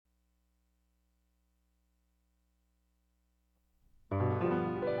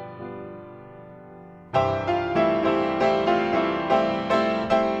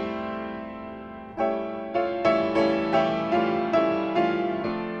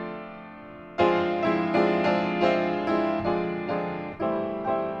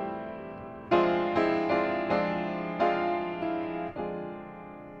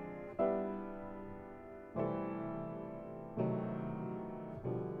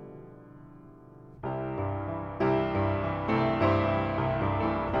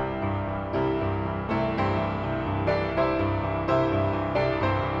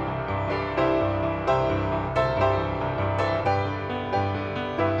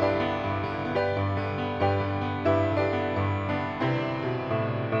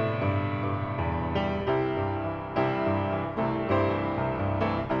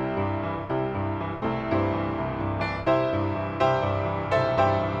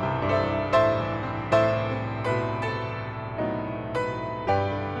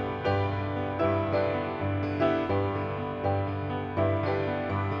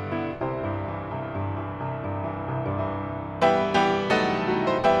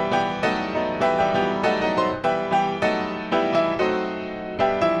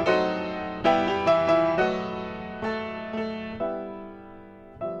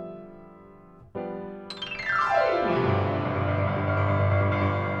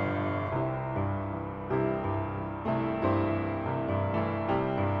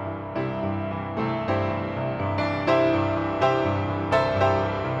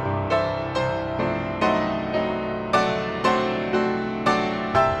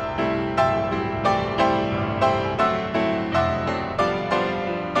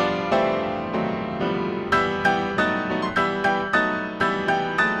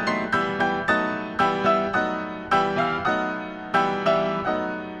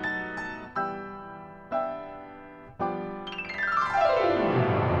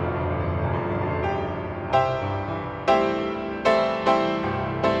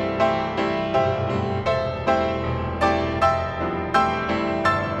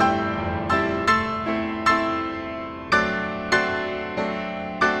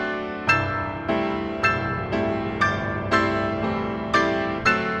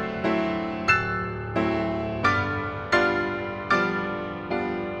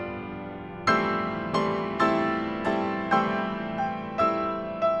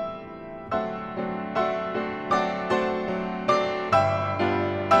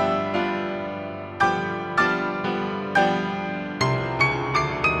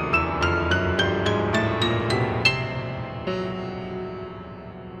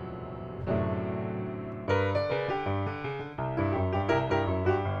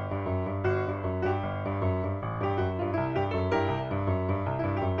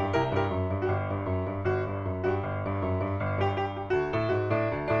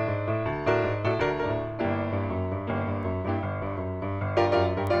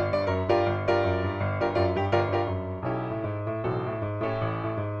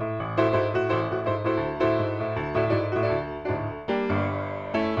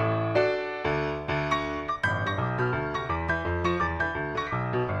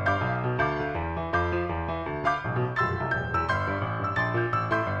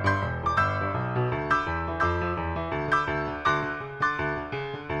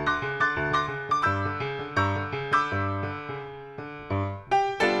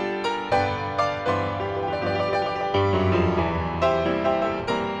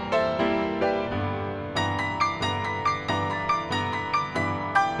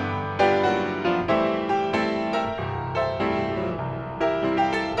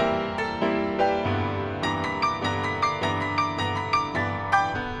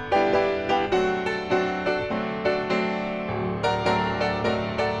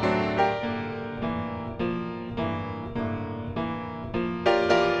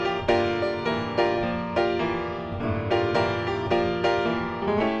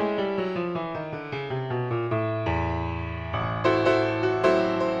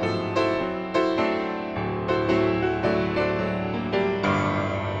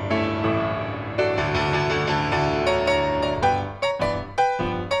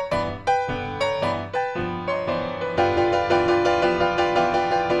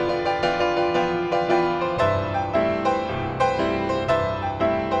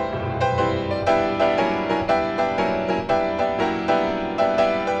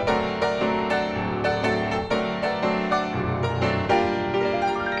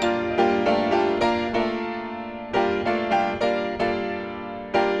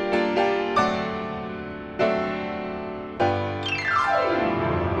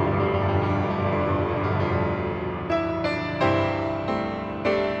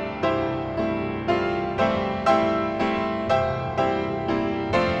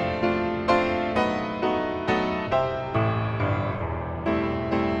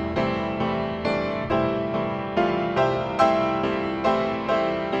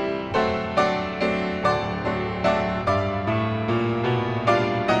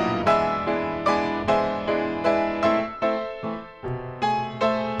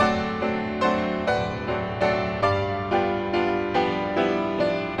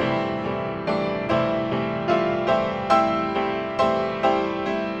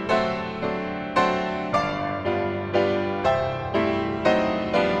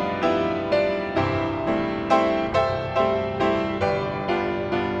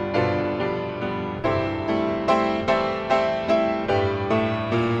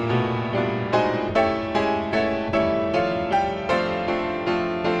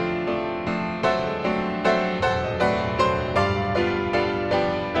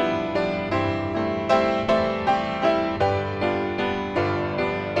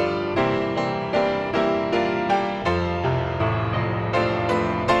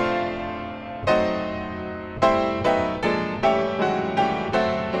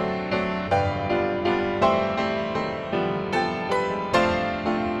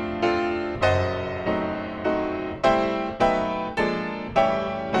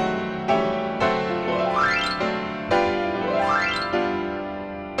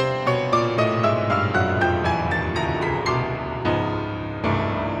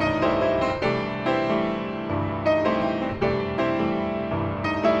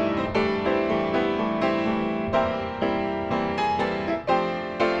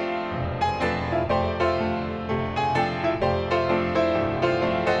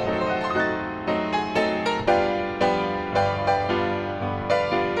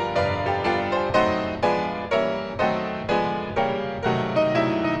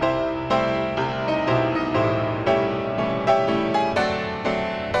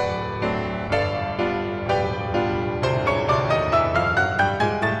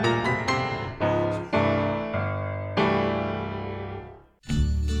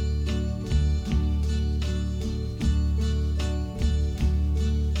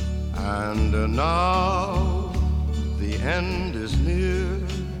now the end is near,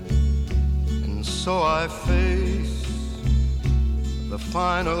 and so I face the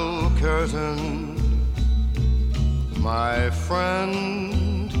final curtain. My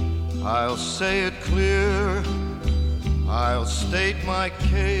friend, I'll say it clear, I'll state my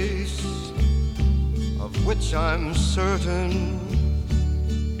case, of which I'm certain.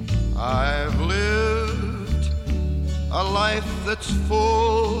 I've lived a life that's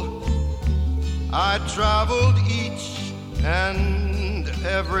full. I traveled each and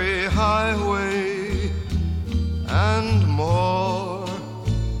every highway and more,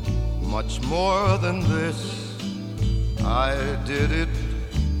 much more than this. I did it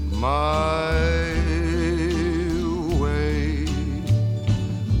my way.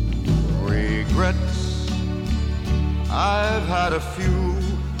 Regrets, I've had a few,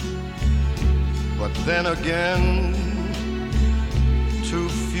 but then again, too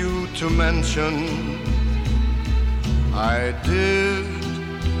few to mention. I did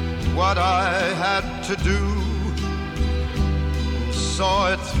what I had to do, and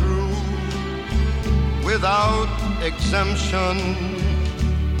saw it through without exemption.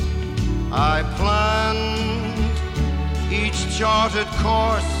 I planned each charted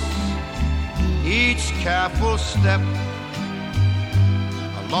course, each careful step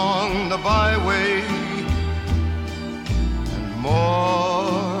along the byway, and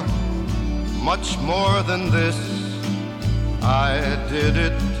more, much more than this, I did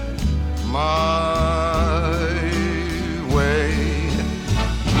it my way.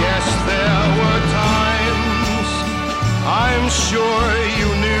 Yes, there were times, I'm sure you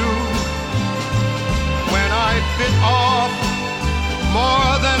knew, when I bit off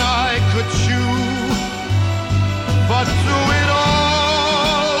more than I could chew. But through it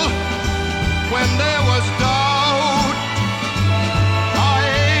all, when there was doubt, I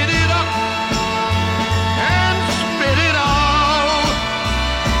ate it up and spit it out.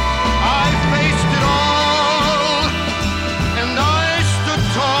 I faced it all, and I stood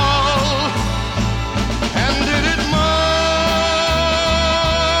tall, and did it my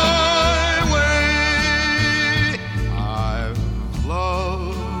way. I've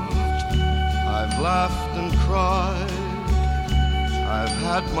loved, I've laughed and cried, I've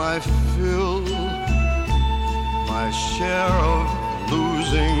had my fill, my share of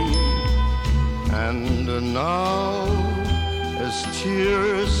losing, and now, as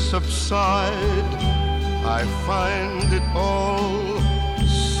tears subside, I find it all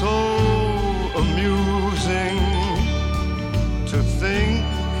so amusing to think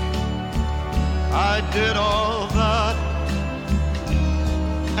I did all that,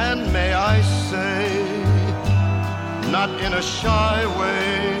 and may I say, not in a shy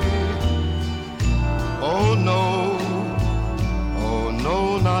way. Oh no,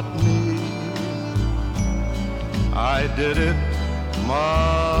 not me. I did it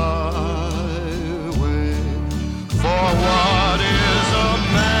my way. For what is a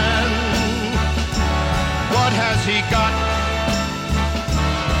man? What has he got?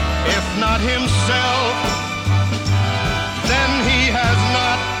 If not himself, then he has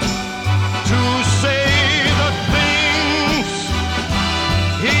not to say the things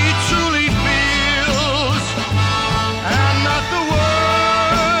he truly feels, and not the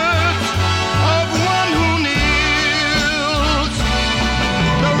words of one who kneels.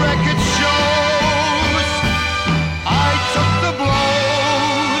 The record shows I took the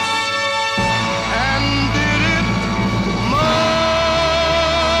blows and did it my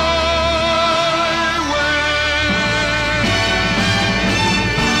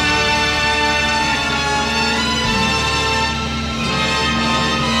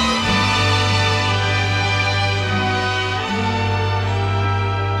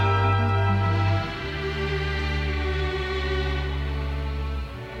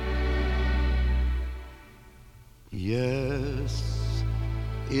yes,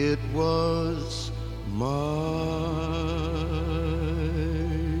 it was my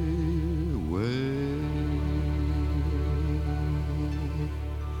way.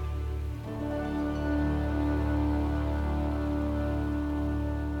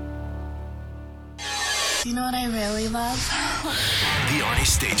 You know what I really love? The Arnie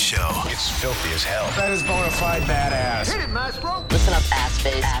State Show. It's filthy as hell. That is bona fide badass. Hit it, maestro. Listen up, ass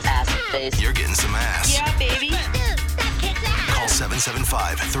face, ass face. You're getting some ass. Yeah, baby. Call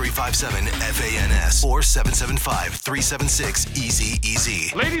 775-357-FANS or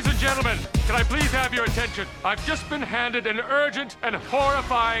 775-376-EASY-EASY. Ladies and gentlemen, can I please have your attention? I've just been handed an urgent and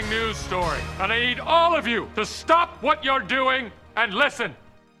horrifying news story, and I need all of you to stop what you're doing and listen.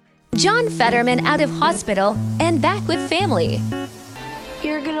 John Fetterman out of hospital and back with family.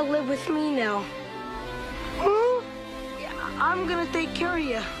 You're gonna live with me now. Yeah, I'm gonna take care of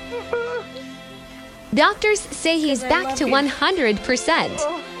you. Doctors say he's back to 100%.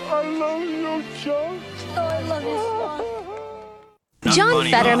 I love you, John. Oh, I love you, John. John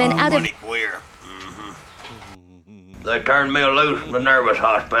Fetterman out of... They turned me loose from the nervous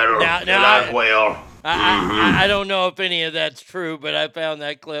hospital. I don't know if any of that's true, but I found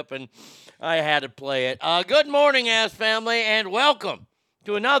that clip and I had to play it. Good morning, Ass Family, and welcome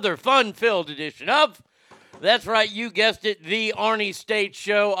to another fun-filled edition of, that's right, you guessed it, the Arnie State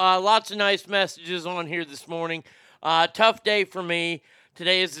Show. Lots of nice messages on here this morning. Tough day for me.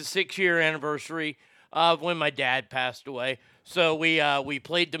 Today is the 6-year anniversary of when my dad passed away. So we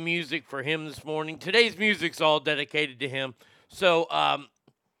played the music for him this morning. Today's music's all dedicated to him. So I'm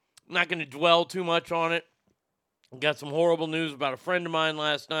not going to dwell too much on it. Got some horrible news about a friend of mine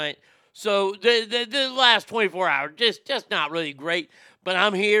last night. So the last 24 hours, just not really great. But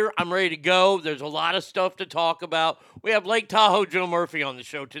I'm here. I'm ready to go. There's a lot of stuff to talk about. We have Lake Tahoe Joe Murphy on the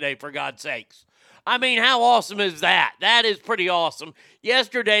show today, for God's sakes. I mean, how awesome is that? That is pretty awesome.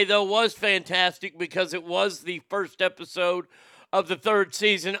 Yesterday, though, was fantastic because it was the first episode of the 3rd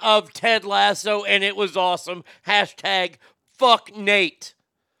season of Ted Lasso, and it was awesome. Hashtag fuck Nate.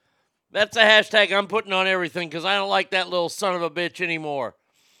 That's a hashtag I'm putting on everything because I don't like that little son of a bitch anymore.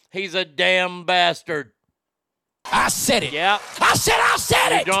 He's a damn bastard. I said it. Yeah. I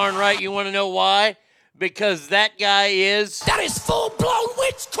said it. You're darn right. You want to know why? Because that guy is... That is full-blown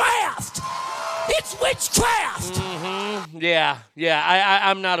witchcraft. It's witchcraft. Mm-hmm. Yeah.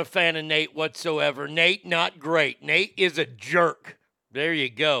 I'm not a fan of Nate whatsoever. Nate, not great. Nate is a jerk. There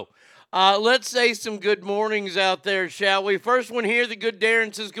you go. Let's say some good mornings out there, shall we? First one here, the good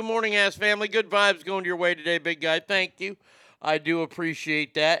Darren says, good morning, Ass Family. Good vibes going your way today, big guy. Thank you. I do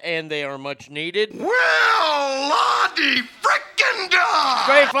appreciate that, and they are much needed. Well, Lottie frickin' dog!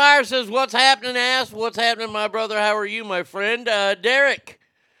 Straight Fire says, what's happening, Ass? What's happening, my brother? How are you, my friend? Derek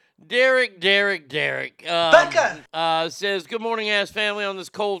says, good morning, Ass Family, on this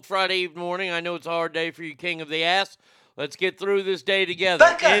cold Friday evening morning. I know it's a hard day for you, King of the Ass. Let's get through this day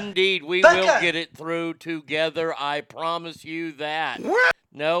together. Indeed, we will get it through together. I promise you that.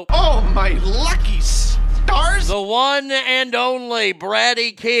 Nope. Oh, my lucky stars! The one and only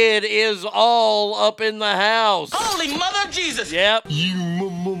Bratty Kid is all up in the house. Holy mother of Jesus. Yep. You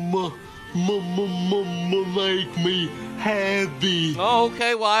make me happy. Oh,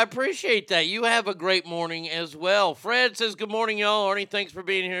 okay, well, I appreciate that. You have a great morning as well. Fred says, good morning, y'all. Arnie, thanks for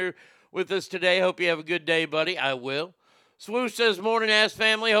being here with us today. Hope you have a good day, buddy. I will. Swoosh says, morning, Ass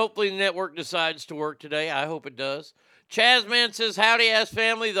Family. Hopefully the network decides to work today. I hope it does. Chazman says, howdy, Ass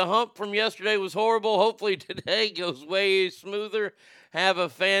Family. The hump from yesterday was horrible. Hopefully today goes way smoother. Have a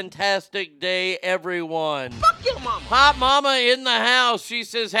fantastic day, everyone. Fuck your mama. Hot Mama in the house. She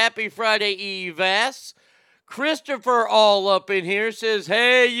says, happy Friday Eve, Ass. Christopher all up in here says,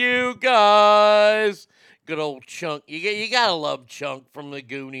 hey, you guys. Good old Chunk. You gotta love Chunk from the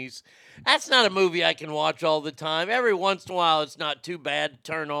Goonies. That's not a movie I can watch all the time. Every once in a while, it's not too bad to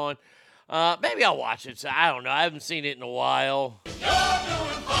turn on. Maybe I'll watch it. I don't know. I haven't seen it in a while.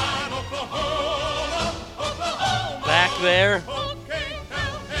 Back there.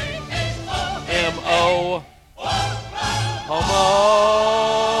 M.O. Homo.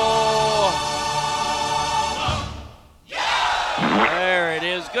 There it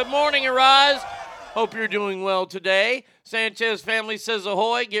is. Good morning, Arise. Hope you're doing well today. Sanchez family says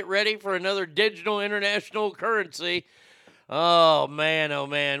ahoy. Get ready for another digital international currency. Oh,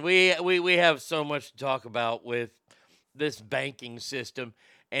 man. We have so much to talk about with this banking system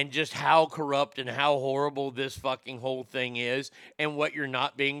and just how corrupt and how horrible this fucking whole thing is and what you're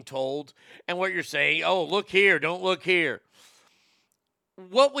not being told and what you're saying, oh, look here, don't look here.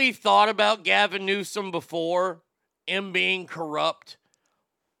 What we thought about Gavin Newsom before, him being corrupt,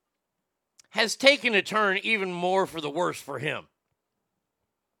 has taken a turn even more for the worse for him.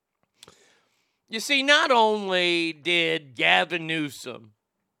 You see, not only did Gavin Newsom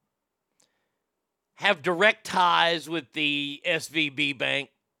have direct ties with the SVB Bank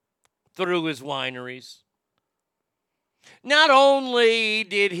through his wineries, not only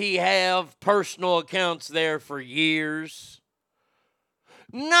did he have personal accounts there for years,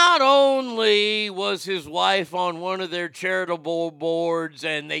 not only was his wife on one of their charitable boards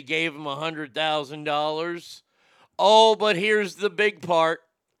and they gave him $100,000, oh, but here's the big part.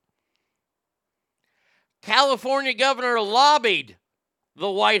 California governor lobbied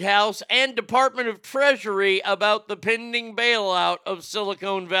the White House and Department of Treasury about the pending bailout of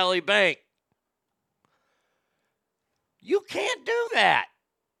Silicon Valley Bank. You can't do that.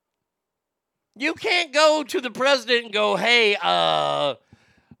 You can't go to the president and go, hey,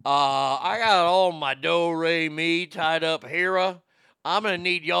 I got all my do-re-mi tied up here. I'm going to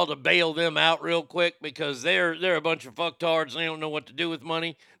need y'all to bail them out real quick because they're a bunch of fucktards and they don't know what to do with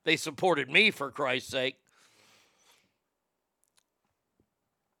money. They supported me, for Christ's sake.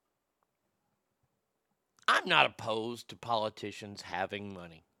 I'm not opposed to politicians having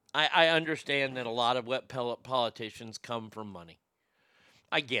money. I understand that a lot of what politicians come from money.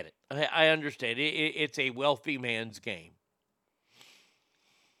 I get it. I understand. It's a wealthy man's game.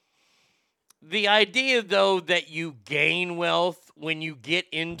 The idea, though, that you gain wealth when you get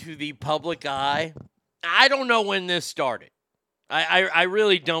into the public eye, I don't know when this started. I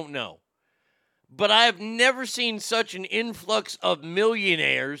really don't know. But I have never seen such an influx of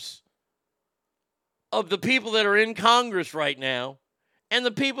millionaires, of the people that are in Congress right now, and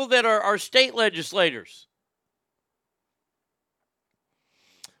the people that are state legislators.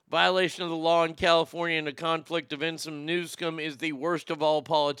 Violation of the law in California and a conflict of interest. Newsom is the worst of all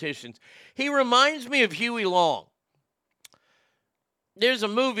politicians. He reminds me of Huey Long. There's a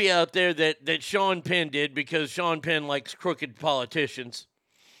movie out there that Sean Penn did because Sean Penn likes crooked politicians.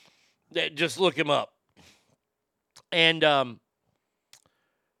 Just look him up. And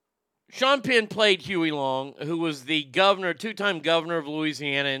Sean Penn played Huey Long, who was the governor, two-time governor of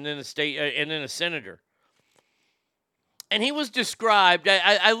Louisiana, and then a senator. And he was described.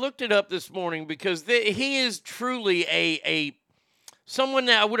 I looked it up this morning because he is truly a someone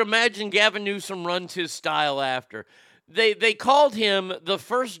that I would imagine Gavin Newsom runs his style after. They called him the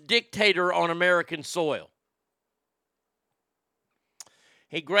first dictator on American soil.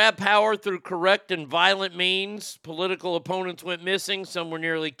 He grabbed power through correct and violent means. Political opponents went missing. Some were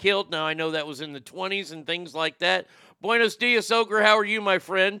nearly killed. Now, I know that was in the 20s and things like that. Buenos dias, Ogre. How are you, my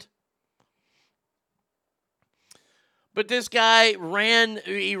friend? But this guy ran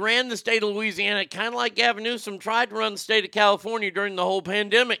the state of Louisiana kind of like Gavin Newsom tried to run the state of California during the whole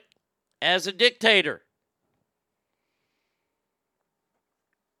pandemic as a dictator.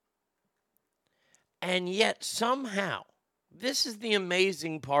 And yet, somehow, this is the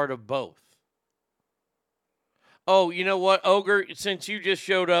amazing part of both. Oh, you know what, Ogre? Since you just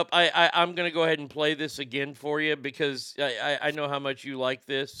showed up, I'm going to go ahead and play this again for you because I know how much you like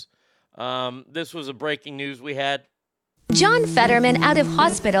this. This was a breaking news we had. John Fetterman out of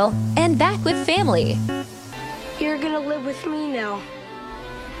hospital and back with family. You're gonna live with me now.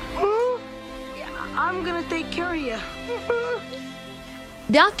 I'm gonna take care of you.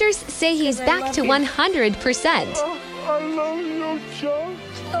 Doctors say he's back to 100%. I love you, John.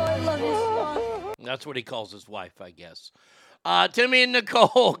 Oh, I love you, John. That's what he calls his wife, I guess. Timmy and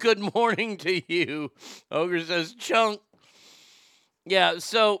Nicole, good morning to you. Ogre says, chunk. Yeah,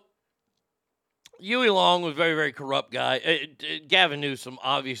 so Huey Long was a very, very corrupt guy. Gavin Newsom,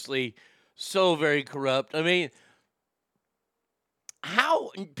 obviously, so very corrupt. I mean,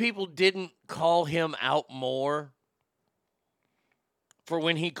 how people didn't call him out more for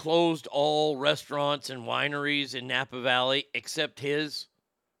when he closed all restaurants and wineries in Napa Valley except his.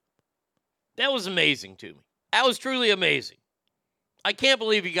 That was amazing to me. That was truly amazing. I can't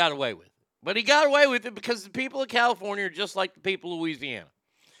believe he got away with it. But he got away with it because the people of California are just like the people of Louisiana.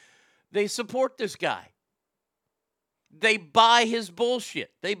 They support this guy. They buy his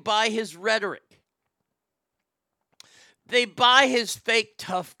bullshit. They buy his rhetoric. They buy his fake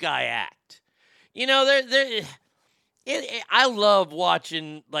tough guy act. You know, I love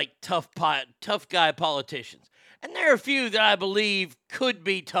watching like tough guy politicians. And there are a few that I believe could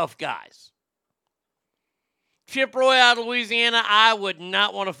be tough guys. Chip Roy out of Louisiana, I would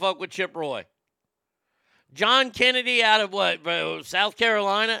not want to fuck with Chip Roy. John Kennedy out of what, South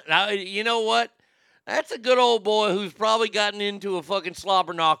Carolina? Now, you know what? That's a good old boy who's probably gotten into a fucking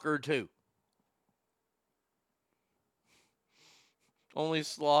slobber knocker or two. Only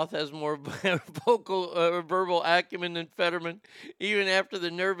Sloth has more verbal acumen than Fetterman, even after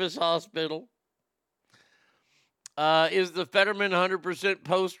the nervous hospital. Is the Fetterman 100%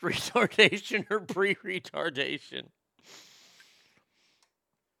 post-retardation or pre-retardation?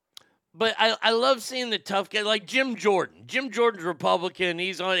 But I love seeing the tough guy, like Jim Jordan. Jim Jordan's Republican.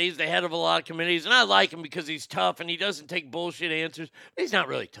 He's the head of a lot of committees, and I like him because he's tough and he doesn't take bullshit answers. But he's not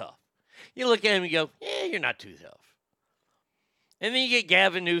really tough. You look at him and you go, you're not too tough. And then you get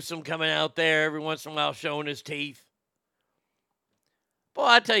Gavin Newsom coming out there every once in a while showing his teeth. Boy,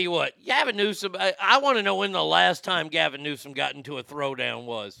 I tell you what, Gavin Newsom, I want to know when the last time Gavin Newsom got into a throwdown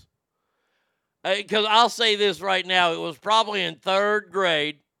was. Because I'll say this right now, it was probably in third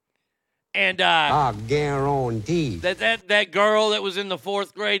grade. And I guarantee that girl that was in the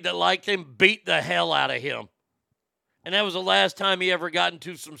fourth grade that liked him beat the hell out of him. And that was the last time he ever got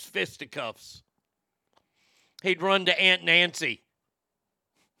into some fisticuffs. He'd run to Aunt Nancy.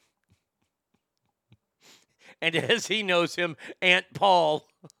 and as he knows him, Aunt Paul.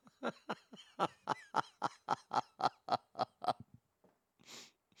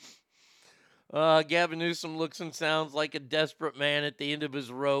 Gavin Newsom looks and sounds like a desperate man at the end of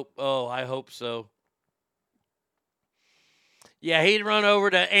his rope. Oh, I hope so. Yeah, he'd run over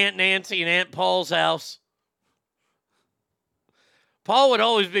to Aunt Nancy and Aunt Paul's house. Paul would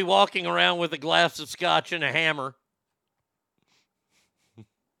always be walking around with a glass of scotch and a hammer.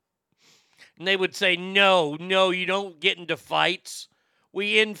 And they would say, no, you don't get into fights.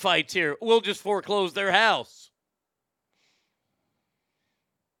 We end fights here. We'll just foreclose their house.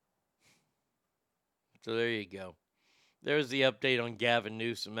 So there you go. There's the update on Gavin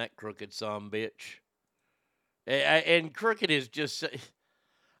Newsom, that crooked sumbitch. And crooked is just,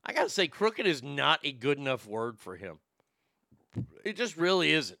 I got to say, crooked is not a good enough word for him. It just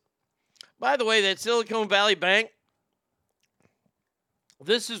really isn't. By the way, that Silicon Valley Bank,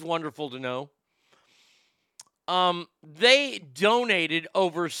 this is wonderful to know. They donated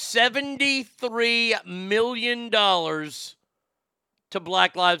over $73 million to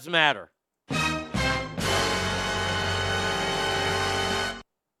Black Lives Matter.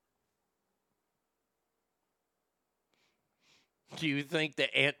 Do you think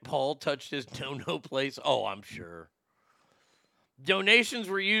that Aunt Paul touched his no place? Oh, I'm sure. Donations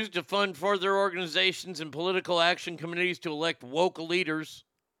were used to fund further organizations and political action committees to elect woke leaders.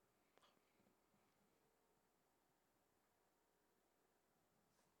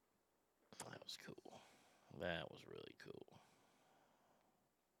 That was cool. That was really cool.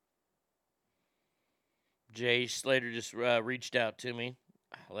 Jay Slater just reached out to me.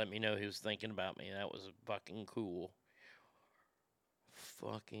 Let me know he was thinking about me. That was fucking cool.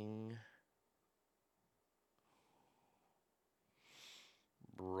 Fucking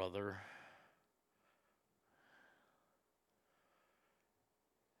brother.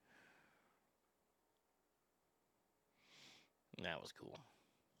 That was cool.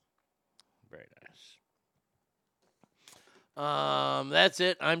 Very nice. That's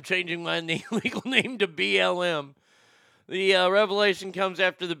it. I'm changing my legal name to BLM. The revelation comes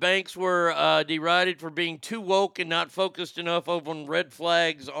after the banks were derided for being too woke and not focused enough on red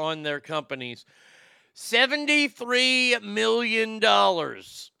flags on their companies. $73 million.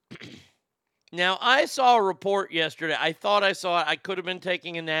 Now, I saw a report yesterday. I thought I saw it. I could have been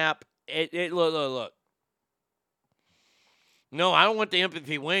taking a nap. Look. No, I don't want the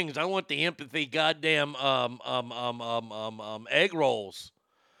empathy wings. I want the empathy goddamn egg rolls.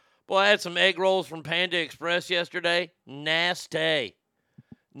 Boy, I had some egg rolls from Panda Express yesterday. Nasty.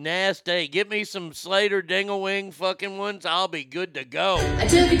 Get me some Slater Dingle-Wing fucking ones. I'll be good to go. I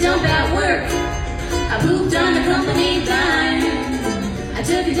took a dump at work. I pooped on the company dime. I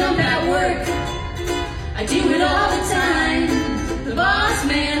took a dump at work. I do it all the time. The boss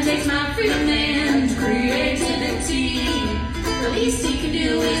man takes my freedom and creativity. The least he can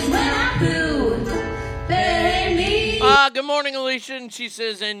do is when I poo. Pay me. Good morning, Alicia. And she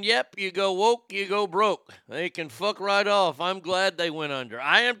says, and yep, you go woke, you go broke. They can fuck right off. I'm glad they went under.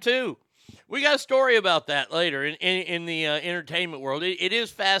 I am too. We got a story about that later in the entertainment world. It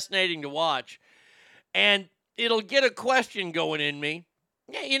is fascinating to watch. And it'll get a question going in me.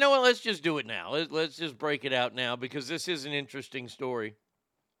 Yeah, you know what? Let's just do it now. Let's just break it out now because this is an interesting story.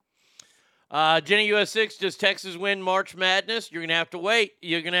 Jenny US 6, does Texas win March Madness? You're going to have to wait.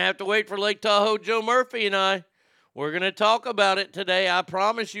 You're going to have to wait for Lake Tahoe Joe Murphy and I. We're going to talk about it today. I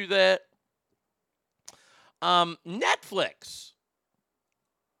promise you that. Netflix.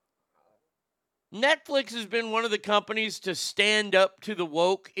 Netflix has been one of the companies to stand up to the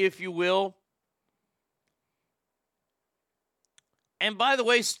woke, if you will. And by the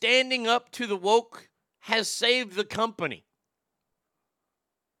way, standing up to the woke has saved the company.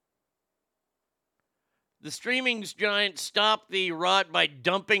 The streaming giant stopped the rot by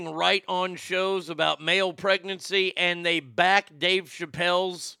dumping right on shows about male pregnancy, and they backed Dave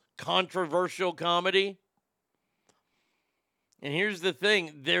Chappelle's controversial comedy. And here's the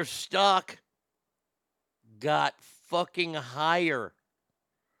thing, their stock got fucking higher.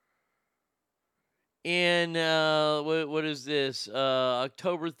 In, what is this,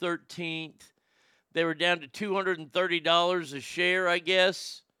 October 13th, they were down to $230 a share, I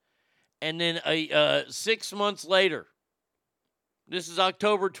guess. And then 6 months later, this is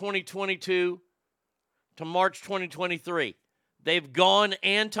October 2022 to March 2023, they've gone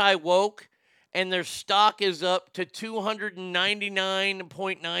anti-woke, and their stock is up to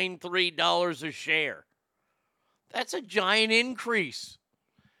 $299.93 a share. That's a giant increase.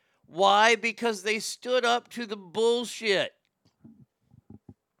 Why? Because they stood up to the bullshit.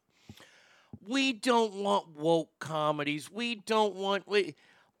 We don't want woke comedies.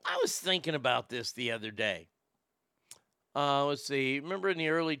 I was thinking about this the other day. Let's see. Remember in the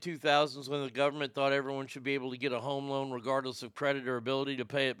early 2000s when the government thought everyone should be able to get a home loan regardless of credit or ability to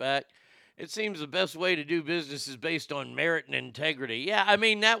pay it back? It seems the best way to do business is based on merit and integrity. Yeah, I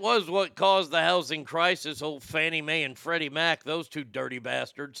mean, that was what caused the housing crisis. Old Fannie Mae and Freddie Mac, those two dirty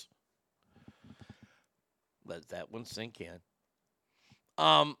bastards. Let that one sink in.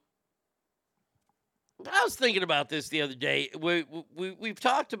 I was thinking about this the other day. We've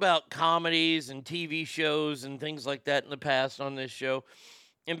talked about comedies and TV shows and things like that in the past on this show.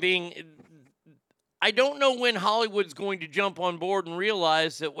 And I don't know when Hollywood's going to jump on board and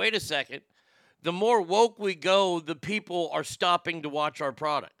realize that, wait a second, the more woke we go, the people are stopping to watch our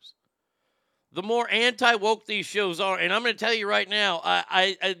products. The more anti-woke these shows are, and I'm going to tell you right now,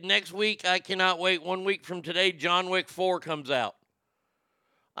 I next week, I cannot wait. 1 week from today, John Wick 4 comes out.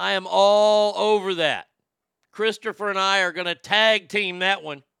 I am all over that. Christopher and I are going to tag team that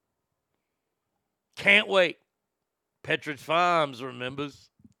one. Can't wait. Petridge Farms remembers.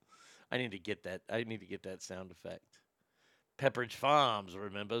 I need to get that sound effect. Pepperidge Farms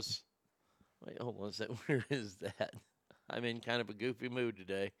remembers. Wait, hold on a second. Where is that? I'm in kind of a goofy mood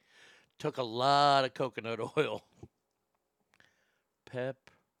today. Took a lot of coconut oil. How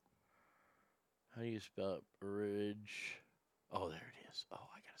do you spell it? Ridge. Oh, there it is. Oh,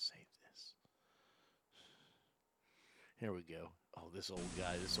 I got to save this. Here we go. Oh, this old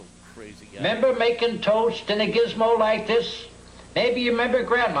crazy guy. Remember making toast in a gizmo like this? Maybe you remember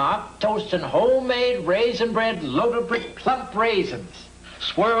Grandma toasting homemade raisin bread loaded with plump raisins,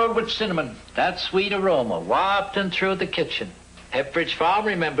 swirled with cinnamon, that sweet aroma wafting through the kitchen. Pepperidge Farm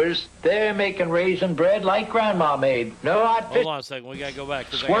remembers they're making raisin bread like Grandma made. No hot fish. Hold on a second. We got to go back.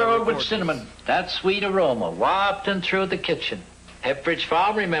 Swirled with cinnamon, that sweet aroma wafting through the kitchen. Pepperidge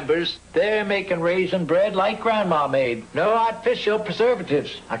Farm remembers they're making raisin bread like Grandma made. No artificial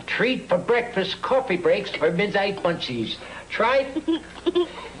preservatives. A treat for breakfast, coffee breaks, or midnight munchies. Try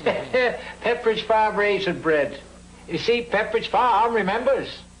Pepperidge Farm raisin bread. You see, Pepperidge Farm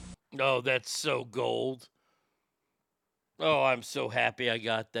remembers. Oh, that's so gold. Oh, I'm so happy I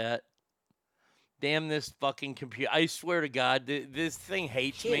got that. Damn this fucking computer. I swear to God, this thing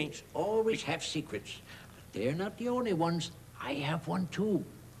hates me. Kids always have secrets, but they're not the only ones. I have one, too.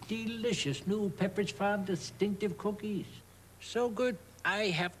 Delicious new Pepperidge Farm distinctive cookies. So good, I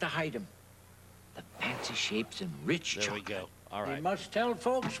have to hide them. The fancy shapes and rich chocolate. There we go. All right. You must tell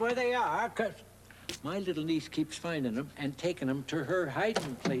folks where they are, 'cause my little niece keeps finding them and taking them to her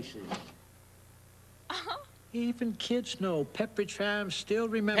hiding places. Even kids know Pepperidge Farm still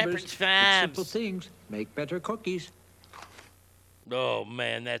remembers Pepperidge that Farms. simple things make better cookies. Oh,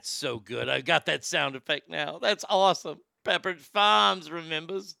 man, that's so good. I got that sound effect now. That's awesome. Pepperidge Farms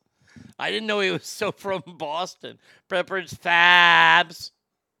remembers. I didn't know he was so from Boston. Pepperidge Fabs.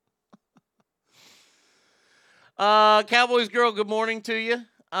 Cowboys Girl, good morning to you.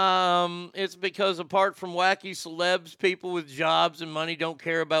 It's because apart from wacky celebs, people with jobs and money don't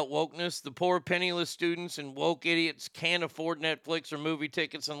care about wokeness. The poor penniless students and woke idiots can't afford Netflix or movie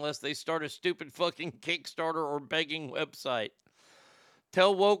tickets unless they start a stupid fucking Kickstarter or begging website.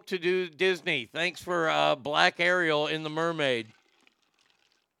 Tell woke to do Disney. Thanks for Black Ariel in The Mermaid.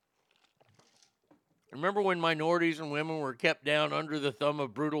 Remember when minorities and women were kept down under the thumb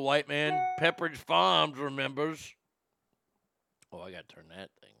of brutal white men? Pepperidge Farms remembers. Oh, I got to turn that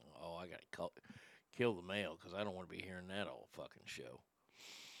thing. Oh, I got to kill the mail because I don't want to be hearing that old fucking show.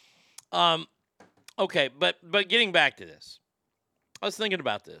 Okay, but getting back to this. I was thinking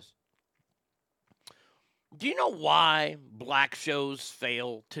about this. Do you know why black shows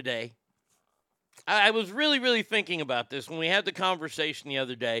fail today? I was really, really thinking about this when we had the conversation the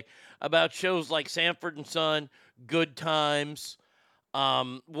other day about shows like Sanford and Son, Good Times,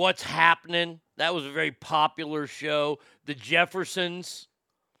 What's Happening. That was a very popular show. The Jeffersons.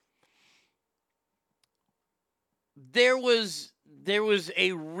 There was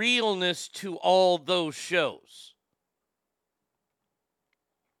a realness to all those shows.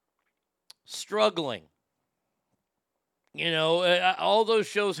 Struggling. You know, all those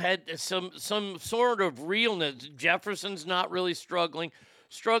shows had some sort of realness. Jefferson's not really struggling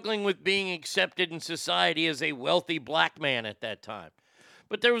with being accepted in society as a wealthy black man at that time.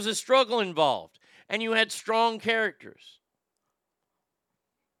 But there was a struggle involved, and you had strong characters.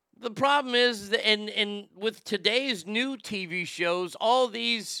 The problem is, and with today's new TV shows, all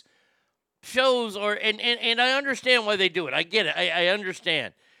these shows are, and I understand why they do it. I get it. I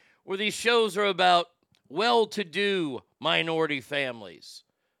understand. Where these shows are about well-to-do minority families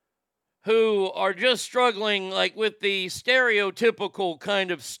who are just struggling like with the stereotypical kind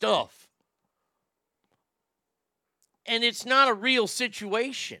of stuff. And it's not a real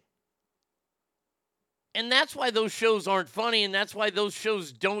situation. And that's why those shows aren't funny, and that's why those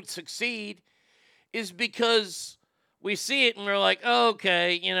shows don't succeed, is because we see it and we're like, oh,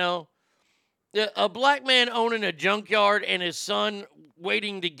 okay, you know, a black man owning a junkyard and his son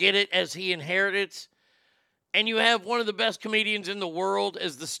waiting to get it as he inherits, and you have one of the best comedians in the world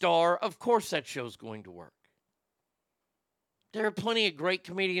as the star, of course that show's going to work. There are plenty of great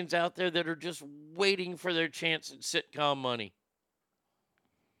comedians out there that are just waiting for their chance at sitcom money.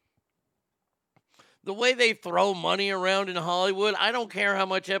 The way they throw money around in Hollywood, I don't care how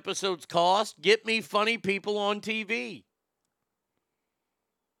much episodes cost. Get me funny people on TV.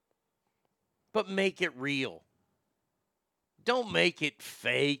 But make it real. Don't make it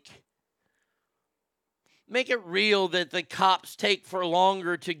fake. Make it real that the cops take for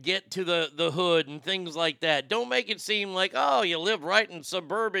longer to get to the hood and things like that. Don't make it seem like, oh, you live right in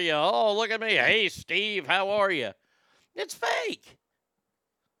suburbia. Oh, look at me. Hey, Steve, how are you? It's fake.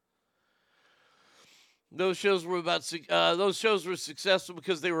 Those shows were successful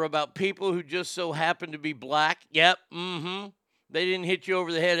because they were about people who just so happened to be black. Yep, They didn't hit you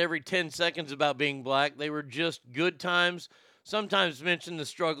over the head every 10 seconds about being black. They were just good times. Sometimes mention the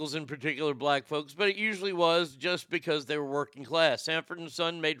struggles in particular black folks, but it usually was just because they were working class. Sanford and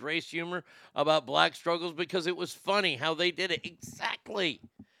Son made race humor about black struggles because it was funny how they did it. Exactly.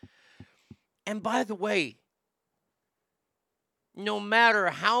 And by the way, no matter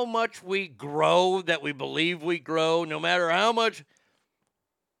how much we grow, that we believe we grow, no matter how much,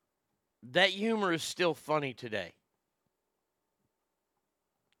 that humor is still funny today.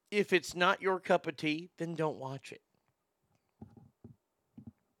 If it's not your cup of tea, then don't watch it.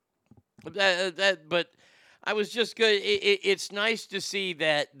 But I was just good. It's nice to see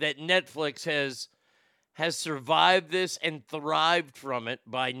that Netflix has survived this and thrived from it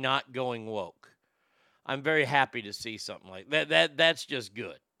by not going woke. I'm very happy to see something like that. That's just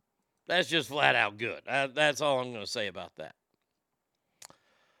good. That's just flat out good. That's all I'm going to say about that.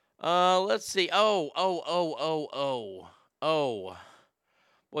 Let's see. Oh.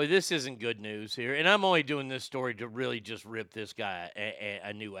 Boy, this isn't good news here. And I'm only doing this story to really just rip this guy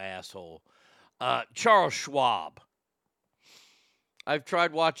a new asshole. Charles Schwab. I've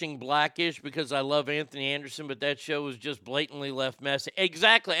tried watching Blackish because I love Anthony Anderson, but that show was just blatantly left messy.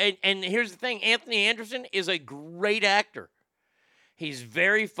 Exactly. And here's the thing. Anthony Anderson is a great actor. He's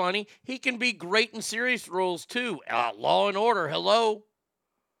very funny. He can be great in serious roles, too. Law and Order, hello.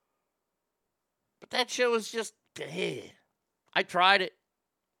 But that show is just... I tried it.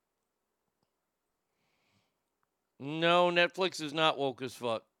 No, Netflix is not woke as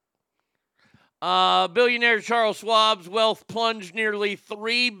fuck. Billionaire Charles Schwab's wealth plunged nearly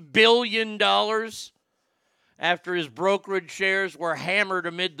 $3 billion after his brokerage shares were hammered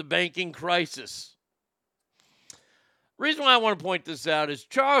amid the banking crisis. The reason why I want to point this out is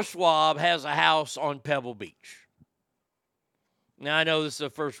Charles Schwab has a house on Pebble Beach. Now, I know this is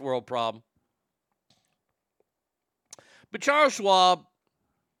a first world problem. But Charles Schwab,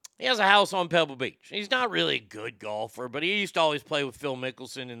 he has a house on Pebble Beach. He's not really a good golfer, but he used to always play with Phil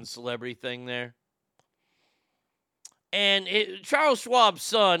Mickelson in the celebrity thing there. And Charles Schwab's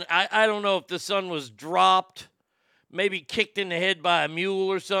son, I don't know if the son was dropped, maybe kicked in the head by a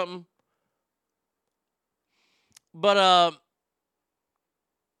mule or something. But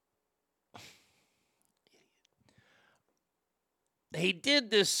he did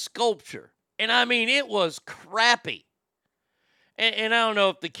this sculpture. And I mean, it was crappy. And I don't know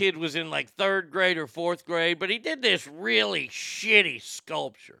if the kid was in like 3rd grade or 4th grade, but he did this really shitty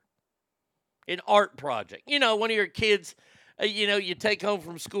sculpture. An art project. You know, one of your kids, you take home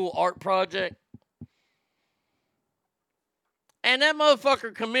from school art project. And that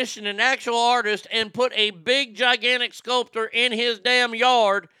motherfucker commissioned an actual artist and put a big, gigantic sculptor in his damn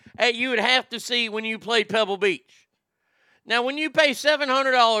yard that you would have to see when you played Pebble Beach. Now, when you pay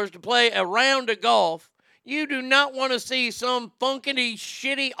 $700 to play a round of golf, you do not want to see some funkity,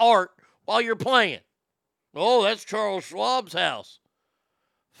 shitty art while you're playing. Oh, that's Charles Schwab's house.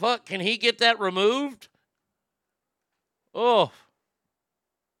 Fuck, can he get that removed? Oh.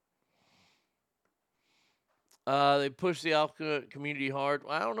 They pushed the alpha community hard.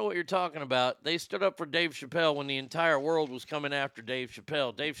 Well, I don't know what you're talking about. They stood up for Dave Chappelle when the entire world was coming after Dave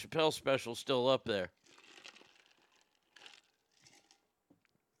Chappelle. Dave Chappelle's special's still up there.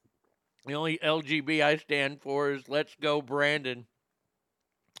 The only LGB I stand for is Let's Go Brandon.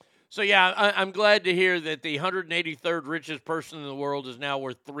 So, yeah, I'm glad to hear that the 183rd richest person in the world is now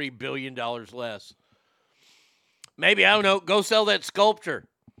worth $3 billion less. Maybe, I don't know, go sell that sculpture.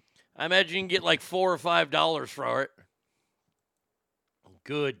 I imagine you can get like $4 or $5 for it.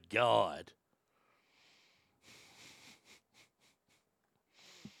 Good God.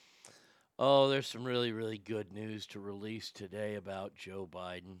 Oh, there's some really, really good news to release today about Joe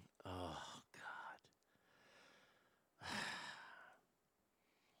Biden. Oh,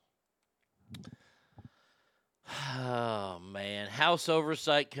 God. Oh, man. House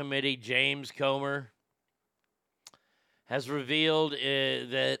Oversight Committee James Comer has revealed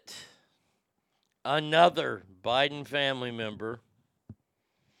that another Biden family member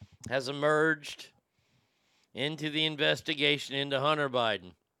has emerged into the investigation into Hunter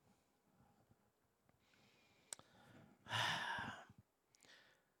Biden.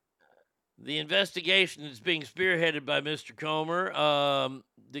 The investigation that's being spearheaded by Mr. Comer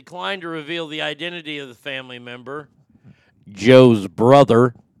declined to reveal the identity of the family member, Joe's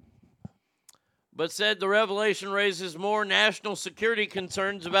brother, but said the revelation raises more national security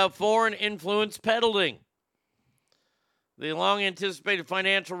concerns about foreign influence peddling. The long-anticipated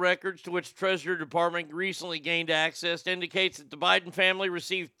financial records to which the Treasury Department recently gained access indicates that the Biden family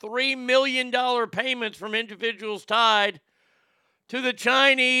received $3 million payments from individuals tied to the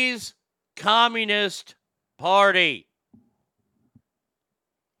Chinese Communist Party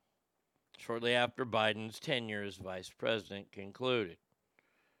shortly after Biden's tenure as vice president concluded.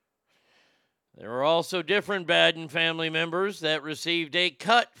 There were also different Biden family members that received a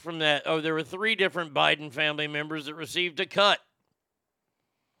cut from that. Oh, there were 3 different Biden family members that received a cut,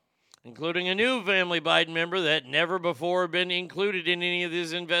 including a new family Biden member that never before been included in any of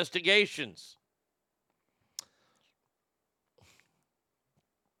these investigations.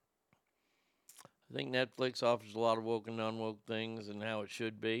 I think Netflix offers a lot of woke and non-woke things and how it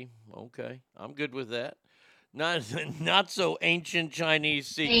should be. Okay, I'm good with that. Not so ancient Chinese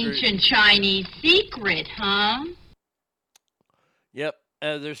secret. Ancient Chinese secret, huh? Yep.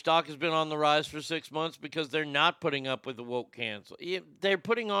 Their stock has been on the rise for 6 months because they're not putting up with the woke cancel. They're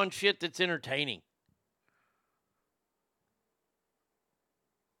putting on shit that's entertaining.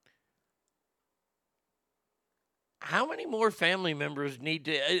 How many more family members need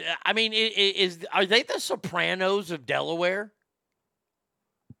to... I mean, are they the Sopranos of Delaware?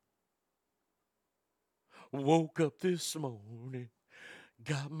 Woke up this morning,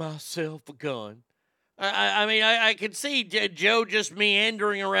 got myself a gun. I mean, I could see Joe just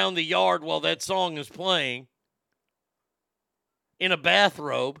meandering around the yard while that song is playing in a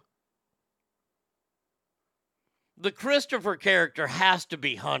bathrobe. The Christopher character has to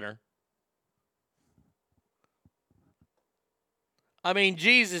be Hunter. I mean,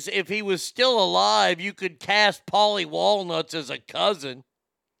 Jesus, if he was still alive, you could cast Paulie Walnuts as a cousin.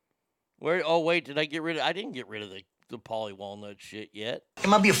 Where? Oh, wait, did I get rid of... I didn't get rid of the Paulie Walnut shit yet. It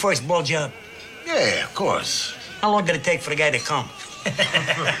might be your first ball job. Yeah, of course. How long did it take for the guy to come?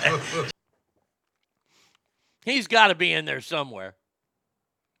 He's got to be in there somewhere.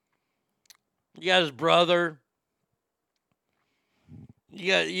 You got his brother.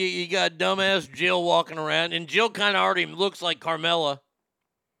 You got dumbass Jill walking around, and Jill kind of already looks like Carmela.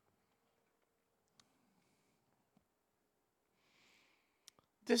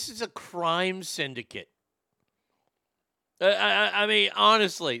 This is a crime syndicate. I mean,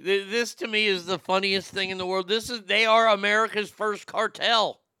 honestly, this to me is the funniest thing in the world. They are America's first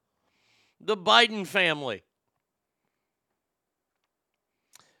cartel. The Biden family.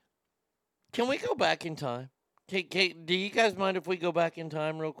 Can we go back in time? Do you guys mind if we go back in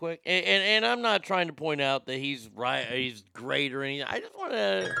time real quick? And I'm not trying to point out that he's right, he's great or anything. I just want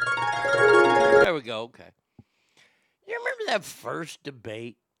to... There we go, okay. You remember that first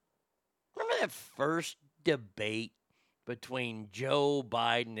debate? Remember that first debate between Joe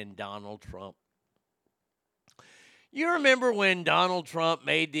Biden and Donald Trump? You remember when Donald Trump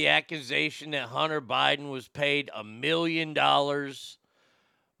made the accusation that Hunter Biden was paid $1 million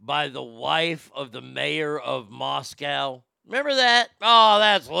by the wife of the mayor of Moscow? Remember that? Oh,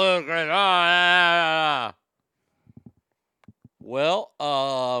 that's ludicrous.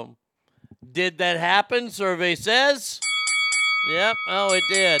 Well, did that happen? Survey says. Yep. Oh, it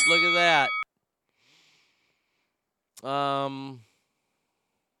did. Look at that.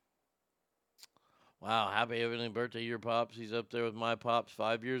 Wow, happy evening birthday to your pops. He's up there with my pops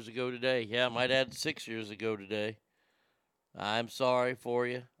 5 years ago today. Yeah, might add 6 years ago today. I'm sorry for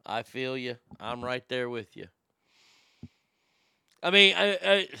you. I feel you. I'm right there with you. I mean,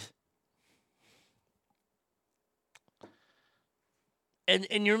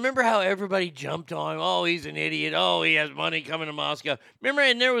 And you remember how everybody jumped on, oh, he's an idiot. Oh, he has money coming to Moscow. Remember,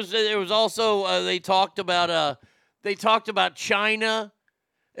 and there was also they talked about China.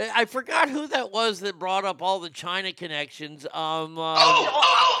 I forgot who that was that brought up all the China connections. I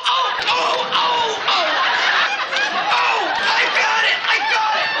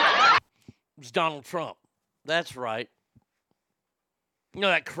got it. It was Donald Trump. That's right. You know,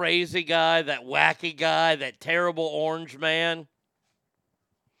 that crazy guy, that wacky guy, that terrible orange man.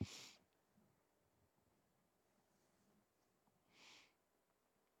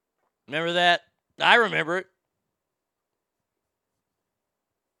 Remember that? I remember it.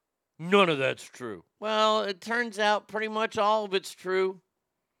 None of that's true. Well, it turns out pretty much all of it's true.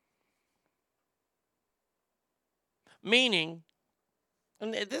 Meaning,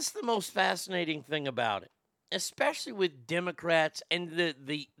 and this is the most fascinating thing about it, especially with Democrats and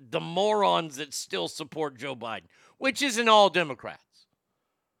the morons that still support Joe Biden, which isn't all Democrats.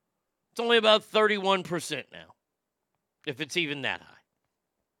 It's only about 31% now, if it's even that high.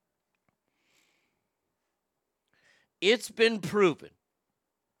 It's been proven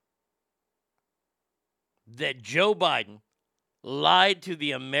that Joe Biden lied to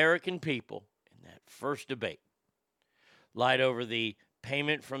the American people in that first debate. Lied over the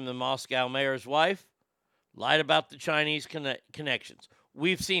payment from the Moscow mayor's wife. Lied about the Chinese connections.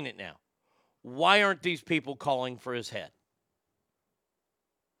 We've seen it now. Why aren't these people calling for his head?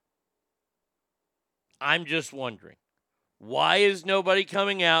 I'm just wondering. Why is nobody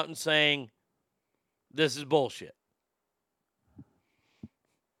coming out and saying, this is bullshit?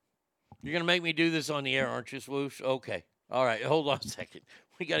 You're going to make me do this on the air, aren't you, Swoosh? Okay. All right. Hold on a second.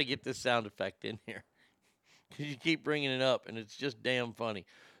 We got to get this sound effect in here. Because you keep bringing it up, and it's just damn funny.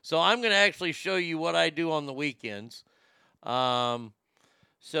 So I'm going to actually show you what I do on the weekends. So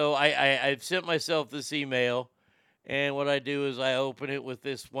I've sent myself this email, and what I do is I open it with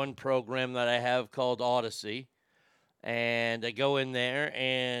this one program that I have called Odyssey. And I go in there,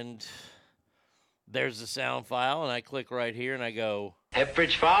 and there's the sound file, and I click right here, and I go...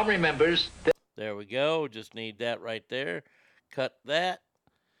 Pepperidge Farm remembers... There we go. Just need that right there. Cut that.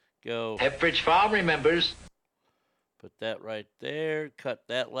 Go... Pepperidge Farm remembers... Put that right there. Cut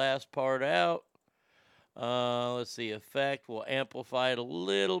that last part out. Let's see. Effect. We'll amplify it a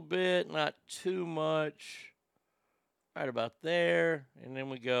little bit. Not too much. Right about there. And then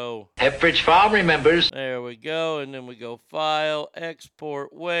we go... Pepperidge Farm remembers... There we go. And then we go File.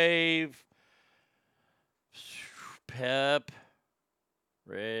 Export Wave. Pep.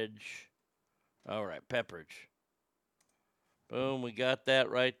 Reg. All right, Pepperidge. Boom, we got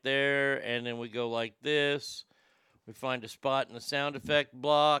that right there. And then we go like this. We find a spot in the sound effect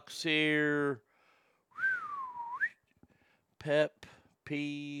blocks here. Pep,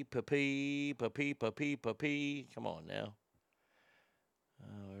 P, P, P, P, P, P, P. Come on now.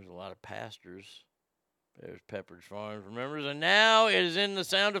 There's a lot of pastors. There's Pepperidge Farms remembers. And now it is in the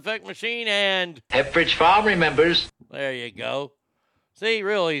sound effect machine and... Pepperidge Farm remembers. There you go. See,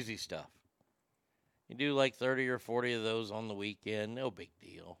 real easy stuff. You do like 30 or 40 of those on the weekend. No big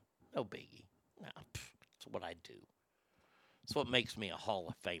deal. No biggie. No, that's what I do. That's what makes me a Hall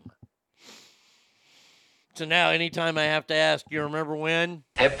of Famer. So now anytime I have to ask, you remember when?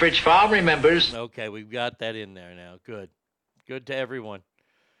 Pepperidge Farm remembers. Okay, we've got that in there now. Good. Good to everyone.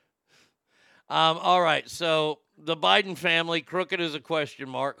 All right, so the Biden family, crooked as a question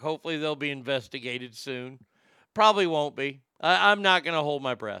mark. Hopefully they'll be investigated soon. Probably won't be. I'm not going to hold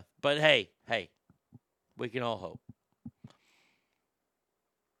my breath. But hey, we can all hope.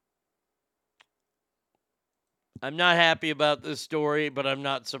 I'm not happy about this story, but I'm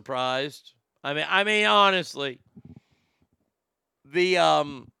not surprised. I mean, honestly, the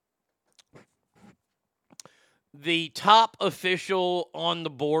top official on the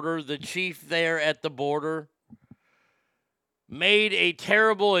border, the chief there at the border, made a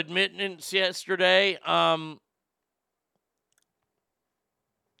terrible admittance yesterday.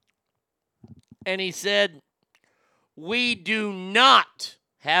 And he said, we do not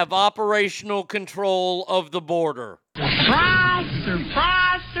have operational control of the border. Surprise,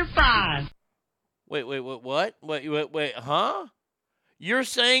 surprise, surprise. Wait, what? Wait, huh? You're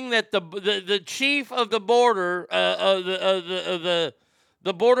saying that the chief of the border, the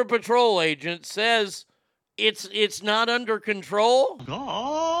border patrol agent says it's not under control?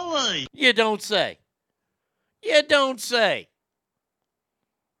 Golly. You don't say. You don't say.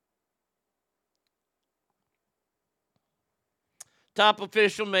 Top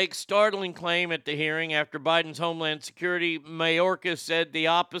official makes startling claim at the hearing after Biden's Homeland Security Mayorkas said the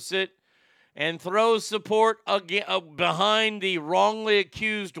opposite and throws support behind the wrongly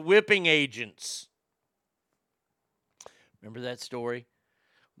accused whipping agents. Remember that story?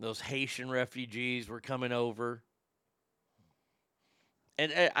 Those Haitian refugees were coming over.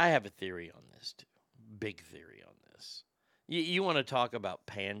 And I have a theory on this, too. Big theory on this. You want to talk about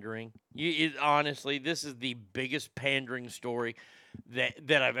pandering? Honestly, this is the biggest pandering story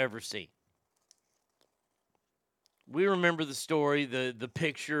that I've ever seen. We remember the story, the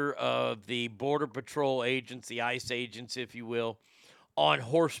picture of the Border Patrol agents, the ICE agents, if you will, on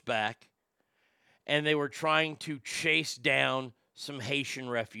horseback, and they were trying to chase down some Haitian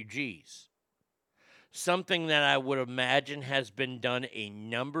refugees. Something that I would imagine has been done a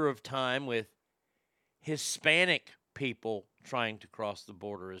number of times with Hispanic people trying to cross the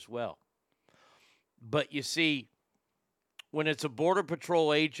border as well. But you see, when it's a Border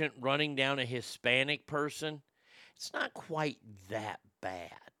Patrol agent running down a Hispanic person, it's not quite that bad.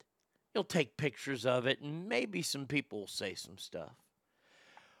 You'll take pictures of it, and maybe some people will say some stuff.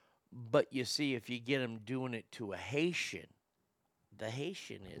 But you see, if you get them doing it to a Haitian, the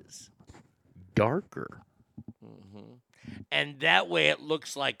Haitian is darker. And that way it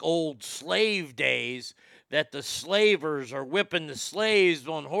looks like old slave days, that the slavers are whipping the slaves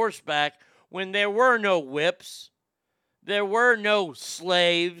on horseback when there were no whips. There were no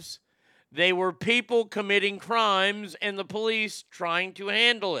slaves. They were people committing crimes and the police trying to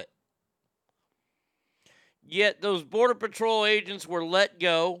handle it. Yet those Border Patrol agents were let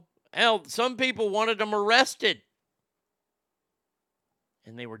go. Hell, some people wanted them arrested.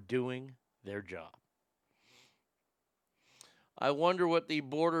 And they were doing their job. I wonder what the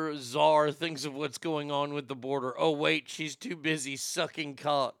border czar thinks of what's going on with the border. Oh, wait, she's too busy sucking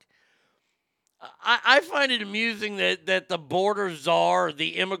cock. I find it amusing that the border czar,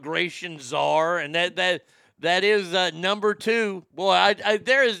 the immigration czar, and that is number two. Boy,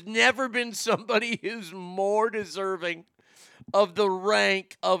 there has never been somebody who's more deserving of the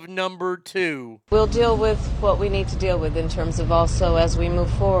rank of number two. We'll deal with what we need to deal with in terms of also as we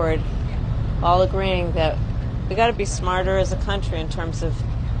move forward, all agreeing that we got to be smarter as a country in terms of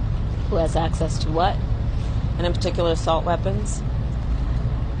who has access to what, and in particular assault weapons.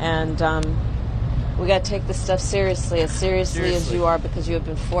 And we got to take this stuff seriously as you are, because you have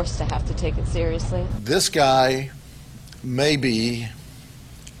been forced to have to take it seriously. This guy may be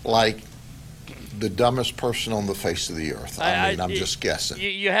like the dumbest person on the face of the earth. I'm just guessing.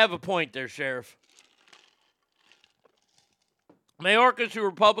 You have a point there, Sheriff. Mayorkas, who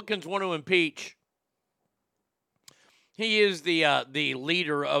Republicans want to impeach, he is the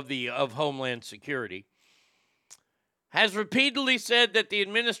leader of Homeland Security, has repeatedly said that the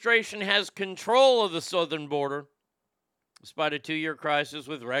administration has control of the southern border, despite a 2-year crisis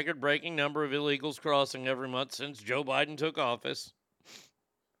with record-breaking number of illegals crossing every month since Joe Biden took office.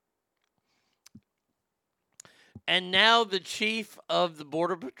 And now the chief of the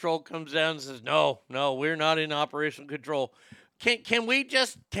Border Patrol comes down and says, no, we're not in operational control. Can we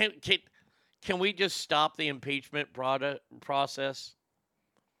just stop the impeachment process?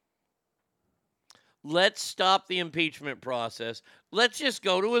 Let's stop the impeachment process. Let's just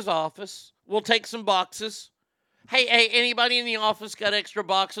go to his office. We'll take some boxes. Hey, anybody in the office got extra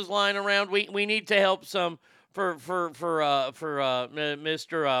boxes lying around? We need to help some for Mr.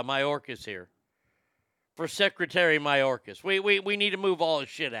 Mayorkas here. For Secretary Mayorkas. We need to move all his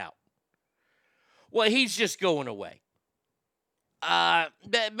shit out. Well, he's just going away.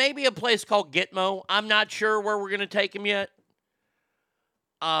 Maybe a place called Gitmo. I'm not sure where we're going to take him yet.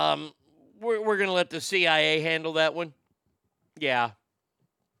 We're going to let the CIA handle that one. Yeah.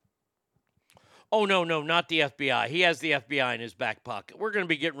 Oh, no, not the FBI. He has the FBI in his back pocket. We're going to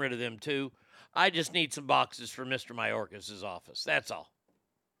be getting rid of them, too. I just need some boxes for Mr. Mayorkas' office. That's all.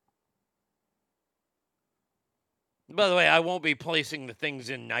 By the way, I won't be placing the things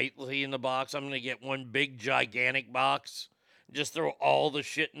in nightly in the box. I'm going to get one big, gigantic box. Just throw all the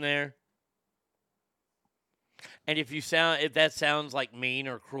shit in there. And if that sounds like mean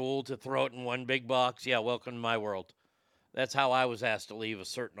or cruel to throw it in one big box, yeah, welcome to my world. That's how I was asked to leave a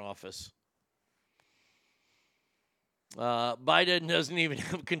certain office. Biden doesn't even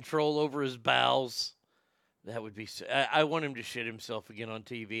have control over his bowels. That would be... I want him to shit himself again on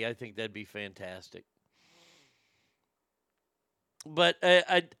TV. I think that'd be fantastic. But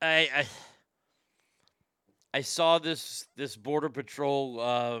I saw this Border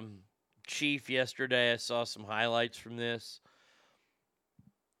Patrol chief yesterday. I saw some highlights from this.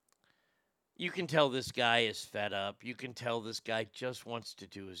 You can tell this guy is fed up. You can tell this guy just wants to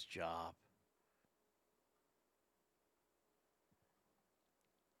do his job.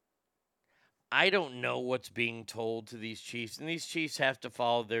 I don't know what's being told to these chiefs, and these chiefs have to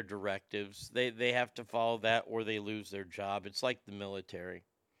follow their directives. They have to follow that or they lose their job. It's like the military.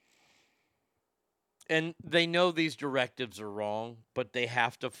 And they know these directives are wrong, but they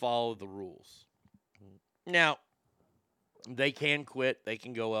have to follow the rules. Now, they can quit. They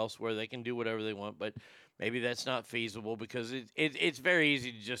can go elsewhere. They can do whatever they want, but maybe that's not feasible because it's very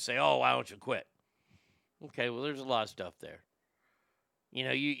easy to just say, oh, why don't you quit? Okay, well, there's a lot of stuff there. You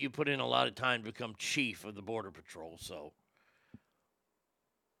know, you put in a lot of time to become chief of the Border Patrol, so.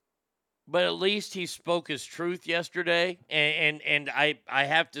 But at least he spoke his truth yesterday, and I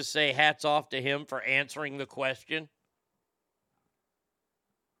have to say hats off to him for answering the question.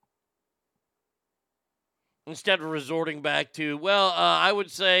 Instead of resorting back to, I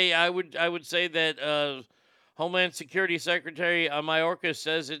would say that Homeland Security Secretary Mayorkas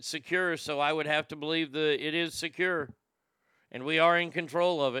says it's secure, so I would have to believe that it is secure, and we are in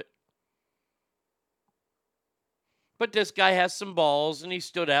control of it. But this guy has some balls, and he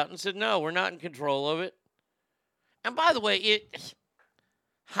stood out and said, no, we're not in control of it. And by the way,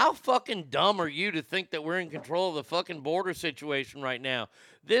 how fucking dumb are you to think that we're in control of the fucking border situation right now?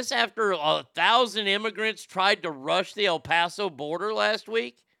 This after 1,000 immigrants tried to rush the El Paso border last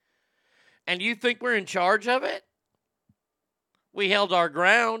week? And you think we're in charge of it? We held our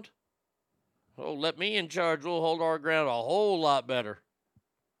ground. Oh, let me in charge. We'll hold our ground a whole lot better.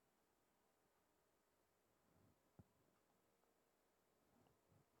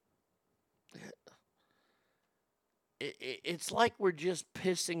 It's like we're just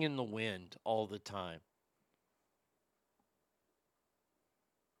pissing in the wind all the time.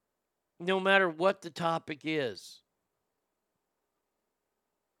 No matter what the topic is.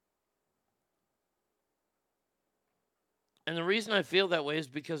 And the reason I feel that way is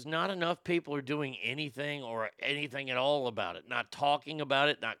because not enough people are doing anything or anything at all about it. Not talking about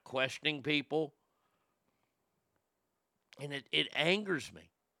it, not questioning people. And it angers me.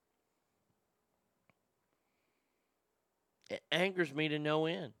 It angers me to no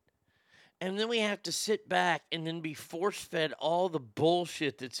end. And then we have to sit back and then be force-fed all the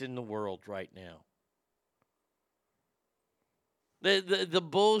bullshit that's in the world right now. The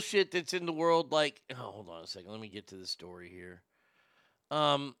bullshit that's in the world, like, hold on a second. Let me get to the story here.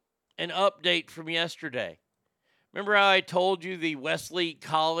 An update from yesterday. Remember how I told you the Wesley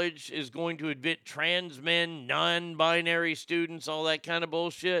College is going to admit trans men, non-binary students, all that kind of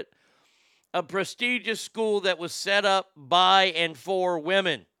bullshit? A prestigious school that was set up by and for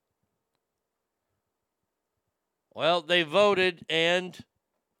women. Well, they voted and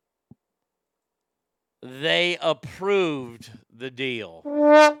they approved the deal.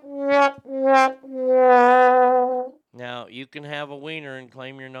 Now, you can have a wiener and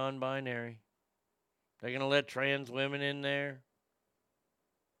claim you're non-binary. They're going to let trans women in there.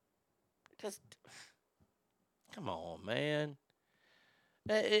 Just, come on, man.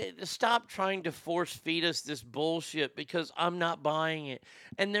 Stop trying to force feed us this bullshit because I'm not buying it.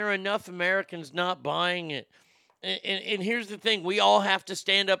 And there are enough Americans not buying it. And here's the thing. We all have to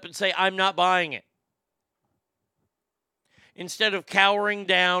stand up and say, I'm not buying it. Instead of cowering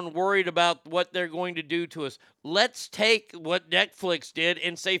down, worried about what they're going to do to us. Let's take what Netflix did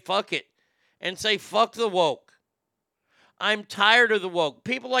and say, fuck it. And say, fuck the woke. I'm tired of the woke.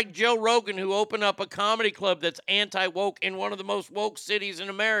 People like Joe Rogan who open up a comedy club that's anti-woke in one of the most woke cities in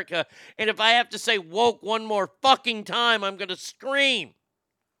America. And if I have to say woke one more fucking time, I'm going to scream.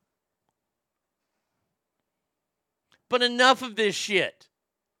 But enough of this shit.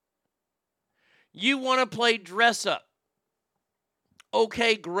 You want to play dress up.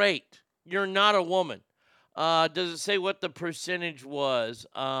 Okay, great. You're not a woman. Does it say what the percentage was?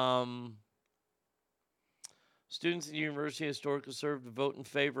 Students at the university historically served to vote in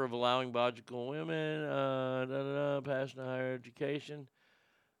favor of allowing biological women, passion higher education.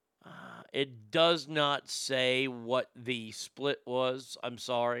 It does not say what the split was. I'm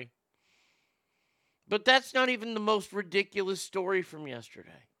sorry. But that's not even the most ridiculous story from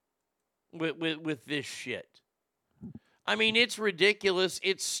yesterday with this shit. I mean, it's ridiculous.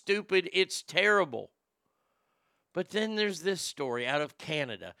 It's stupid. It's terrible. But then there's this story out of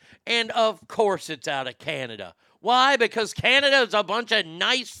Canada. And of course it's out of Canada. Why? Because Canada is a bunch of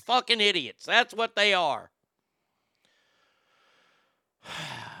nice fucking idiots. That's what they are.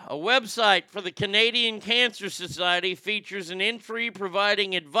 A website for the Canadian Cancer Society features an entry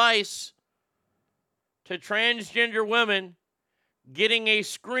providing advice to transgender women getting a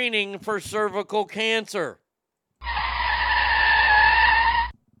screening for cervical cancer.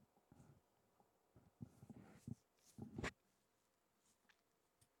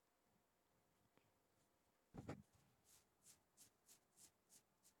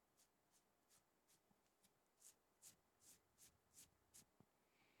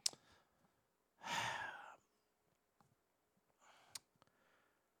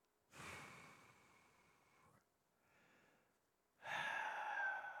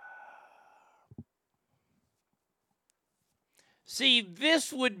 See,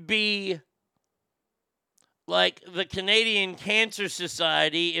 this would be like the Canadian Cancer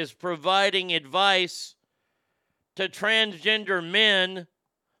Society is providing advice to transgender men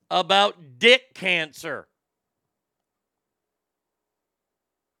about dick cancer.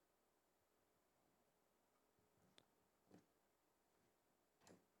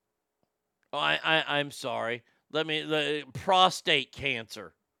 Oh, I'm sorry. Prostate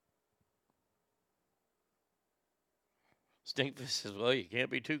cancer. Stinkfist says, well, you can't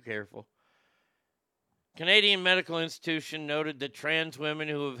be too careful. Canadian Medical Institution noted that trans women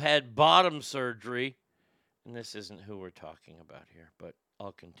who have had bottom surgery, and this isn't who we're talking about here, but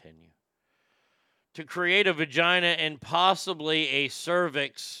I'll continue, to create a vagina and possibly a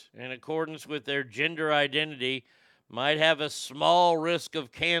cervix in accordance with their gender identity might have a small risk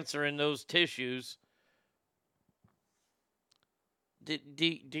of cancer in those tissues. Do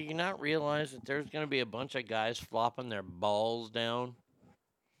you not realize that there's going to be a bunch of guys flopping their balls down?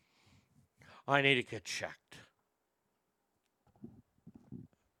 I need to get checked.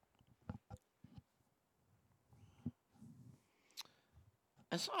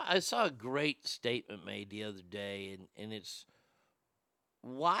 I saw a great statement made the other day, and it's,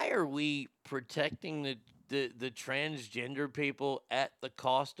 why are we protecting the transgender people at the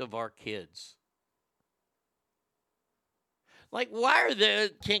cost of our kids? Like, why are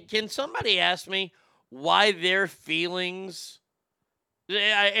can somebody ask me why their feelings?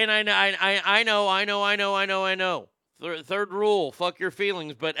 I know. Third rule, fuck your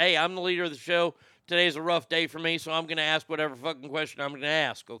feelings. But hey, I'm the leader of the show. Today's a rough day for me, so I'm going to ask whatever fucking question I'm going to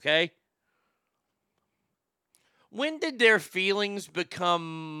ask, okay? When did their feelings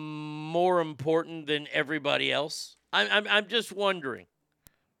become more important than everybody else? I'm just wondering.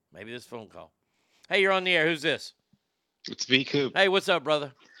 Maybe this phone call. Hey, you're on the air. Who's this? It's V Coop. Hey, what's up,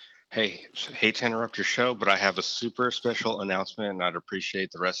 brother? Hey, hate to interrupt your show, but I have a super special announcement, and I'd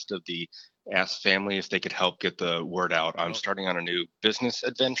appreciate the rest of the Ask family if they could help get the word out. I'm starting on a new business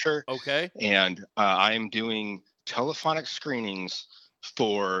adventure. Okay. And I'm doing telephonic screenings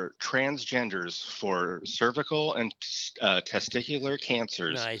for transgenders for cervical and testicular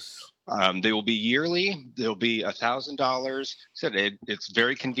cancers. Nice. They will be yearly. They'll be $1,000. Said it's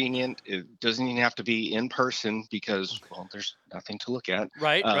very convenient. It doesn't even have to be in person because, well, there's nothing to look at.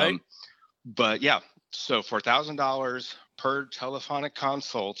 Right, right. But yeah, so for $1,000 per telephonic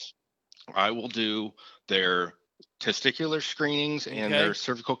consult, I will do their testicular screenings and their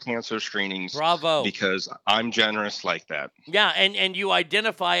cervical cancer screenings. Bravo. Because I'm generous like that. Yeah, and you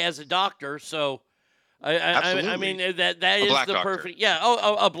identify as a doctor, so I mean that is the perfect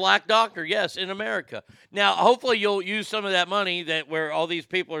a black doctor, yes, in America. Now, hopefully you'll use some of that money that where all these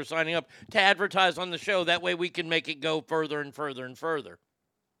people are signing up to advertise on the show. That way we can make it go further and further and further.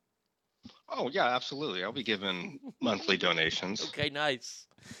 Oh, yeah, absolutely. I'll be giving monthly donations. Okay, nice.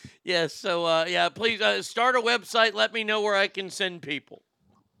 Yes, so please start a website. Let me know where I can send people.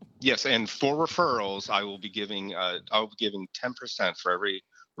 Yes, and for referrals, I will be giving 10% for every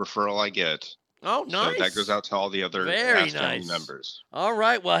referral I get. Oh, nice. So that goes out to all the other Very family nice members. All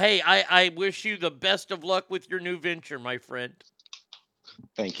right. Well, hey, I wish you the best of luck with your new venture, my friend.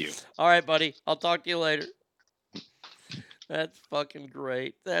 Thank you. All right, buddy. I'll talk to you later. That's fucking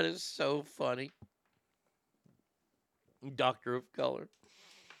great. That is so funny. Doctor of color.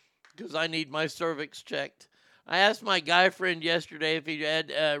 Because I need my cervix checked. I asked my guy friend yesterday if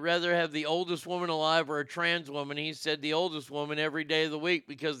he'd rather have the oldest woman alive or a trans woman. He said the oldest woman every day of the week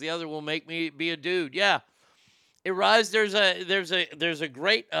because the other will make me be a dude. Yeah. Rise, there's a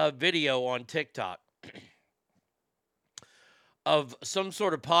great video on TikTok of some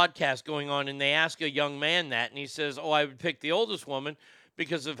sort of podcast going on, and they ask a young man that, and he says, oh, I would pick the oldest woman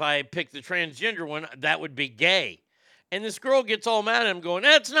because if I pick the transgender one, that would be gay. And this girl gets all mad at him going,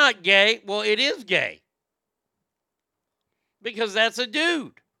 that's not gay. Well, it is gay. Because that's a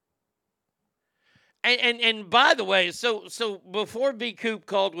dude. And by the way, so before B. Coop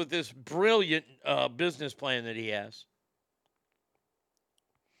called with this brilliant business plan that he has,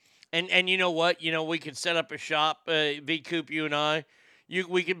 and you know what? You know, we could set up a shop, B. Coop, you and I.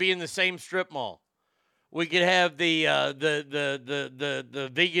 We could be in the same strip mall. We could have the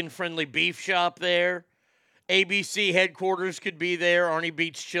vegan-friendly beef shop there. ABC headquarters could be there. Arnie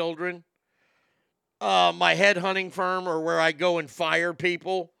Beats Children. My headhunting firm or where I go and fire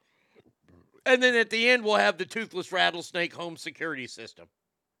people. And then at the end, we'll have the toothless rattlesnake home security system.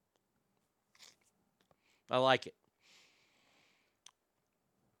 I like it.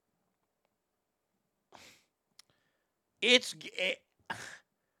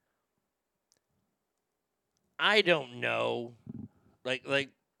 I don't know. Like,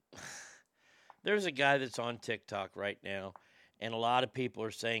 there's a guy that's on TikTok right now. And a lot of people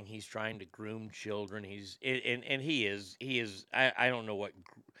are saying he's trying to groom children. He is. I don't know what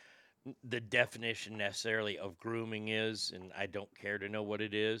the definition necessarily of grooming is, and I don't care to know what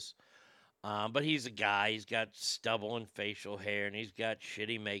it is. But he's a guy. He's got stubble and facial hair, and he's got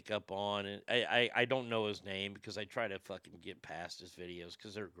shitty makeup on. And I don't know his name because I try to fucking get past his videos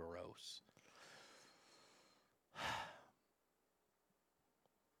because they're gross.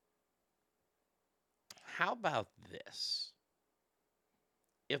 How about this?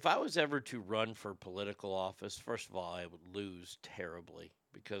 If I was ever to run for political office, first of all, I would lose terribly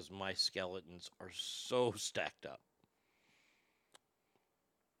because my skeletons are so stacked up.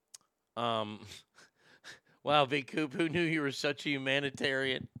 Wow, Big Coop, who knew you were such a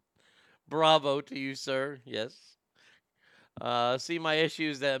humanitarian? Bravo to you, sir. Yes. See my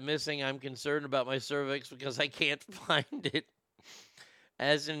issues that I'm missing. I'm concerned about my cervix because I can't find it.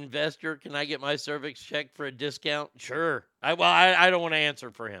 As an investor, can I get my cervix checked for a discount? Sure. I don't want to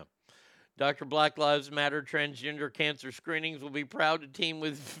answer for him. Dr. Black Lives Matter transgender cancer screenings will be proud to team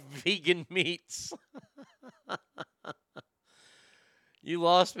with vegan meats. You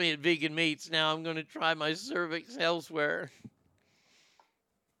lost me at vegan meats. Now I'm going to try my cervix elsewhere.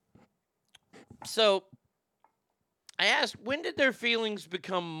 So I asked, when did their feelings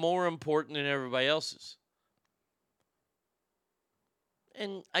become more important than everybody else's?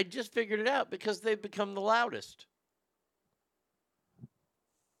 And I just figured it out because they've become the loudest.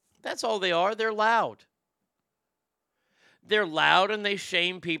 That's all they are. They're loud. They're loud and they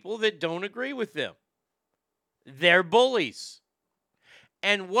shame people that don't agree with them. They're bullies.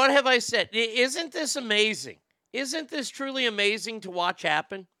 And what have I said? Isn't this amazing? Isn't this truly amazing to watch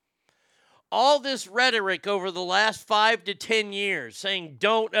happen? All this rhetoric over the last 5 to 10 years saying,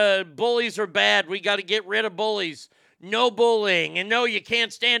 bullies are bad. We got to get rid of bullies. No bullying. And no, you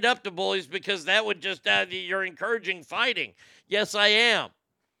can't stand up to bullies because that would just, you're encouraging fighting. Yes, I am.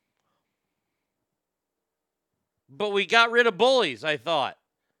 But we got rid of bullies, I thought.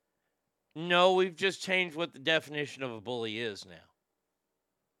 No, we've just changed what the definition of a bully is now.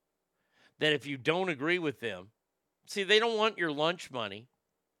 That if you don't agree with them, see, they don't want your lunch money.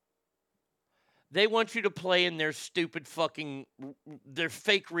 They want you to play in their stupid their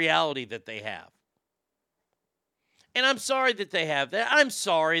fake reality that they have. And I'm sorry that they have that. I'm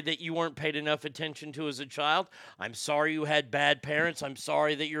sorry that you weren't paid enough attention to as a child. I'm sorry you had bad parents. I'm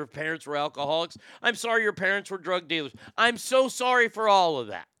sorry that your parents were alcoholics. I'm sorry your parents were drug dealers. I'm so sorry for all of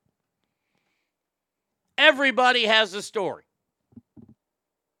that. Everybody has a story.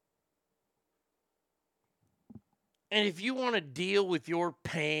 And if you want to deal with your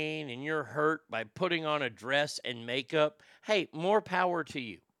pain and your hurt by putting on a dress and makeup, hey, more power to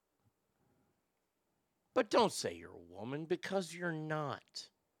you. But don't say you're a woman because you're not.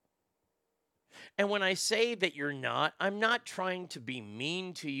 And when I say that you're not, I'm not trying to be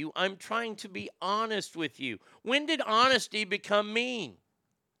mean to you. I'm trying to be honest with you. When did honesty become mean?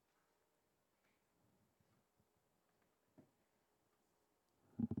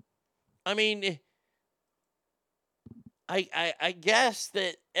 I mean, I guess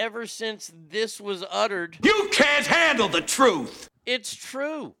that ever since this was uttered... You can't handle the truth! It's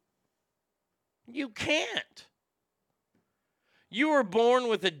true. You can't. You were born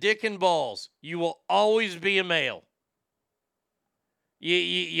with a dick and balls. You will always be a male.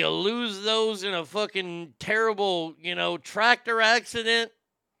 You lose those in a fucking terrible, tractor accident.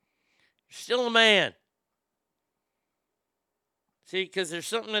 You're still a man. See, because there's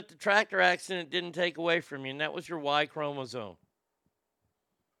something that the tractor accident didn't take away from you, and that was your Y chromosome.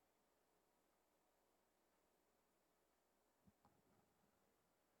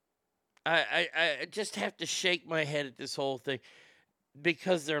 I just have to shake my head at this whole thing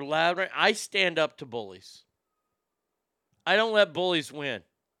because they're loud. I stand up to bullies. I don't let bullies win.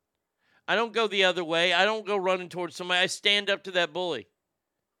 I don't go the other way. I don't go running towards somebody. I stand up to that bully.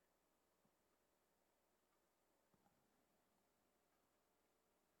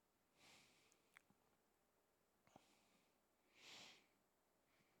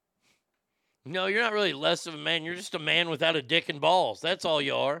 No, you're not really less of a man. You're just a man without a dick and balls. That's all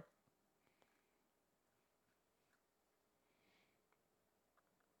you are.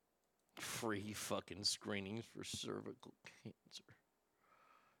 Free fucking screenings for cervical cancer.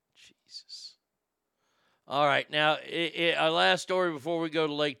 Jesus. All right, now, our last story before we go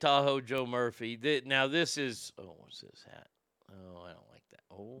to Lake Tahoe, Joe Murphy. Now, this is... Oh, what's this hat? Oh, I don't like that.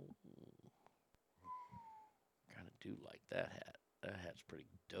 Oh. Kind of do like that hat. That hat's pretty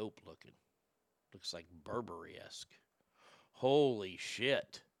dope looking. Looks like Burberry-esque. Holy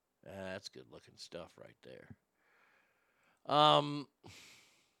shit. That's good looking stuff right there.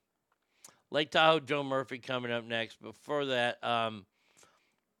 Lake Tahoe, Joe Murphy coming up next. Before that,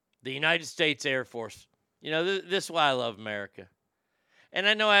 the United States Air Force. This is why I love America. And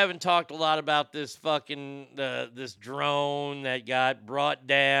I know I haven't talked a lot about this this drone that got brought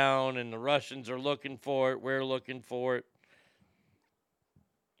down and the Russians are looking for it. We're looking for it.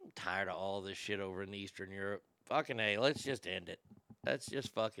 I'm tired of all this shit over in Eastern Europe. Fucking A, let's just end it. Let's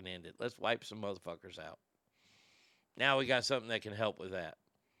just fucking end it. Let's wipe some motherfuckers out. Now we got something that can help with that.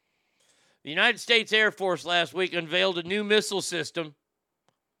 The United States Air Force last week unveiled a new missile system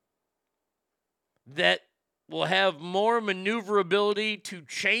that will have more maneuverability to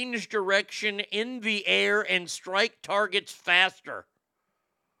change direction in the air and strike targets faster.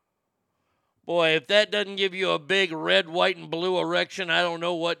 Boy, if that doesn't give you a big red, white, and blue erection, I don't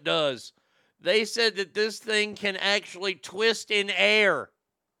know what does. They said that this thing can actually twist in air.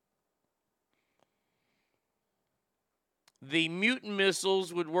 The Mutant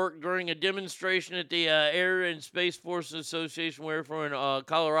missiles would work during a demonstration at the Air and Space Force Association in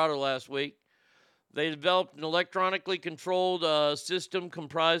Colorado last week. They developed an electronically controlled system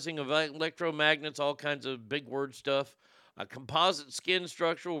comprising of electromagnets, all kinds of big word stuff. A composite skin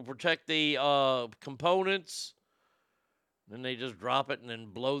structure will protect the components. Then they just drop it and then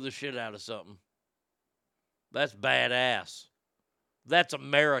blow the shit out of something. That's badass. That's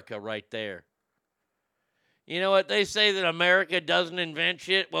America right there. You know what? They say that America doesn't invent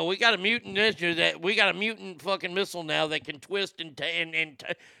shit. Well, we got a mutant fucking missile now that can twist and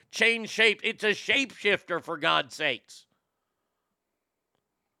change shape. It's a shapeshifter, for God's sakes.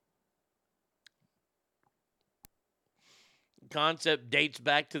 The concept dates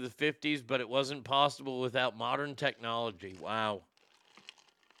back to the 50s, but it wasn't possible without modern technology. Wow.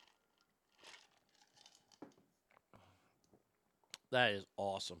 That is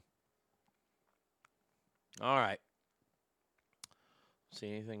awesome. All right. See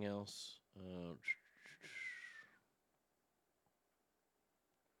anything else?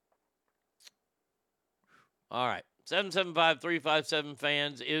 All right.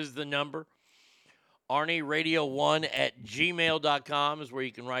 775-357-FANS is the number. Arnie Radio1 at gmail.com is where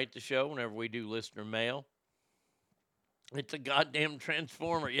you can write the show whenever we do listener mail. It's a goddamn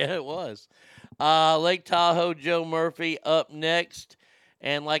transformer. Yeah, it was. Lake Tahoe, Joe Murphy up next.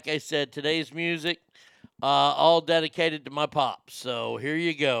 And like I said, today's music, all dedicated to my pops. So here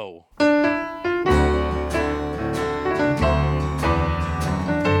you go.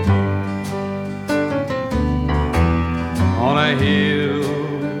 On a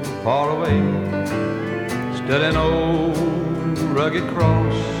hill far away stood an old rugged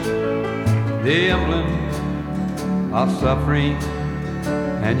cross, the emblem of suffering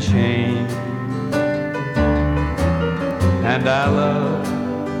and shame. And I love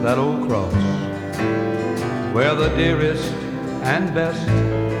that old cross, where the dearest and best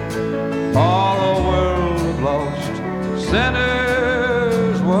all a world of lost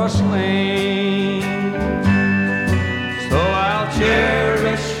sinners were slain. So I'll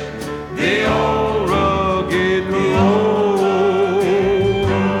cherish the old rugged cross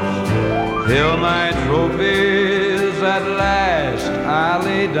till my trophies at last I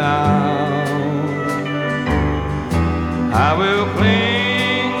lay down. I will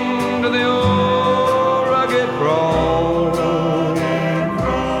cling to the old rugged cross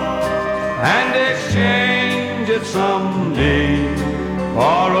and exchange it someday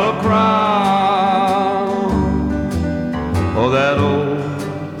for a crown. Oh, that old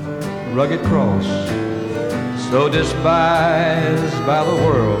rugged cross, so despised by the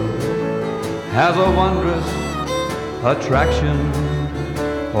world, has a wondrous attraction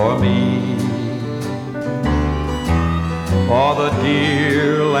for me. For the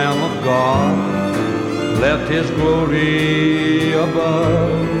dear Lamb of God left his glory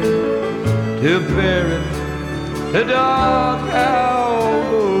above to bear it to dark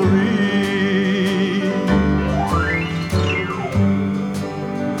Calvary.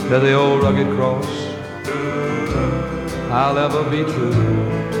 To the old rugged cross I'll ever be true.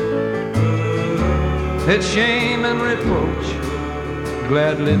 Its shame and reproach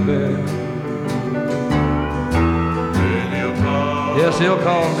gladly bear. Yes, he'll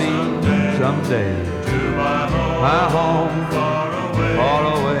call me someday to my home far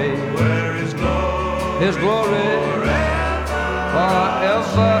away, where his glory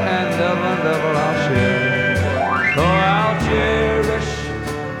forever and ever I'll share. So I'll cherish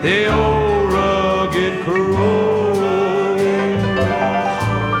the old rugged cross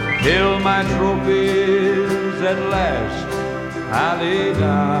till my trophies at last I lay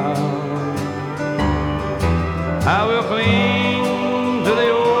down. I will cling to the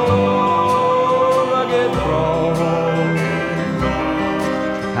old rugged cross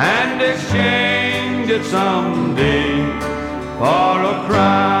and exchange it someday for a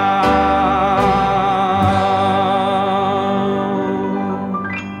crown.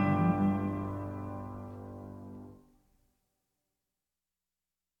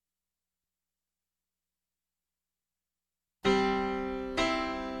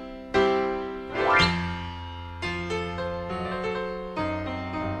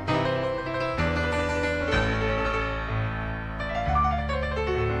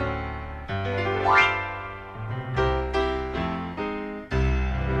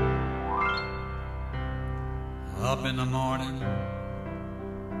 Up in the morning,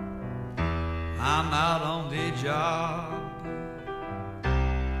 I'm out on the job,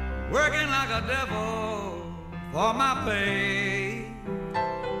 working like a devil for my pay.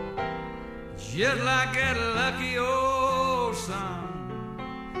 Just like that lucky old sun,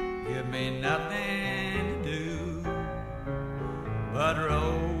 give me nothing to do but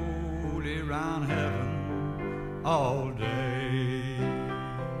roll around heaven all day.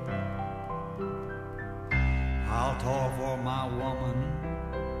 I'll toil for my woman,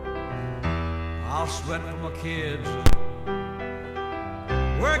 I'll sweat for my kids,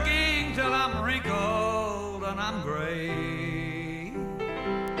 working till I'm wrinkled and I'm gray.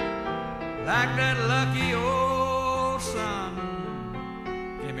 Like that lucky old sun,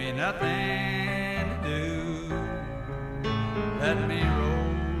 give me nothing to do, let me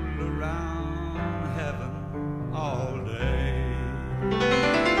roll around heaven all day.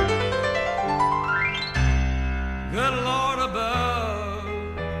 Good Lord above,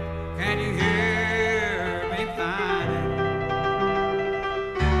 can you hear me pining?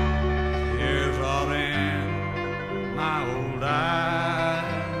 Tears are in my old eyes.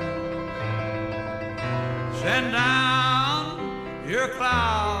 Send down your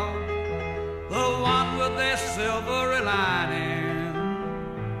cloud, the one with the silvery lining.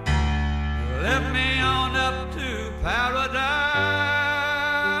 Lift me on up to paradise.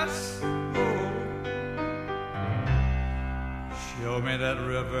 Oh, show me that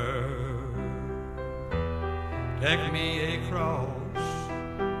river, take me across,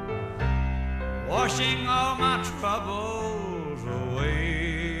 washing all my troubles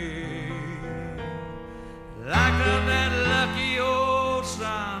away. Like that lucky old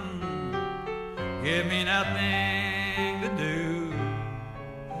sun, give me nothing to do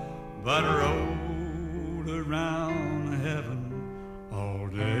but roll around heaven all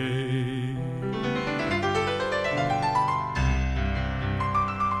day.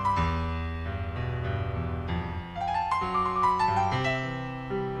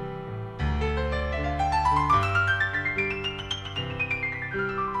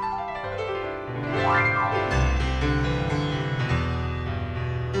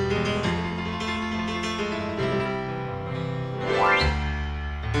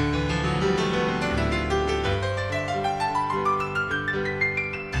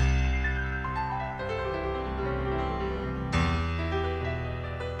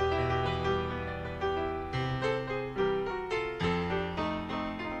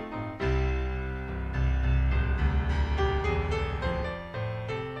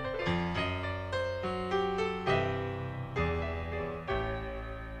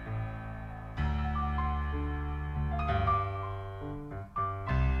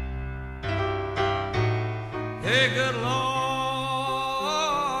 Hey, good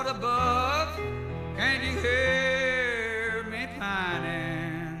Lord above, can you hear me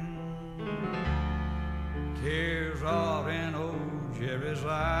pining? Tears are in old Jerry's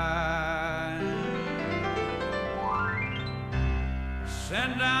eyes.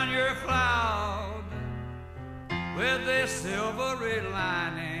 Send down your cloud with a silvery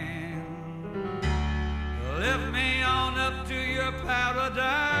lining. Lift me on up to your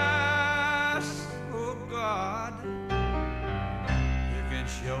paradise. Oh God, you can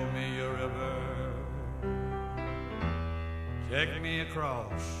show me your river, take me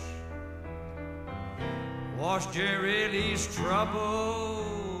across, wash Jerry Lee's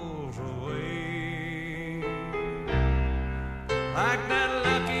troubles away. Like that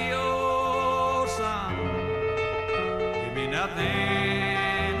lucky old sun, give me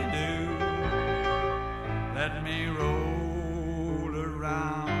nothing to do, let me roll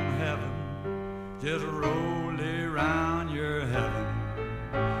around heaven, just roll around your heaven.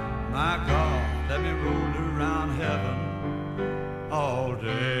 My God, let me roll around heaven all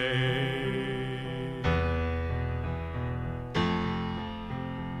day.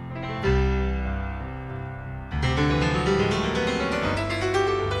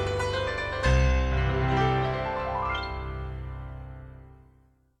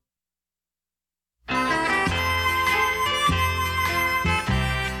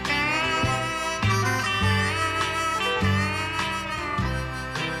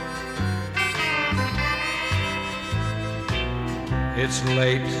 It's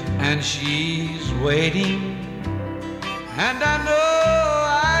late and she's waiting, and I know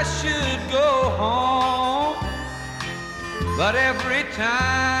I should go home, but every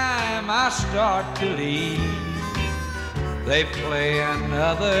time I start to leave, they play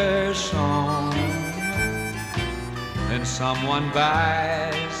another song. Then someone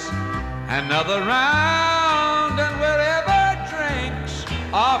buys another round, and wherever drinks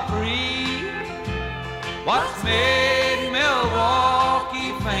are free, What's made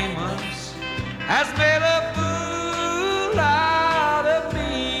Milwaukee famous has made a fool out of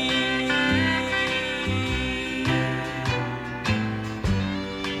me.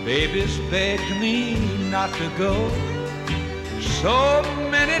 Baby's begged me not to go so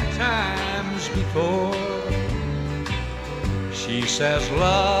many times before. She says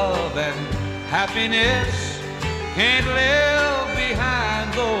love and happiness can't live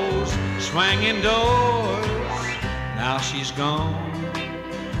behind those swinging doors. Now she's gone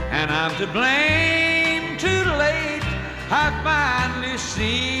and I'm to blame. Too late, I finally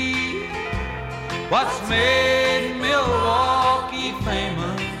see what's made Milwaukee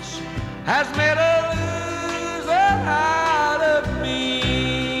famous has made a loser out of me.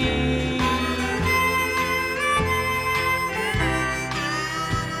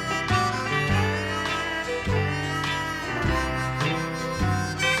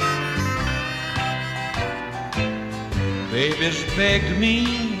 Baby's begged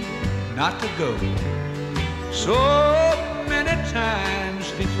me not to go so many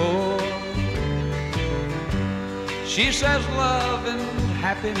times before. She says love and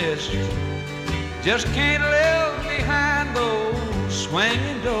happiness just can't live behind those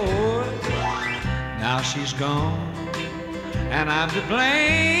swinging doors. Now she's gone and I'm to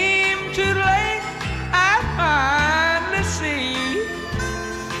blame. Too late, I finally see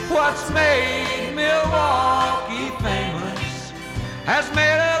what's made Milwaukee famous has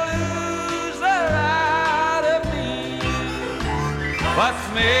made a loser out of me. What's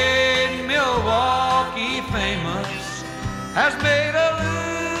made Milwaukee famous has made a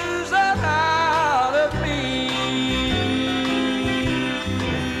loser out of me.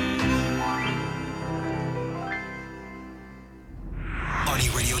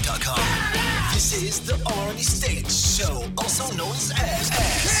 ArnieRadio.com. This is the Arnie State Show, also known as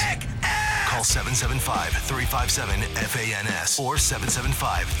Kick Ass. Call 775-357-FANS or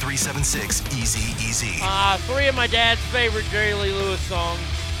 775-376-EASY. Three of my dad's favorite Jerry Lee Lewis songs.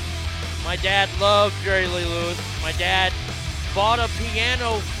 My dad loved Jerry Lee Lewis. My dad bought a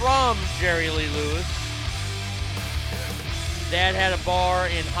piano from Jerry Lee Lewis. Dad had a bar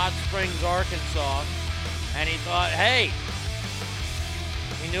in Hot Springs, Arkansas, and he thought, hey,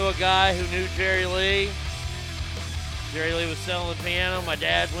 he knew a guy who knew Jerry Lee. Jerry Lee was selling the piano. My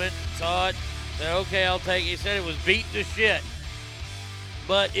dad went and saw it. Said, okay, I'll take it. He said it was beat to shit.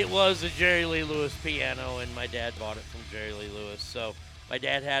 But it was a Jerry Lee Lewis piano, and my dad bought it from Jerry Lee Lewis. So my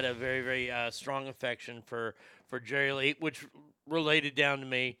dad had a very, very strong affection for Jerry Lee, which related down to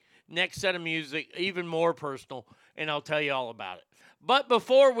me. Next set of music, even more personal, and I'll tell you all about it. But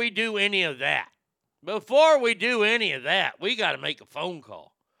before we do any of that, we got to make a phone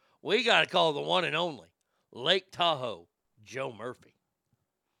call. We got to call the one and only Lake Tahoe Joe Murphy.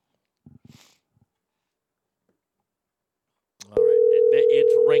 All right,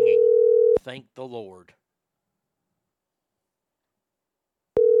 it's ringing. Thank the Lord.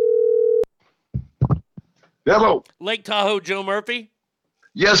 Hello. Lake Tahoe Joe Murphy?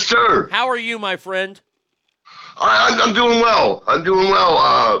 Yes, sir. How are you, my friend? I'm doing well.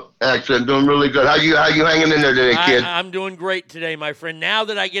 Actually, I'm doing really good. How you hanging in there today, kid? I'm doing great today, my friend. Now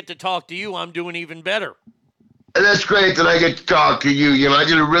that I get to talk to you, I'm doing even better. And that's great that I get to talk to you. You know, I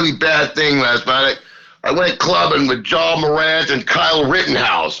did a really bad thing last night. I went clubbing with John Morant and Kyle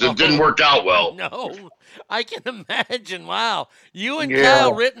Rittenhouse. It didn't work out well. No, I can imagine. Wow. You and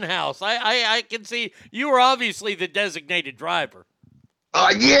Kyle Rittenhouse. I can see you were obviously the designated driver.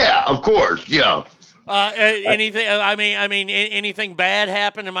 Yeah, of course. Yeah. Anything? I mean, anything bad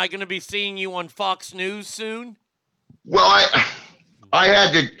happen? Am I going to be seeing you on Fox News soon? Well, I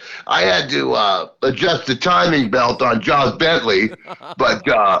had to adjust the timing belt on Josh Bentley, but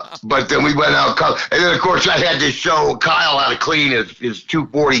then we went out, and then of course I had to show Kyle how to clean his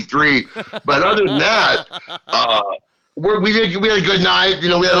 243. But other than that, we had a good night. You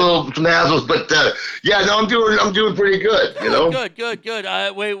know, we had some hassles, but I'm doing pretty good. You know,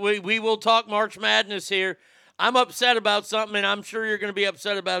 good. We will talk March Madness here. I'm upset about something, and I'm sure you're going to be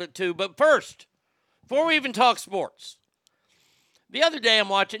upset about it too. But first, before we even talk sports. The other day I'm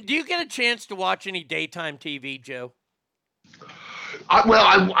watching. Do you get a chance to watch any daytime TV, Joe?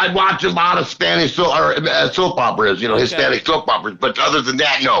 I watch a lot of Spanish soap operas, Hispanic soap operas. But other than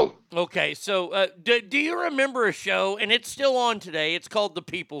that, no. Okay, so do you remember a show, and it's still on today? It's called The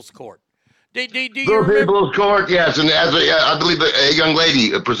People's Court. Do you remember? People's Court, yes, and I believe a young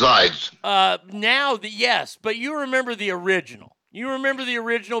lady presides. Yes, but you remember the original. You remember the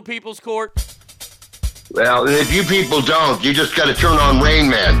original People's Court? Well, if you people don't, you just got to turn on Rain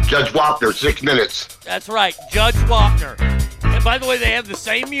Man. Judge Wapner, 6 minutes. That's right, Judge Wapner. And by the way, they have the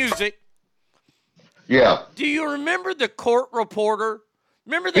same music. Yeah. Do you remember the court reporter?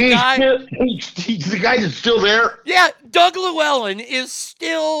 Remember the guy? He's the guy that's still there? Yeah, Doug Llewellyn is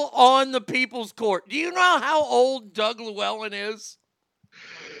still on the People's Court. Do you know how old Doug Llewellyn is?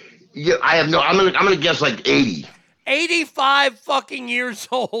 Yeah, I have no. I'm gonna guess like 80. 85 fucking years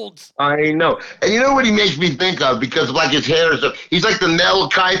old. I know. And you know what he makes me think of? Because of like his hair and stuff. He's like the Mel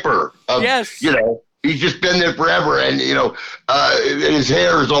Kiper of, yes. You know, he's just been there forever. And, you know, his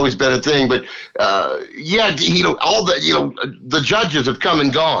hair has always been a thing. But, yeah, you know, all the, you know, the judges have come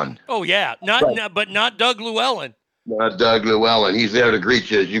and gone. Oh, yeah. But not Doug Llewellyn. Not Doug Llewellyn. He's there to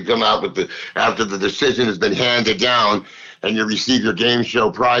greet you as you come out with after the decision has been handed down and you receive your game show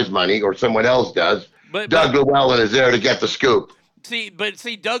prize money, or someone else does. Doug Llewellyn is there to get the scoop. See,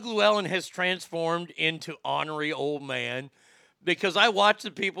 Doug Llewellyn has transformed into ornery old man, because I watch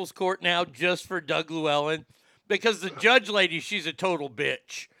the People's Court now just for Doug Llewellyn, because the judge lady, she's a total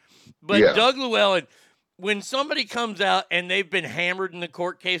bitch. But yeah. Doug Llewellyn, when somebody comes out and they've been hammered in the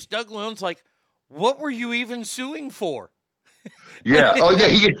court case, Doug Llewellyn's like, what were you even suing for? Yeah. Oh, yeah.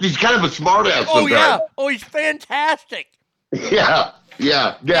 He's kind of a smartass. Oh, yeah. Oh, he's fantastic. Yeah.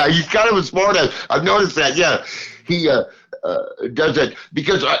 Yeah, he's kind of a smartass. I've noticed that. Yeah, he does that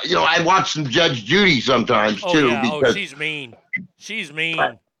because you know, I watch some Judge Judy sometimes too. Yeah. Because she's mean. She's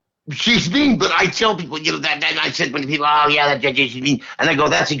mean. She's mean, but I tell people, you know, that I said when people, oh yeah, that judge is mean, and I go,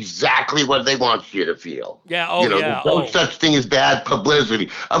 that's exactly what they want you to feel. Yeah. Oh, you know, yeah. There's no such thing as bad publicity.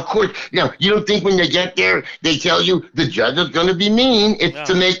 Of course, you know, you don't think when they get there, they tell you the judge is going to be mean. It's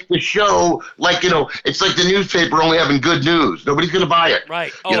to make the show like, you know, it's like the newspaper only having good news. Nobody's going to buy it.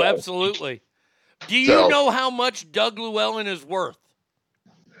 Right. Oh, absolutely. Do you know how much Doug Llewellyn is worth?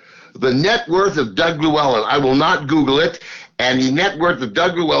 The net worth of Doug Llewellyn, I will not Google it. And the net worth of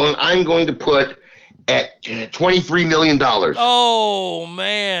Doug Llewellyn, I'm going to put at $23 million. Oh,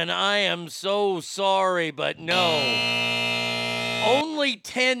 man, I am so sorry, but no. Only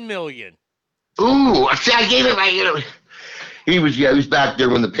 $10 million. Ooh, see, I gave him, you know, he was back there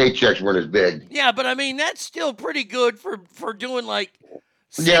when the paychecks weren't as big. Yeah, but I mean, that's still pretty good for doing like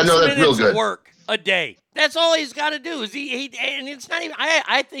 6 that's minutes real good. of work a day. That's all he's got to do is he and it's not even,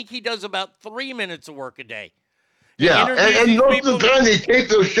 I think he does about 3 minutes of work a day. Yeah, and most of the time they tape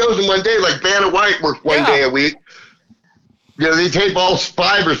those shows in one day, like Vanna White works one day a week. You know, they tape all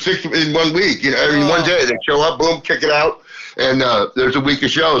 5 or 6 in 1 week. You know, in one day they show up, boom, kick it out, and there's a week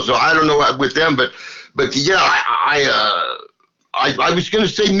of shows. So I don't know with them, but yeah, I was going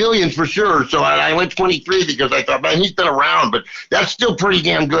to say millions for sure. So I went 23 because I thought, man, he's been around, but that's still pretty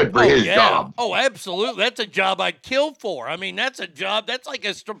damn good for his job. Oh, absolutely. That's a job I'd kill for. I mean, that's a job. That's like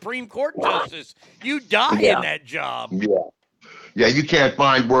a Supreme Court justice. You die in that job. Yeah. Yeah, you can't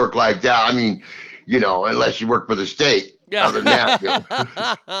find work like that. I mean, you know, unless you work for the state. Yeah. Other than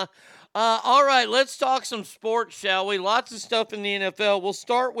that, all right, let's talk some sports, shall we? Lots of stuff in the NFL. We'll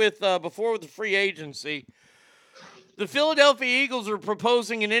start with before the free agency. The Philadelphia Eagles are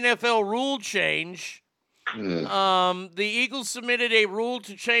proposing an NFL rule change. The Eagles submitted a rule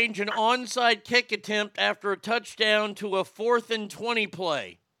to change an onside kick attempt after a touchdown to a 4th and 20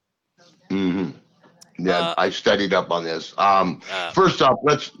 play. Mm-hmm. Yeah, I studied up on this. First off,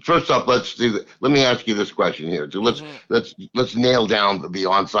 let's do. Let me ask you this question here. So let's nail down the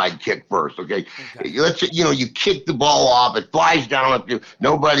onside kick first, okay? You kick the ball off, it flies down,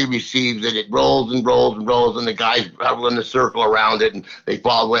 nobody receives it, it rolls and rolls and rolls, and the guys run the circle around it, and they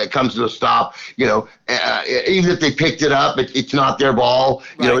fall away. It comes to a stop. You know, even if they picked it up, it's not their ball.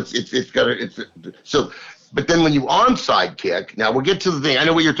 You know, so. But then when you onside kick, now we'll get to the thing. I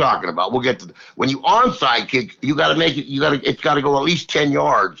know what you're talking about. We'll get to when you onside kick, you got to make it. It's got to go at least 10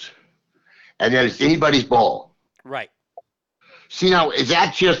 yards, and then it's anybody's ball. Right. See, now is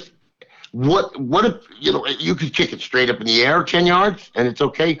that just what if you could kick it straight up in the air 10 yards and it's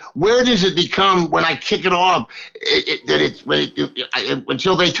okay? Where does it become when I kick it off?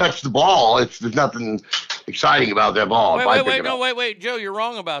 Until they touch the ball, there's nothing exciting about that ball. Wait, Joe, you're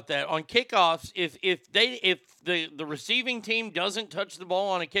wrong about that. On kickoffs, if the receiving team doesn't touch the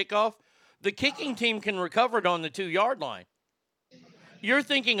ball on a kickoff, the kicking team can recover it on the 2-yard line. You're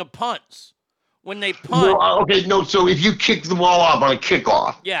thinking of punts. When they punt. So if you kick the ball off on a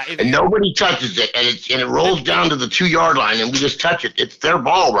kickoff, and nobody touches it, and it rolls down to the 2-yard line, and we just touch it, it's their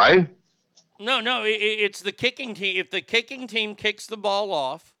ball, right? No, it's the kicking team. If the kicking team kicks the ball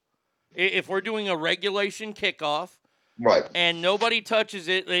off, if we're doing a regulation kickoff, right, and nobody touches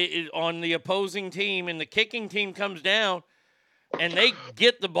it on the opposing team, and the kicking team comes down, and they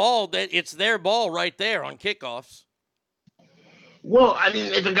get the ball, that it's their ball right there on kickoffs. Well, I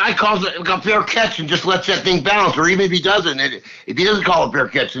mean, if a guy calls it a fair catch and just lets that thing bounce, or even if he doesn't, if he doesn't call it fair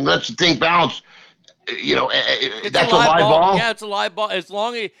catch and lets the thing bounce, that's a live ball? Yeah, it's a live ball. As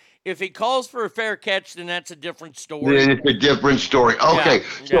long as if he calls for a fair catch, then that's a different story. Then it's a different story. Okay,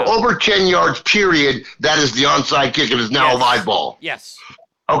 so over 10 yards, period, that is the onside kick. It is now a live ball. Yes.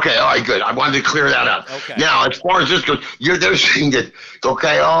 Okay, all right, good. I wanted to clear that up. Okay. Now, as far as this goes, they're saying that,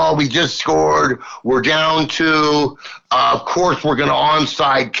 we just scored. We're down to, of course, we're going to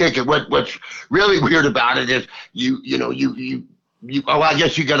onside kick it. What's really weird about it is I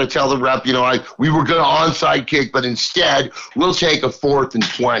guess you got to tell the rep, we were going to onside kick, but instead we'll take a 4th and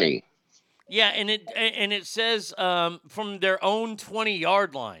 20. Yeah, and it says from their own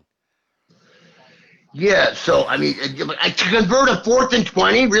 20-yard line. Yeah, so, to convert a 4th and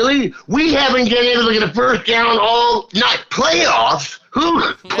 20, really? We haven't been able to get a first down all night. Playoffs? Who?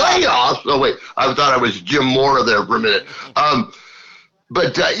 Playoffs? Oh, wait, I thought I was Jim Mora there for a minute. I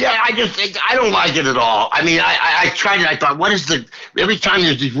don't like it at all. I mean, I tried it. I thought, every time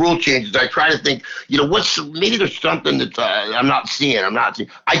there's these rule changes, I try to think, maybe there's something that I'm not seeing.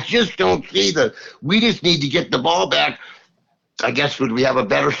 I just don't see we just need to get the ball back. I guess would we have a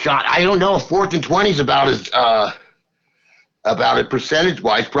better shot? I don't know. 4th and 20 is about it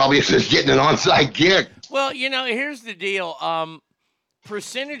percentage-wise, probably as getting an onside kick. Well, here's the deal.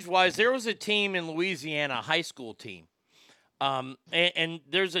 Percentage-wise, there was a team in Louisiana, a high school team. And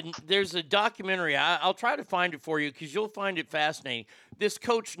there's a documentary. I'll try to find it for you because you'll find it fascinating. This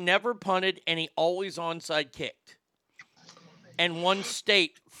coach never punted and he always onside kicked, and won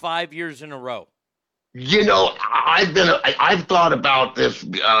state 5 years in a row. I've thought about this,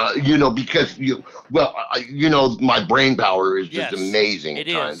 because my brain power is just amazing. It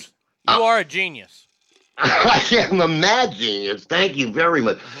is. You are a genius. I am a mad genius. Thank you very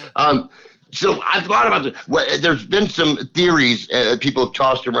much. So I've thought about this. There's been some theories people have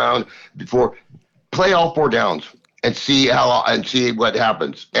tossed around before. Play all 4 downs and see what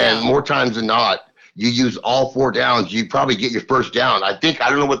happens. Yeah. And more times than not, you use all 4 downs, you probably get your first down. I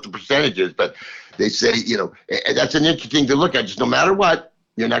don't know what the percentage is, but they say, that's an interesting to look at. Just no matter what,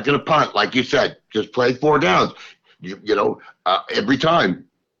 you're not going to punt, like you said. Just play 4 downs, every time.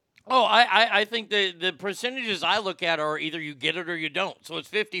 Oh, I think the percentages I look at are either you get it or you don't. So it's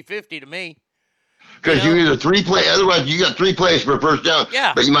 50-50 to me. Because you either 3 plays, otherwise you got 3 plays for a first down.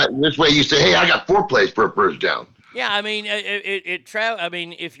 Yeah. But this way you say, hey, I got 4 plays for a first down. Yeah, I mean,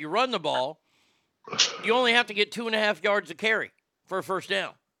 if you run the ball, you only have to get 2.5 yards of carry for a first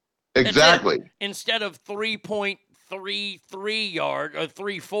down. Exactly. Instead of 3.33 yards or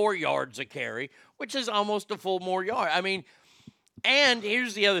 3.4 yards of carry, which is almost a full more yard. I mean, and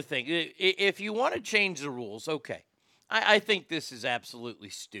here's the other thing. If you want to change the rules, okay. I think this is absolutely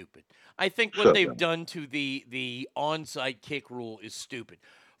stupid. I think what they've done to the onside kick rule is stupid.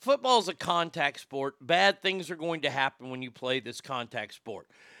 Football's a contact sport. Bad things are going to happen when you play this contact sport.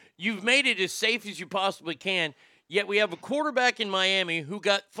 You've made it as safe as you possibly can, yet we have a quarterback in Miami who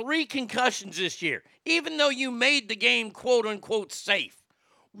got 3 concussions this year, even though you made the game quote-unquote safe.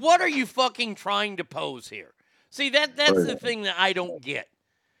 What are you fucking trying to pose here? See, that's the thing that I don't get.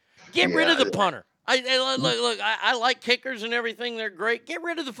 Get rid of the punter. I like kickers and everything. They're great. Get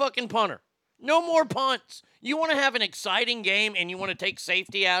rid of the fucking punter. No more punts. You want to have an exciting game and you want to take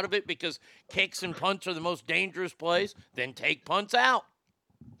safety out of it because kicks and punts are the most dangerous plays, then take punts out.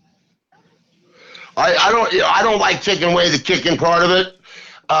 I don't like taking away the kicking part of it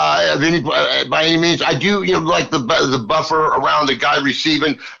by any means. I do like the buffer around the guy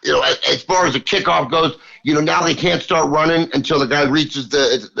receiving. As far as the kickoff goes, now they can't start running until the guy reaches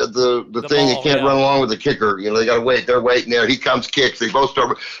the thing. They can't run along with the kicker. They got to wait. They're waiting there. He comes, kicks. They both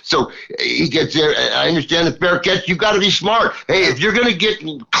start. So he gets there. I understand the fair catch. You got to be smart. Hey, if you're going to get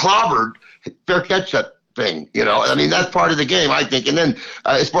clobbered, fair catch that thing. That's part of the game, I think. And then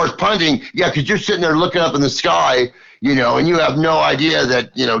as far as punting, because you're sitting there looking up in the sky, and you have no idea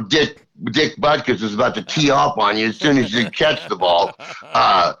that Dick Butkus is about to tee off on you as soon as you catch the ball.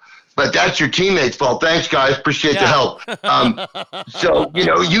 But that's your teammate's fault. Thanks, guys. Appreciate the help. So,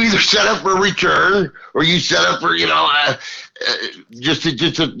 you either set up for a return or you set up for, just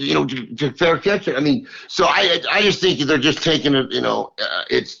to fair catch it. So I just think they're just taking it,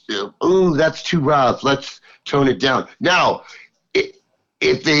 that's too rough. Let's tone it down. Now,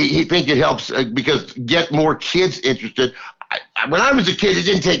 if they think it helps because get more kids interested. When I was a kid, it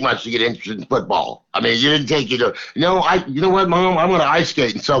didn't take much to get interested in football. You didn't take you know what, Mom, I'm going to ice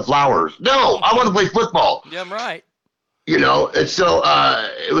skate and sell flowers. No, I want to play football. Yeah, I'm right. And so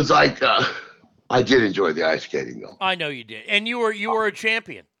it was like I did enjoy the ice skating, though. I know you did. And you were a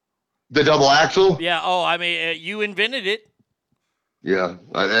champion. The double axel? Yeah. Oh, you invented it. Yeah,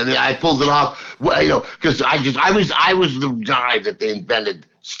 I pulled it off. Well, because I was the guy that they invented.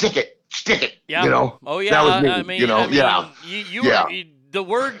 Stick it. stick it. Yeah. You know. Oh yeah. That was me, I mean, you know. Yeah. The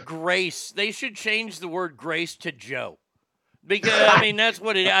word grace. They should change the word grace to Joe. Because I mean that's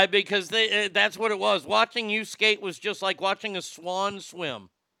what that's what it was. Watching you skate was just like watching a swan swim.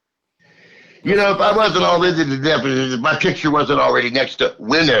 You know, if I wasn't already to death, if my picture wasn't already next to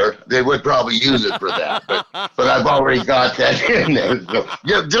winner, they would probably use it for that. But I've already got that in there. So,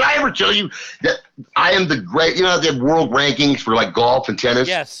 did I ever tell you that I am the great? You know, they have world rankings for like golf and tennis.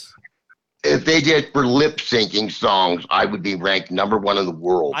 Yes. If they did for lip syncing songs, I would be ranked #1 in the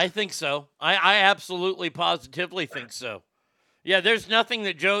world. I think so. I absolutely positively think so. Yeah, there's nothing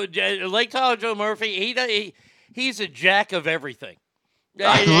that Lake Tahoe Joe Murphy. He's a jack of everything.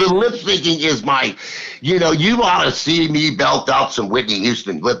 The lip syncing is my, you ought to see me belt out some Whitney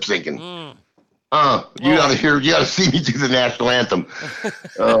Houston lip syncing. You ought to see me do the national anthem.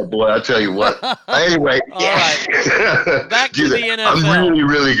 Oh boy, I'll tell you what. Anyway, right. Back to the NFL. I'm really,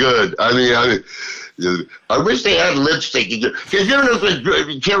 really good. I wish they had lip syncing. Because you know,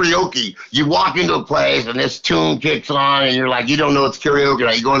 karaoke, you walk into a place and this tune kicks on and you're like, you don't know it's karaoke.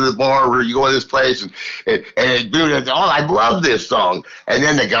 Like you go to the bar or you go to this place and I love this song. And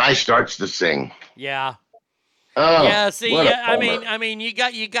then the guy starts to sing. Yeah. Oh, yeah. See, I mean, you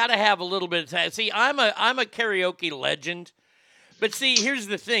got to have a little bit of time. See, I'm a karaoke legend, but see, here's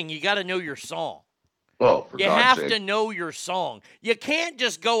the thing: you got to know your song. Oh, you have to know your song. You can't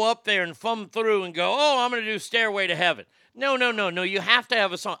just go up there and thumb through and go, "Oh, I'm going to do Stairway to Heaven." No. You have to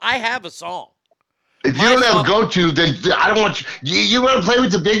have a song. I have a song. If you don't have a go-to, then I don't want you. You want to play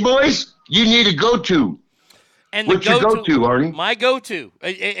with the big boys? You need a go-to. And what's your go-to, Arnie? My go-to,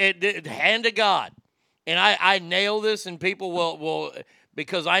 hand to God. And I nail this, and people will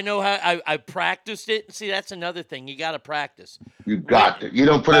because I know how I practiced it. See, that's another thing. You got to practice. You got to. You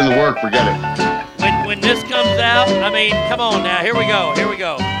don't put in the work, forget it. When this comes out, I mean, come on now. Here we go.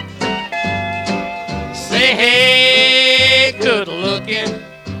 Say, hey, good looking.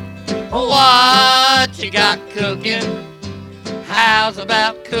 What you got cooking? How's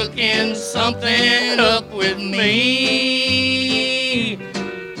about cooking something up with me?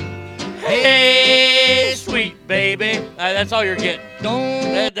 Hey, sweet baby. That's all you're getting.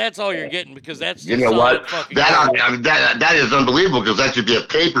 That's all you're getting because that's you know what that is unbelievable because that should be a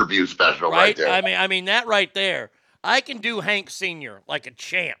pay-per-view special right there. I mean that right there. I can do Hank Sr. like a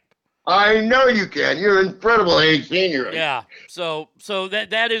champ. I know you can. You're incredible, Hank Sr. Yeah. So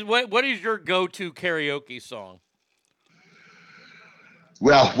that is what is your go-to karaoke song?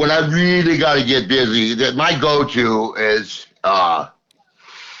 Well, when I really got to get busy, my go-to is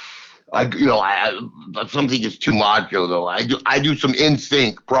something is too macho though. I do some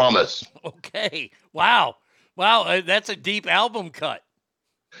NSYNC, Promise. Okay. Wow. That's a deep album cut.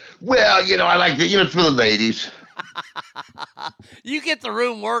 Well, I like it. It's for the ladies. You get the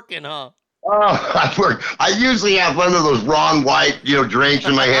room working, huh? Oh, I work. I usually have one of those Ron White, drinks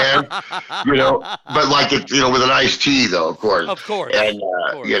in my hand, but like it's, with an iced tea though, of course. Of course. And,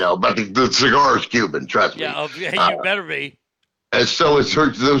 but the cigar is Cuban, trust me. Yeah, you better be. And so is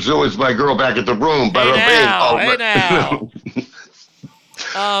my girl back at the room. But hey now.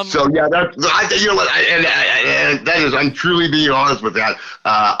 So yeah, that is. I'm truly being honest with that.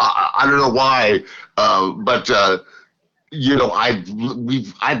 I don't know why, but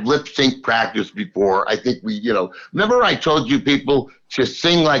I've lip sync practiced before. I think remember I told you people to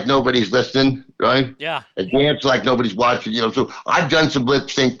sing like nobody's listening, right? Yeah. And dance like nobody's watching. So I've done some lip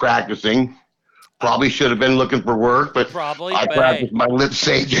sync practicing. Probably should have been looking for work, but I practiced my lip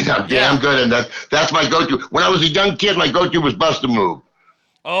sync, damn good, and that's my go-to. When I was a young kid, my go-to was Bust a Move.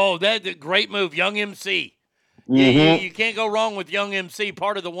 Oh, that's a great move, Young MC. Mm-hmm. You can't go wrong with Young MC,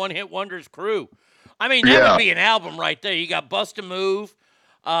 part of the One Hit Wonders crew. I mean, that would be an album right there. You got Bust a Move,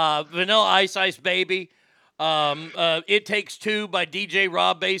 Vanilla Ice Baby, It Takes Two by DJ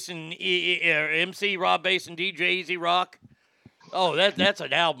Rob Bass and MC Rob Bass and DJ Easy Rock. Oh, that's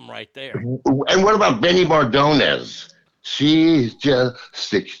an album right there. And what about Benny Mardones? She's just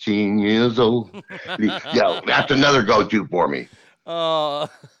 16 years old. Yeah, that's another go-to for me.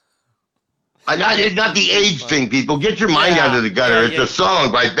 It's not the age thing, people. Get your mind out of the gutter. It's a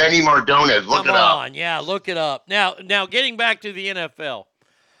song by Benny Mardones. Look it up. Come on, yeah, look it up. Now, getting back to the NFL.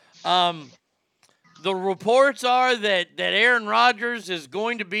 The reports are that Aaron Rodgers is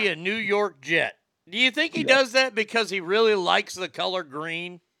going to be a New York Jet. Do you think he does that because he really likes the color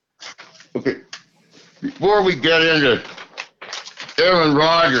green? Okay. Before we get into Aaron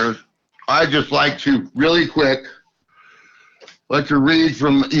Rodgers, I just like to really quick let you read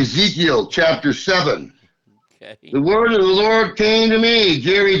from Ezekiel chapter 7. Okay. The word of the Lord came to me,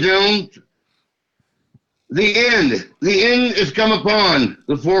 Jerry Jones. The end is come upon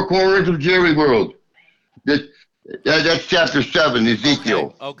the four corners of Jerry World. That's chapter 7,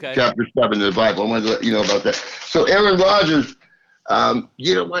 Ezekiel. Okay. Chapter 7 of the Bible. I wanted to let you know about that. So Aaron Rodgers,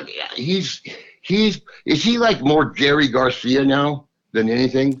 you know what? Is he like more Jerry Garcia now than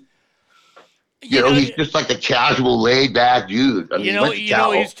anything? You know, he's just like a casual, laid back dude. I mean,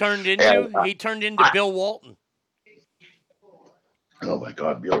 he's turned into. He turned into Bill Walton. Oh my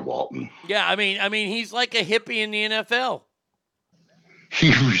God, Bill Walton. Yeah, I mean, he's like a hippie in the NFL.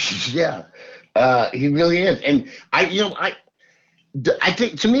 He really is. And I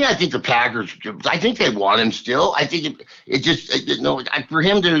think the Packers, I think they want him still. I think for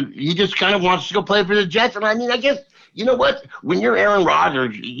him he just kind of wants to go play for the Jets. And I mean, I guess, you know what? When you're Aaron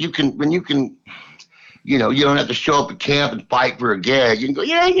Rodgers, you don't have to show up at camp and fight for a gig. You can go,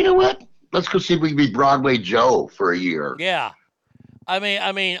 yeah, you know what? Let's go see if we can be Broadway Joe for a year. Yeah. I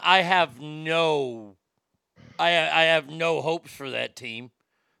mean, I have no hopes for that team.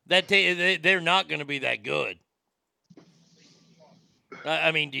 They're not going to be that good.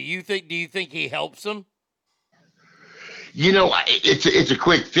 I mean, do you think he helps them? You know, it's a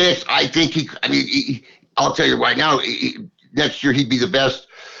quick fix. I think I'll tell you right now, next year he'd be the best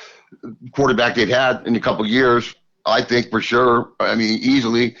quarterback they've had in a couple of years. I think for sure. I mean,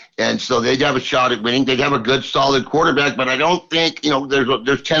 easily. And so they'd have a shot at winning. They'd have a good, solid quarterback, but I don't think,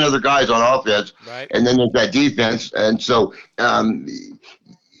 there's 10 other guys on offense. Right. And then there's that defense. And so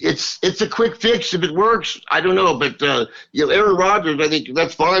it's a quick fix if it works. I don't know. But, Aaron Rodgers, I think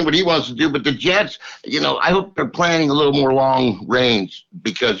that's fine what he wants to do. But the Jets, I hope they're planning a little more long range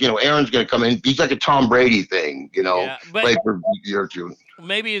because, Aaron's going to come in. He's like a Tom Brady thing, play for a year or two.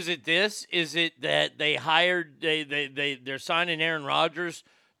 Maybe is it that they hired they're signing Aaron Rodgers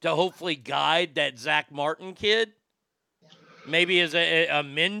to hopefully guide that Zach Martin kid? Maybe as a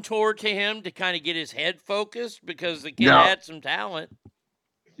mentor to him to kind of get his head focused because the kid had some talent.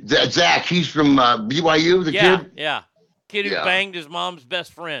 Zach, he's from BYU, the kid? Yeah. Kid who banged his mom's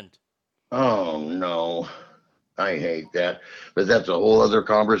best friend. Oh, no. I hate that. But that's a whole other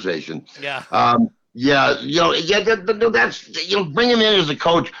conversation. Yeah. That's bring him in as a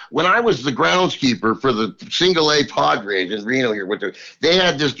coach. When I was the groundskeeper for the single A Padres in Reno here, they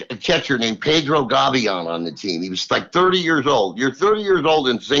had this catcher named Pedro Gavilan on the team. He was like 30 years old. You're 30 years old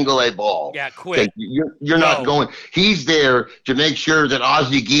in single A ball. Yeah, quit. Okay, you're not going. He's there to make sure that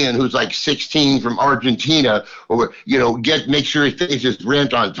Ozzie Guillen, who's like 16 from Argentina, make sure he pays his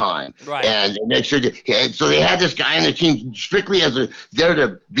rent on time. Right. And make sure so they had this guy on the team strictly there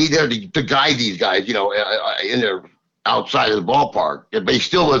to guide these guys. In their outside of the ballpark, but he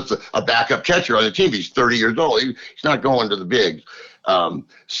still was a backup catcher on the team. He's 30 years old. He's not going to the bigs. Like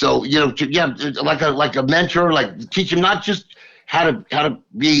a mentor, like teach him not just how to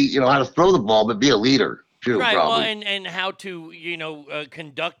be, how to throw the ball, but be a leader too. Right. Probably. Well, and how to,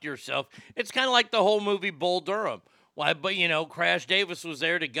 conduct yourself. It's kind of like the whole movie Bull Durham. Why? But Crash Davis was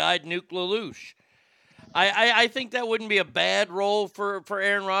there to guide Nuke LaLoosh. I think that wouldn't be a bad role for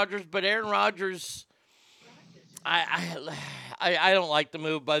Aaron Rodgers, but Aaron Rodgers, I don't like the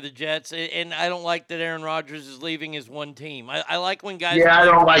move by the Jets, and I don't like that Aaron Rodgers is leaving his one team. I like when guys. Yeah, I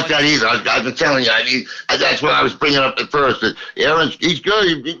don't like that either. I've been telling you. That's what I was bringing up at first. That he's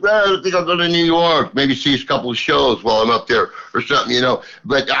good. I think I'll go to New York, maybe see a couple of shows while I'm up there or something,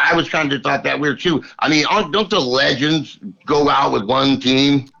 But I was kind of thought that weird too. I mean, don't the legends go out with one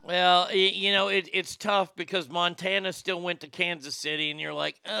team? Well, it's tough because Montana still went to Kansas City, and you're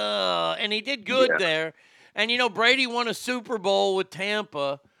like, and he did good there. And, Brady won a Super Bowl with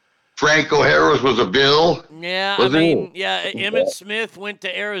Tampa. Franco Harris was a Bill. Yeah, Emmitt Smith went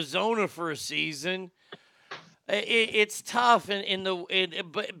to Arizona for a season. It's tough.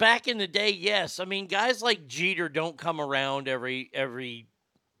 But back in the day, yes. I mean, guys like Jeter don't come around every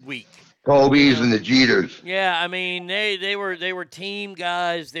week. Kobe's and the Jeters. Yeah, I mean they were team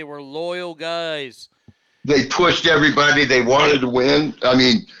guys. They were loyal guys. They pushed everybody. They wanted to win. I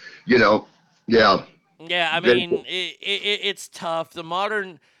mean, yeah. Yeah, I mean it's tough. The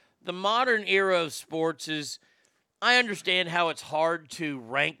modern era of sports is. I understand how it's hard to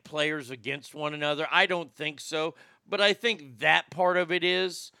rank players against one another. I don't think so, but I think that part of it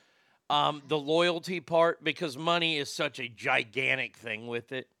is the loyalty part because money is such a gigantic thing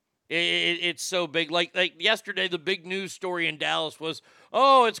with it. It's so big. Like yesterday, the big news story in Dallas was,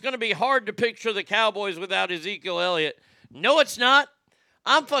 it's going to be hard to picture the Cowboys without Ezekiel Elliott. No, it's not.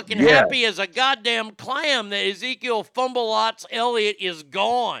 I'm fucking happy as a goddamn clam that Ezekiel Fumble-Lots Elliott is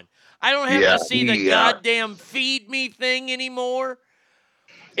gone. I don't have to see the goddamn feed me thing anymore.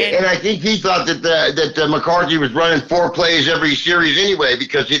 And I think he thought that McCarthy was running 4 plays every series anyway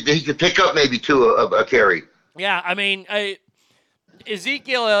because he could pick up maybe 2 a carry. Yeah, I mean,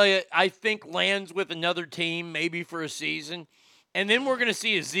 Ezekiel Elliott, I think, lands with another team maybe for a season, and then we're going to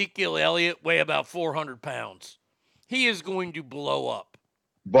see Ezekiel Elliott weigh about 400 pounds. He is going to blow up.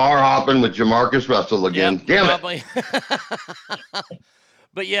 Bar hopping with Jamarcus Russell again. Yep, Damn it.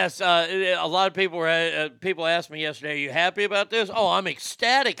 But yes, a lot of people asked me yesterday, are you happy about this? Oh, I'm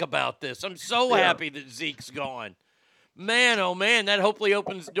ecstatic about this. I'm so happy that Zeke's gone. Man, oh man, that hopefully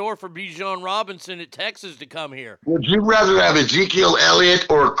opens the door for Bijan Robinson at Texas to come here. Would you rather have Ezekiel Elliott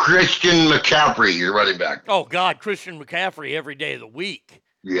or Christian McCaffrey, your running back? Oh, God, Christian McCaffrey every day of the week.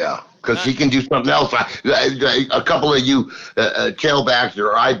 Yeah, because he can do something else. A couple of you tailbacks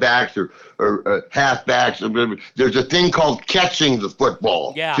or I-backs or halfbacks, there's a thing called catching the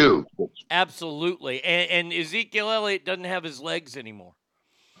football, too. Absolutely. And Ezekiel Elliott doesn't have his legs anymore.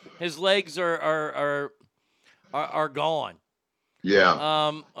 His legs are gone.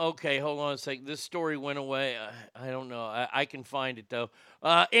 Yeah. Okay, hold on a second. This story went away. I don't know. I can find it, though.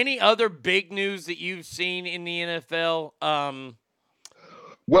 Any other big news that you've seen in the NFL?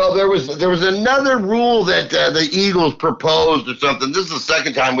 Well, there was another rule that the Eagles proposed or something. This is the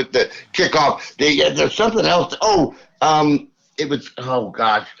second time with the kickoff. There's something else. It was, oh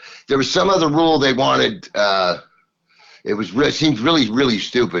gosh, there was some other rule they wanted. It seems really, really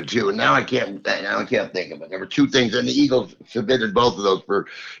stupid too. And now I can't think of it. There were 2 things, and the Eagles submitted both of those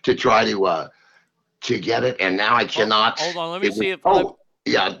to try to get it. And now I cannot. Hold on, let me see if.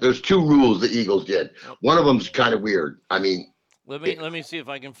 Yeah, there's 2 rules the Eagles did. One of them's kind of weird. I mean. Let me see if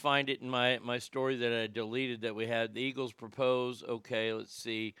I can find it in my story that I deleted that we had. The Eagles propose. Okay, let's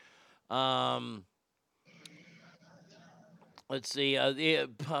see. The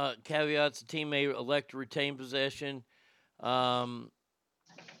caveats: the team may elect to retain possession. No,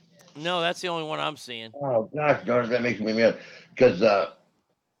 that's the only one I'm seeing. Oh gosh, darn it, that makes me mad. Because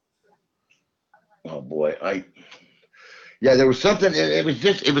oh boy, there was something.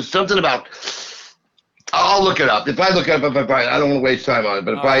 It was something about. I'll look it up. If I look it up, I don't want to waste time on it.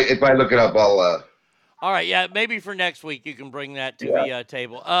 But if I look it up, I'll. All right, yeah, maybe for next week you can bring that to the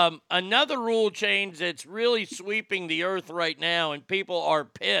table. Another rule change that's really sweeping the earth right now, and people are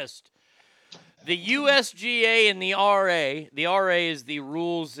pissed. The USGA and the RA. The RA is the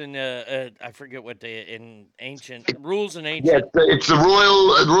rules in I forget what rules in ancient. Yeah, it's the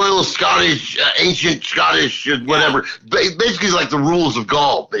Royal Scottish ancient Scottish whatever. Basically, like the rules of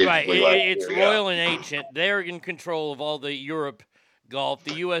golf. Right, it's Royal and ancient. They're in control of all the Europe golf.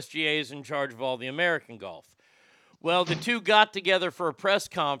 The USGA is in charge of all the American golf. Well, the 2 got together for a press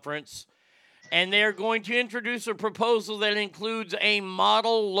conference. And they're going to introduce a proposal that includes a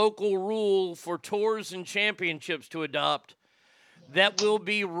model local rule for tours and championships to adopt that will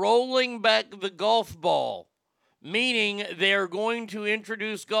be rolling back the golf ball, meaning they're going to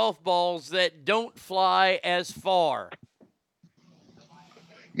introduce golf balls that don't fly as far.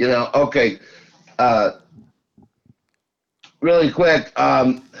 Okay. Really quick,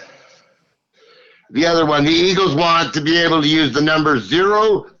 the other one, the Eagles want to be able to use the numbers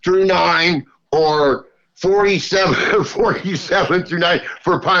 0 through 9 or 47 through 9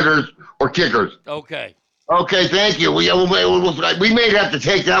 for punters or kickers. Okay. Okay, thank you. We may have to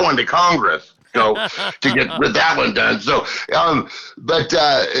take that one to Congress to get that one done. So, but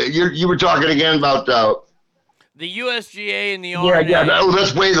you were talking again about the USGA and the RNA.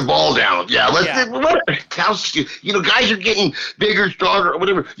 Let's weigh the ball down. Guys are getting bigger, stronger, or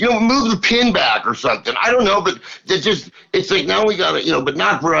whatever. Move the pin back or something. I don't know, but it's like now we got to, but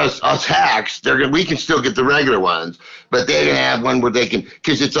not for us hacks. We can still get the regular ones, but they're gonna have one where they can,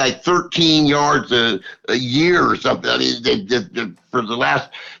 because it's like 13 yards a year or something. I mean, for the last,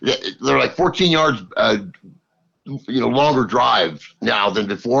 they're like 14 yards, longer drive now than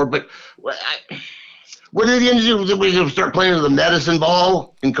before, but. What are they going to do? Are we going to start playing with the medicine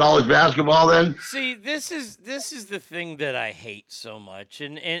ball in college basketball then? See, this is the thing that I hate so much,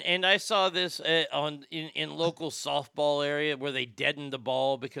 and I saw this in local softball area where they deadened the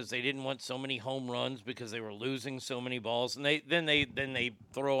ball because they didn't want so many home runs because they were losing so many balls, and they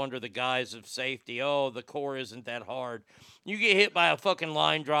throw under the guise of safety. Oh, the core isn't that hard. You get hit by a fucking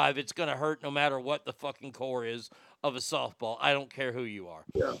line drive, it's going to hurt no matter what the fucking core is of a softball. I don't care who you are.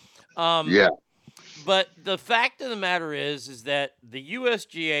 Yeah. But the fact of the matter is that the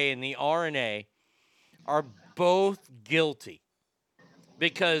USGA and the RNA are both guilty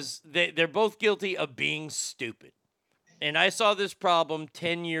because they're both guilty of being stupid. And I saw this problem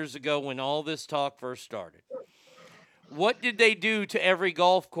 10 years ago when all this talk first started. What did they do to every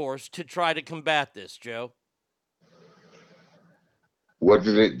golf course to try to combat this, Joe? What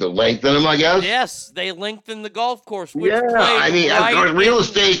did it? The lengthen them, I guess. Yes, they lengthen the golf course. Which Yeah, I mean, real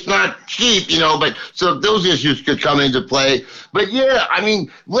estate's not cheap, but so those issues could come into play. But yeah, I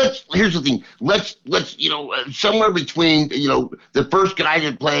mean, here's the thing. Let's somewhere between the first guy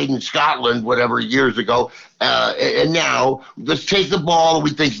that played in Scotland, whatever years ago, and now let's take the ball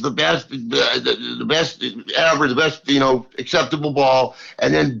we think is the best ever, the best acceptable ball,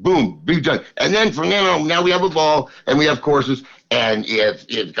 and then boom, be done. And then from now we have a ball and we have courses. And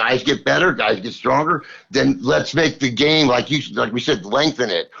if guys get better, guys get stronger, then let's make the game like we said, lengthen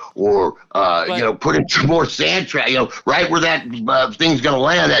it, or put in some more sand trap. Right where that thing's gonna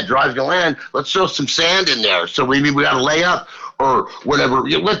land, that drive's gonna land. Let's throw some sand in there, so maybe we got to lay up or whatever.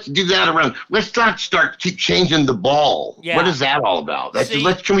 Let's do that around. Let's not keep changing the ball. Yeah. What is that all about?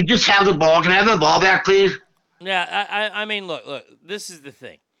 Can we just have the ball? Can I have the ball back, please? Yeah, I mean, look. This is the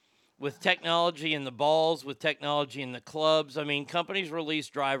thing. With technology in the balls, with technology in the clubs, I mean, companies release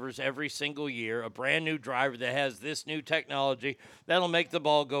drivers every single year, a brand new driver that has this new technology that'll make the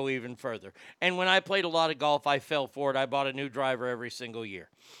ball go even further. And when I played a lot of golf, I fell for it. I bought a new driver every single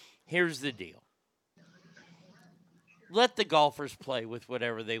year. Here's the deal. Let the golfers play with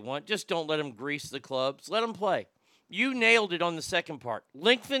whatever they want. Just don't let them grease the clubs. Let them play. You nailed it on the second part.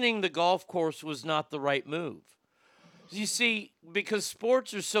 Lengthening the golf course was not the right move. You see, because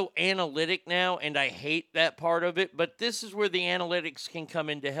sports are so analytic now, and I hate that part of it, but this is where the analytics can come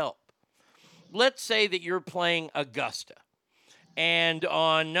in to help. Let's say that you're playing Augusta, and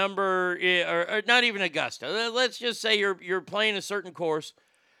on or not even Augusta, let's just say you're playing a certain course,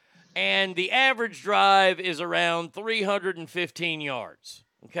 and the average drive is around 315 yards.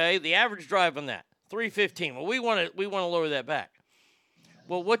 Okay, the average drive on that, 315. Well, we want to lower that back.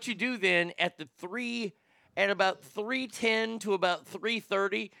 Well, what you do then at about 310 to about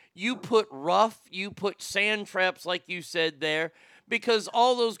 330, you put you put sand traps like you said there, because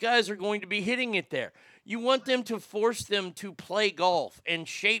all those guys are going to be hitting it there. You want them to force them to play golf and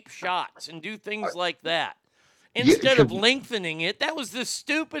shape shots and do things like that. Instead of lengthening it, that was the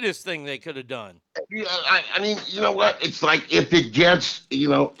stupidest thing they could have done. Yeah, I mean, you know what? It's like if it gets,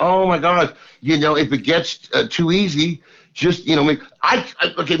 oh my God, if it gets too easy, just,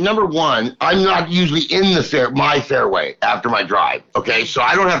 okay, number one, I'm not usually in my fairway after my drive, okay? So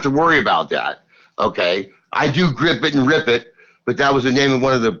I don't have to worry about that, okay? I do grip it and rip it, but that was the name of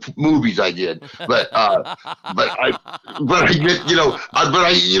one of the movies I did. But that's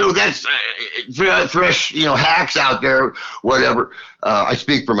fresh, hacks out there, whatever. I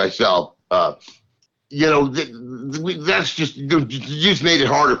speak for myself. That's just made it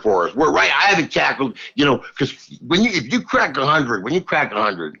harder for us. We're right. I haven't tackled, because if you crack 100, when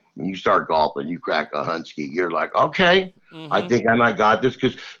you start golfing, you crack a Hunsky, you're like, okay, I think I might got this.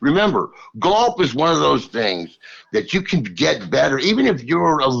 Because remember, golf is one of those things that you can get better, even if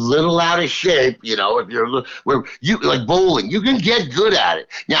you're a little out of shape. If you're like bowling, you can get good at it.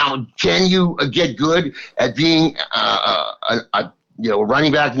 Now, can you get good at being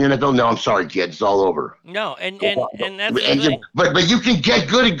running back in the NFL? No, I'm sorry, kids, it's all over. No, and that's the thing. But you can get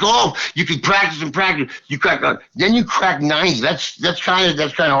good at golf. You can practice and practice. You crack, then you crack 90. That's kind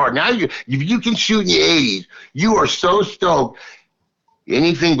of hard. Now if you can shoot in the 80s, you are so stoked.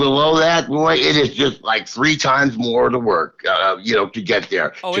 Anything below that, boy, it is just like 3 times more to work, to get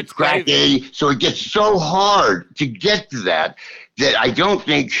there. Oh, to crack 80. So it gets so hard to get to that I don't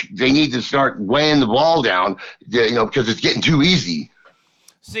think they need to start weighing the ball down, because it's getting too easy.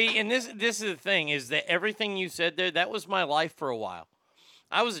 See, and this is the thing, is that everything you said there, that was my life for a while.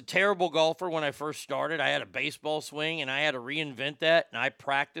 I was a terrible golfer when I first started. I had a baseball swing, and I had to reinvent that, and I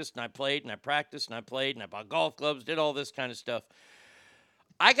practiced, and I played, and I practiced, and I played, and I bought golf clubs, did all this kind of stuff.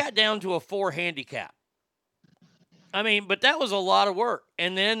 I got down to a 4 handicap. I mean, but that was a lot of work.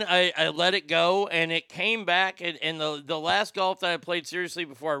 And then I let it go, and it came back. And the last golf that I played seriously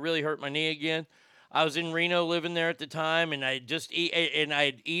before I really hurt my knee again, I was in Reno living there at the time, and I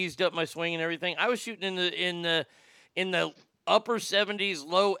had eased up my swing and everything. I was shooting in the upper 70s,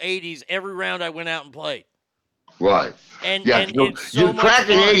 low 80s every round I went out and played. Right. And you're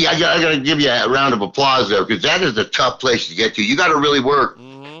cracking 80. I got to give you a round of applause there, because that is a tough place to get to. You got to really work.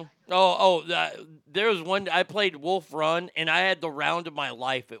 Mm-hmm. There was one, I played Wolf Run, and I had the round of my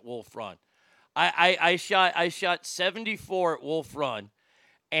life at Wolf Run. I shot 74 at Wolf Run,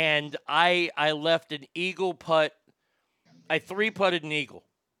 and I left an eagle putt. I 3-putted an eagle.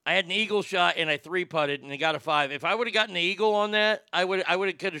 I had an eagle shot, and I 3-putted, and I got a 5. If I would have gotten the eagle on that, I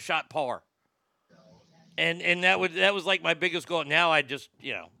could have shot par. And that was like my biggest goal. Now I just,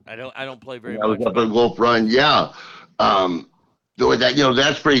 I don't play very much. I was up at Wolf Run, yeah.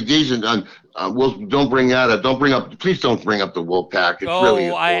 That's pretty decent. Don't bring that up. Please don't bring up the Wolfpack. It's really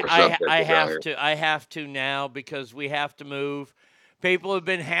a sore subject I around have here. to. I have to now because we have to move. People have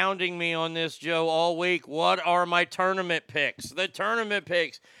been hounding me on this, Joe, all week. What are my tournament picks? The tournament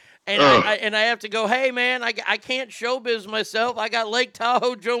picks. And I have to go, hey, man, I can't showbiz myself. I got Lake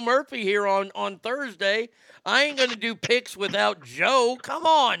Tahoe Joe Murphy here on Thursday. I ain't going to do picks without Joe. Come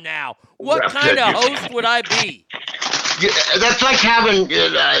on now. What kind of host would I be? Yeah, that's like having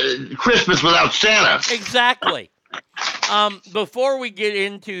Christmas without Santa. Exactly. Before we get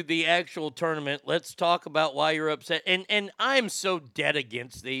into the actual tournament, let's talk about why you're upset. And I'm so dead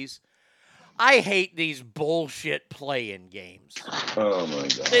against these. I hate these bullshit play-in games. Oh my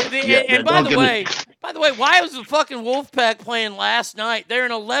god! And by the way, why was the fucking Wolfpack playing last night? They're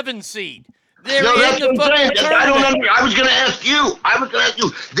an 11 seed. They're that's in the what I'm saying. tournament. I don't understand. I was going to ask you.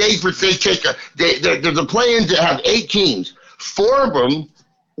 There's a play-in to have 8 teams. 4 of them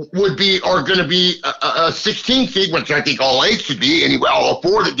are going to be a 16 seed, which I think all 8 should be anyway. All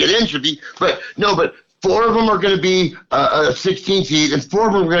 4 that get in should be, but 4 of them are going to be a 16 seed, and 4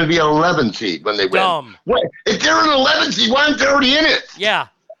 of them are going to be an 11 seed when they win. What? If they're an 11 seed, why aren't they already in it? Yeah.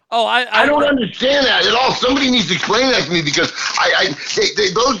 Oh, I don't understand that at all. Somebody needs to explain that to me because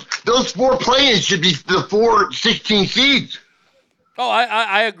those 4 play-ins should be the 4 16 seeds. Oh,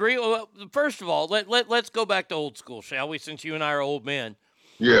 I agree. Well, first of all, let's go back to old school, shall we? Since you and I are old men.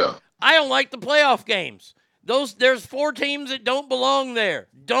 Yeah. I don't like the playoff games. There's 4 teams that don't belong there.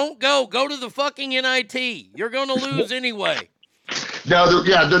 Don't go. Go to the fucking NIT. You're going to lose anyway. Now,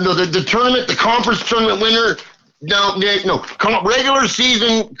 the tournament, the conference tournament winner. No. Regular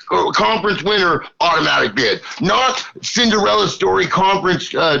season conference winner, automatic bid. Not Cinderella story conference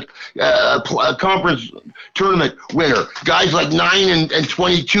conference tournament winner. Guys like 9 and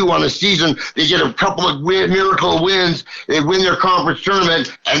 22 on a season, they get a couple of miracle wins. They win their conference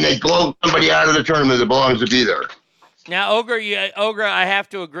tournament, and they blow somebody out of the tournament that belongs to be there. Now, Ogre, I have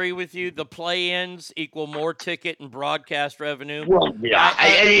to agree with you. The play-ins equal more ticket and broadcast revenue. Well, yeah.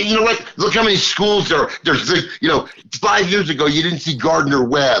 And you know what? Look how many schools there are. There's 5 years ago, you didn't see Gardner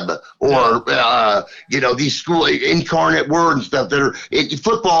Webb or, these school Incarnate Word and stuff that are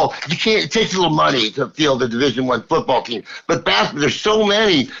football. You can't, it takes a little money to field a Division I football team. But basketball, there's so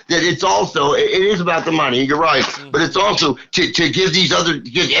many that it is about the money. You're right. Mm-hmm. But it's also to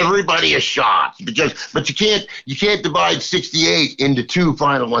give everybody a shot but you can't divide 68 into 2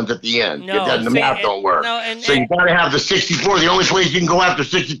 final ones at the end. The math don't work. So you got to have the 64. The only place you can go after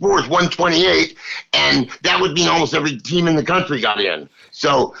 64 is 128, and that would mean almost every team in the country got in.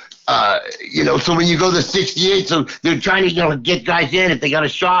 So, so when you go to 68, so they're trying to, get guys in if they got a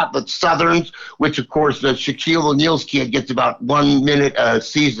shot. But Southerns, which of course the Shaquille O'Neal's kid gets about 1 minute a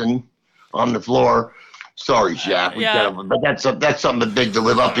season on the floor. Sorry, Shaq. But that's something big to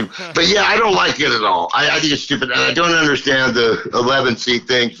live up to. But yeah, I don't like it at all. I think it's stupid, and I don't understand the 11 seed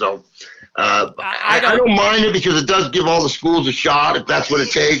thing. So I don't mind it because it does give all the schools a shot if that's what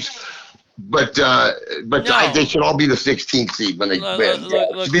it takes. But they should all be the 16th seed when they win.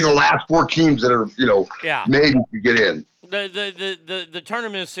 It should be the last 4 teams that are maybe to get in. The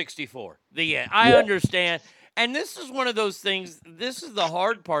tournament is 64. I understand. And this is one of those things, this is the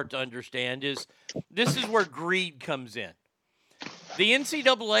hard part to understand, is this is where greed comes in. The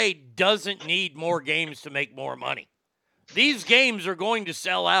NCAA doesn't need more games to make more money. These games are going to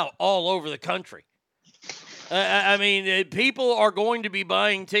sell out all over the country. People are going to be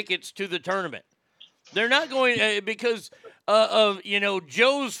buying tickets to the tournament. They're not going, because of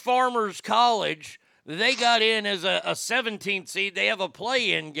Joe's Farmers College, they got in as a 17th seed. They have a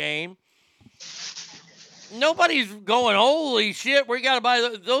play-in game. Nobody's going, holy shit, we got to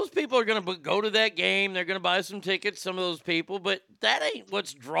buy. Those people are going to go to that game. They're going to buy some tickets, some of those people, but that ain't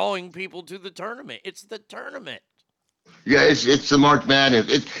what's drawing people to the tournament. It's the tournament. Yeah, it's the March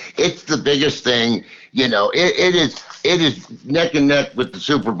Madness. It's the biggest thing. It is neck and neck with the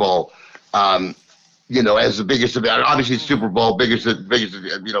Super Bowl. As the biggest event. Obviously, the Super Bowl, biggest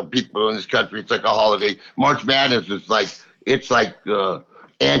people in this country. It's like a holiday. March Madness is like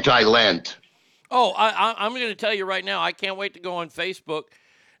anti-Lent. Oh, I'm going to tell you right now, I can't wait to go on Facebook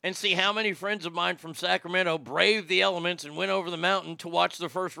and see how many friends of mine from Sacramento braved the elements and went over the mountain to watch the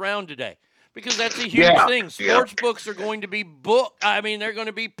first round today. Because that's a huge thing. Sports books are going to be booked. They're going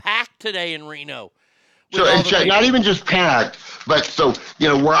to be packed today in Reno. So, and not even just packed, but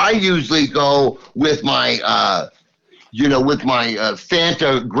where I usually go with my with my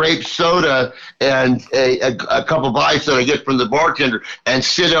Fanta grape soda and a cup of ice that I get from the bartender, and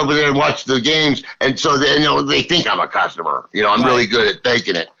sit over there and watch the games. And so they think I'm a customer. I'm really good at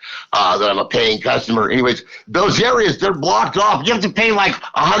faking it, that I'm a paying customer. Anyways, those areas, they're blocked off. You have to pay like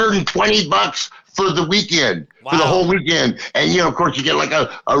 $120 for the weekend, for the whole weekend. And, of course, you get like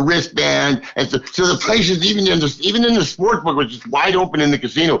a wristband. And so the places, even in the sports book, which is wide open in the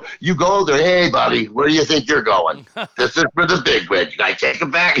casino, you go there, hey, buddy, where do you think you're going? This is for the big wig. I take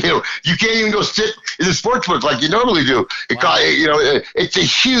it back. You can't even go sit in the sports book like you normally do. It's a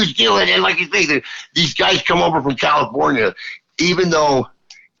huge deal. And like you say, these guys come over from California, even though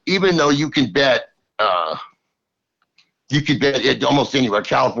you can bet, it almost anywhere.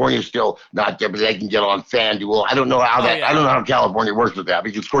 California is still not there, but they can get on FanDuel. I don't know how I don't know how California works with that,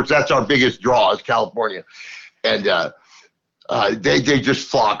 because of course that's our biggest draw is California, and they just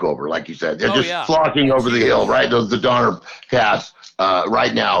flock over, like you said. They're just flocking over the hill, right? The Donner Pass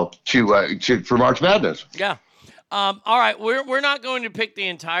right now for March Madness. Yeah. All right, we're not going to pick the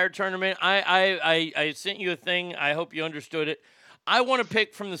entire tournament. I sent you a thing. I hope you understood it. I want to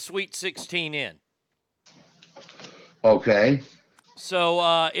pick from the Sweet 16 in. Okay.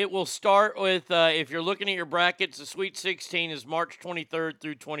 So it will start with, if you're looking at your brackets, the Sweet 16 is March 23rd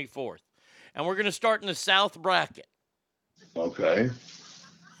through 24th. And we're going to start in the South bracket. Okay.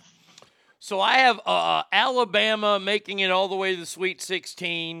 So I have Alabama making it all the way to the Sweet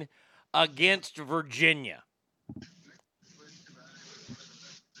 16 against Virginia.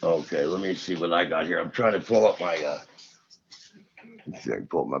 Okay, let me see what I got here. I'm trying to pull up my, let's see if I can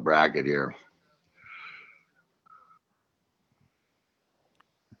pull up my bracket here.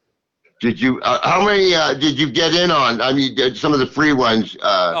 Did you? How many did you get in on? I mean, some of the free ones.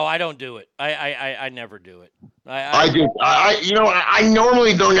 I don't do it. I never do it. I do. I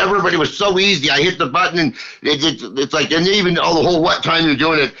normally don't ever, but it was so easy. I hit the button, and it's like, and even the whole what time you're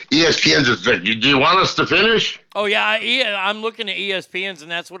doing it, ESPN's just like, do you want us to finish? Oh yeah, I'm looking at ESPN's,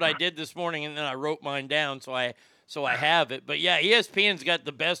 and that's what I did this morning, and then I wrote mine down so I have it. But yeah, ESPN's got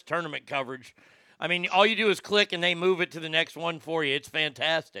the best tournament coverage. I mean, all you do is click, and they move it to the next one for you. It's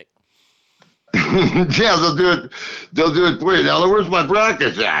fantastic. Yeah, they'll do it for you. Now, where's my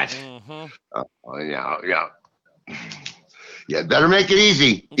brackets at? Mm-hmm. Yeah, better make it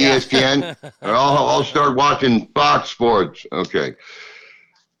easy, ESPN, or I'll start watching Fox Sports. Okay.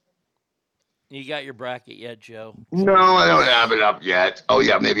 You got your bracket yet, Joe? No, I don't have it up yet. Oh,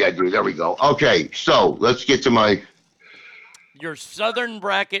 yeah, maybe I do. There we go. Okay, so let's get to your Southern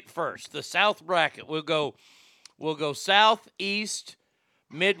bracket first. The South bracket. We'll go South, East,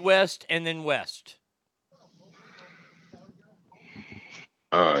 Midwest, and then West.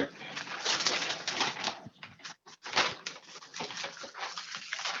 All right.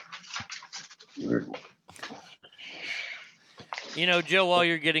 Joe, while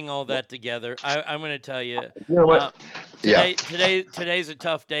you're getting all that together, I'm going to tell you. You know what? Today's a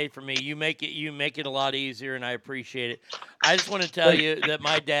tough day for me. You make it a lot easier, and I appreciate it. I just want to tell you that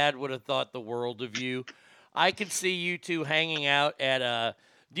my dad would have thought the world of you. I could see you two hanging out at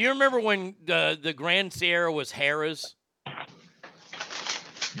do you remember when the Grand Sierra was Harrah's?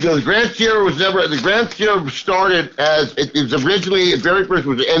 The Grand Sierra started as, it was originally, very first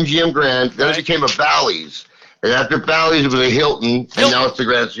was the MGM Grand, then it became a Bally's. And after Bally's, it was a Hilton, and now it's the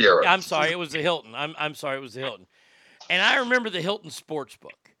Grand Sierra. I'm sorry, it was the Hilton. I'm sorry, it was the Hilton. And I remember the Hilton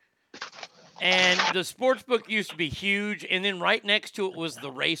Sportsbook. And the Sportsbook used to be huge, and then right next to it was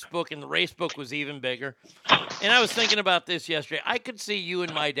the Racebook, and the Racebook was even bigger. And I was thinking about this yesterday. I could see you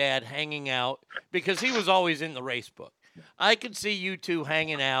and my dad hanging out, because he was always in the Racebook. I could see you two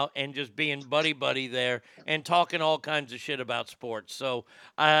hanging out and just being buddy-buddy there and talking all kinds of shit about sports. So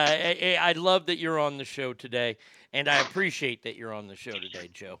I love that you're on the show today, and I appreciate that you're on the show today,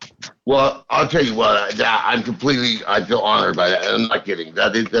 Joe. Well, I'll tell you what, I feel honored by that. I'm not kidding.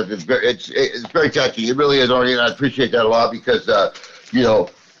 It's very touching. It really is, Arnie, and I appreciate that a lot because,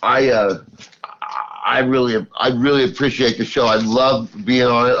 I really appreciate the show. I love being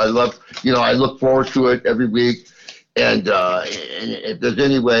on it. I look forward to it every week. And if there's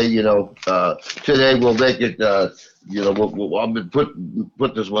any way, today we'll make it, we'll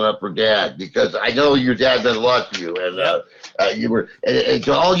put this one up for Dad, because I know your dad did a lot to you, and you were, and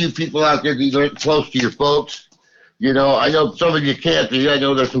to all you people out there that are close to your folks, I know some of you can't. I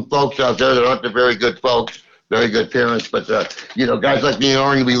know there's some folks out there that aren't the very good folks, very good parents, but guys like me and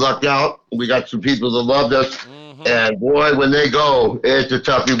Arnie, we lucked out. We got some people that loved us, and boy, when they go, it's a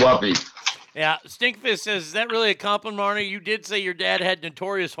toughie-wuppie. Yeah, Stinkfist says, is that really a compliment, Arnie? You did say your dad had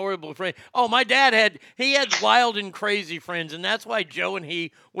notorious, horrible friends. Oh, my dad had wild and crazy friends, and that's why Joe and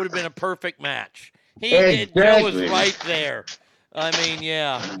he would have been a perfect match. Joe was right there. I mean,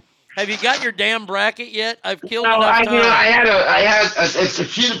 yeah. Have you got your damn bracket yet? I've killed enough time. I had a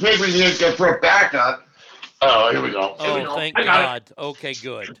sheet of paper here for a backup. Oh, here we go. Thank God. Okay,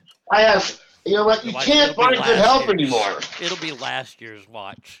 good. I have. You know what? You can't find good help anymore. It'll be last year's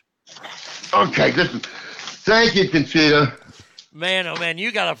watch. Okay, good. Thank you, Conchita. Man, oh man,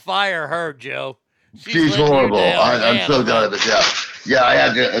 you gotta fire her, Joe. She's horrible. I'm so done with it. Yeah, I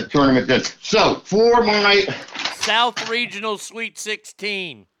had a tournament then. So, for my South Regional Sweet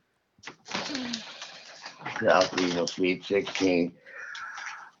 16. South Regional Sweet 16.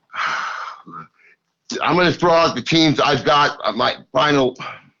 I'm going to throw out the teams I've got. My final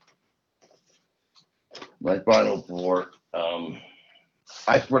four.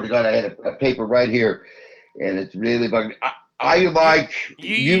 I swear to God, I had a paper right here, and it's really bugging. I like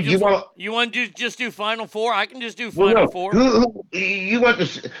you want to just do Final Four? I can just do Final Four. You want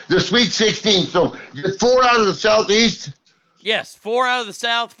the Sweet 16? So 4 out of the Southeast. Yes, 4 out of the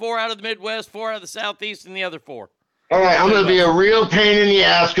South, 4 out of the Midwest, 4 out of the Southeast, and the other 4. All right, I'm going to be a real pain in the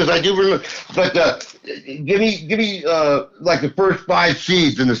ass because I do remember. But give me like the first 5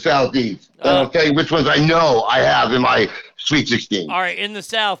 seeds in the Southeast. I'll tell you which ones I know I have in my Sweet 16. All right, in the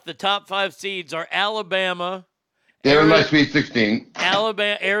South, the top 5 seeds are Alabama. They're in my Sweet 16.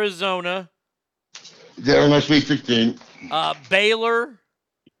 Alabama, Arizona. They're in my Sweet 16. Baylor.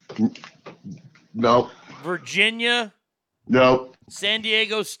 No. Virginia. No. San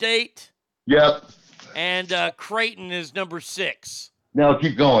Diego State. Yep. And Creighton is number 6. Now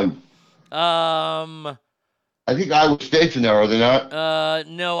keep going. I think Iowa State's in there, are they not?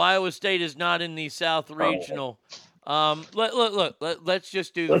 No, Iowa State is not in the South Regional. Let's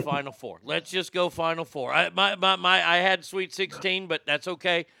just do the Final Four. Let's just go Final Four. I had Sweet 16, but that's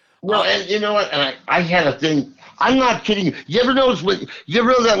okay. Well, and you know what? And I had a thing. I'm not kidding you. You ever know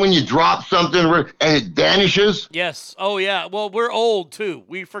that when you drop something and it vanishes? Yes. Oh yeah. Well, we're old too.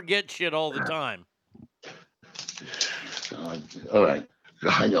 We forget shit all the time. All right.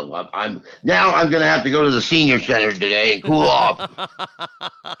 I know. I'm going to have to go to the senior center today and cool off.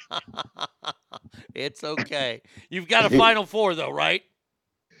 It's okay. You've got a Final Four, though, right?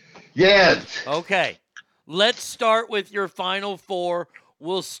 Yes. Okay. Let's start with your Final Four.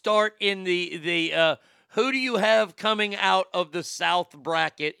 We'll start in the who do you have coming out of the South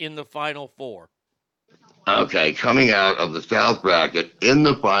bracket in the Final Four? Okay, coming out of the South bracket in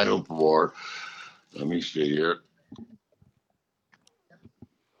the Final Four. Let me see here.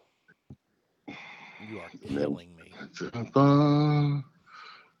 You are killing me.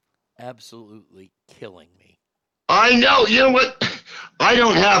 Absolutely killing me. I know. You know what? I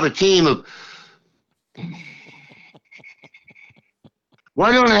don't have a team of.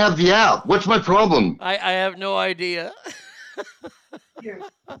 Why don't I have the app? What's my problem? I have no idea.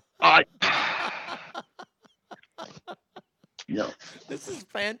 No. This is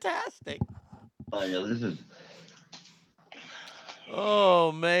fantastic. I know this is.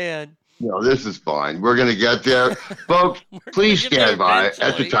 Oh man. No, this is fine. We're going to get there. Folks, please stand by.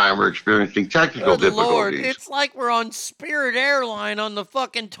 At the time, we're experiencing technical difficulties. Lord, it's like we're on Spirit Airline on the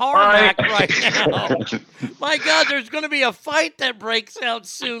fucking tarmac right now. My God, there's going to be a fight that breaks out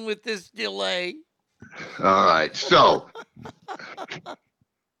soon with this delay. All right, so.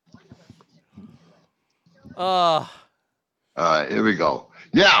 All right, here we go.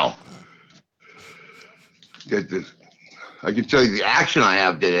 Now, get this. I can tell you the action I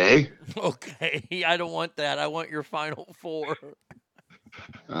have today. Okay, I don't want that. I want your Final Four.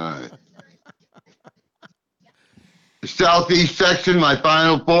 All right. The Southeast section, my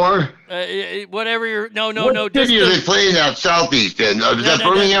Final Four. Whatever you're. No. What city are they playing out Southeast in? Is that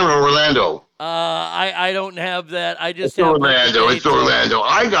Birmingham or Orlando? I don't have that. I just have Orlando. It's Orlando.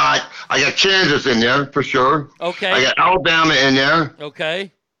 I got Kansas in there for sure. Okay. I got Alabama in there.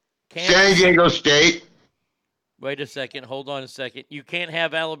 Okay. Kansas. San Diego State. Wait a second. Hold on a second. You can't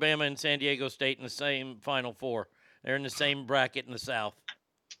have Alabama and San Diego State in the same Final Four. They're in the same bracket in the South.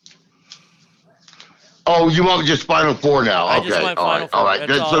 Oh, you want just Final Four now? I okay. Just want Final Four. All right.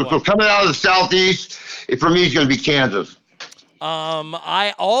 So coming out of the Southeast, for me, it's going to be Kansas.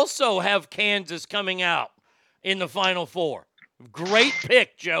 I also have Kansas coming out in the Final Four. Great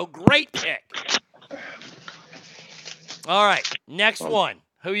pick, Joe. Great pick. All right. Next one.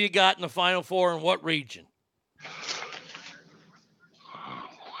 Who you got in the Final Four and what region?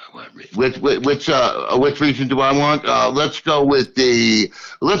 Which region do I want? Let's go west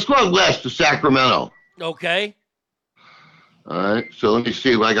to Sacramento. Okay. All right. So let me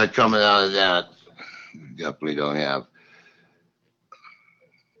see what I got coming out of that. Definitely don't have.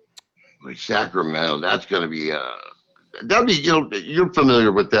 Sacramento. That's going to be that'd be, you're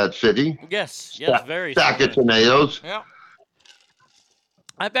familiar with that city. Yes, very. Sack of tomatoes. Yeah.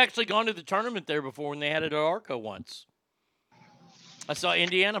 I've actually gone to the tournament there before when they had it at Arco once. I saw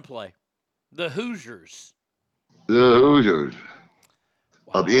Indiana play. The Hoosiers. The Hoosiers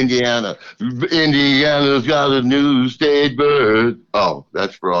of Indiana. Indiana's got a new state bird. Oh,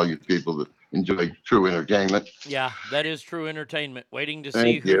 that's for all you people that enjoy true entertainment. Yeah, that is true entertainment. Waiting to see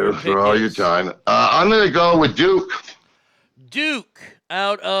Thank who you your for pick all is. your time. I'm going to go with Duke. Duke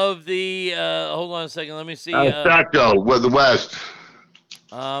out of the, hold on a second, let me see. Sacco with the West.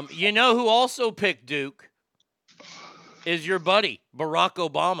 You know who also picked Duke is your buddy, Barack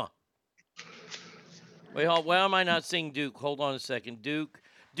Obama. Wait, why am I not seeing Duke? Hold on a second. Duke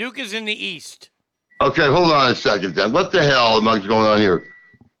is in the East. Okay, hold on a second then. What the hell am I going on here?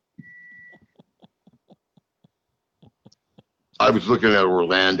 I was looking at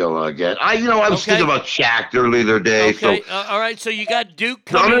Orlando again. I was thinking about Shaq earlier today. Okay, So, all right, so you got Duke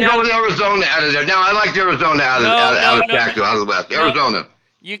so I'm coming going to out. go with Arizona out of there. Now, I like Arizona out of Shaq, out of the West. Arizona.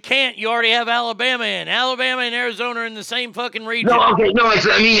 You can't. You already have Alabama in. Alabama and Arizona are in the same fucking region. No, okay, no,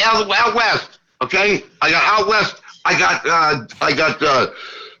 I mean out west. Okay, I got out west. I got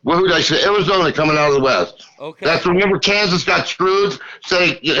who did I say? Arizona coming out of the West. Okay. That's remember Kansas got screwed. So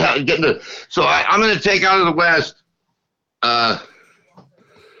I'm going to take out of the West.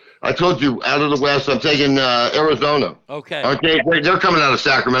 I told you out of the West. I'm taking Arizona. Okay. Okay, they're coming out of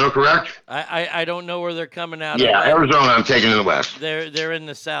Sacramento, correct? I don't know where they're coming out. Yeah, of. Arizona. I'm taking in the West. They're in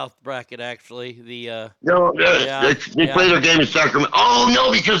the South bracket actually. They play their game in Sacramento. Oh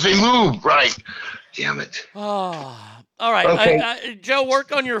no, because they moved. Right. Damn it. Oh, all right. Okay. Joe,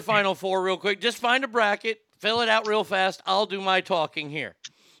 work on your Final Four real quick. Just find a bracket, fill it out real fast. I'll do my talking here.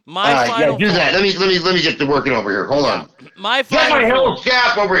 My final do four. that. Let me get to working over here. Hold on. My Get final my four. whole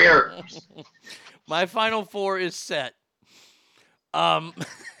staff over here. My Final Four is set.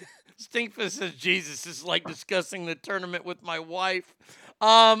 Stinkfist says, Jesus, this is like discussing the tournament with my wife.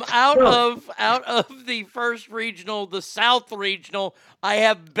 Out of the first regional, the South regional, I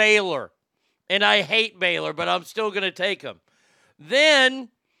have Baylor. And I hate Baylor, but I'm still going to take them. Then,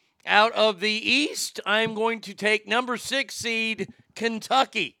 out of the East, I'm going to take number 6 seed,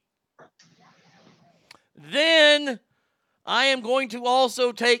 Kentucky. Then, I am going to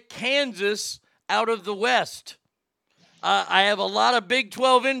also take Kansas out of the West. I have a lot of Big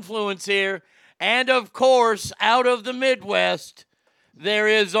 12 influence here. And, of course, out of the Midwest, there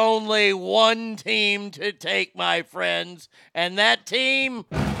is only one team to take, my friends. And that team...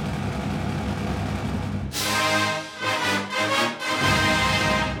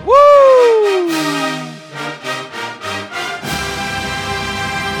 Woo!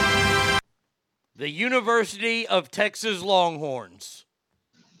 The University of Texas Longhorns.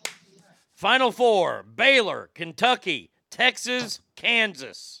 Final Four, Baylor, Kentucky, Texas,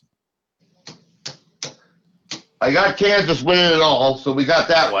 Kansas. I got Kansas winning it all, so we got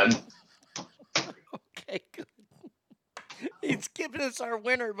that one. Okay, good. He's giving us our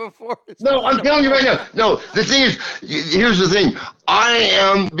winner before. No, I'm telling you right now. No, the thing is, here's the thing.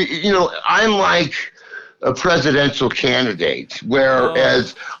 I'm like a presidential candidate,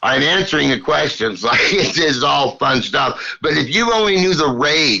 whereas I'm answering the questions like it is all fun stuff. But if you only knew the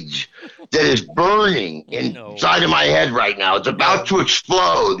rage that is burning inside of my head right now, it's about to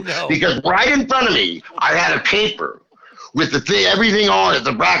explode because right in front of me, I had a paper with the thing, everything on it,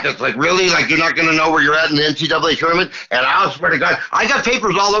 the brackets, like really, like you're not going to know where you're at in the NCAA tournament. And I swear to God, I got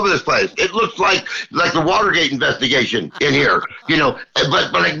papers all over this place. It looks like the Watergate investigation in here,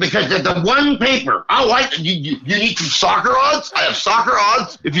 but like, because the one paper, I like, you need some soccer odds? I have soccer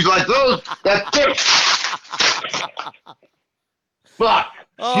odds. If you like those, that's it. But,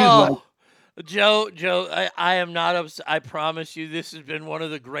 Joe, I am not upset. I promise you, this has been one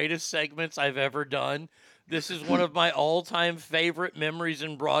of the greatest segments I've ever done. This is one of my all-time favorite memories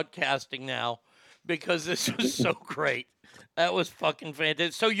in broadcasting now because this was so great. That was fucking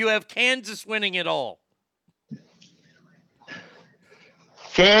fantastic. So you have Kansas winning it all.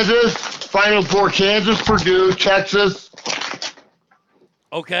 Kansas, Final Four, Kansas, Purdue, Texas.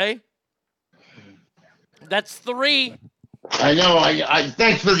 Okay. That's 3. I know. I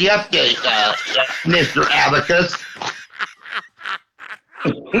thanks for the update, Mr. Abacus.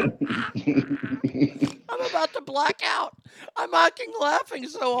 I'm about to black out. I'm laughing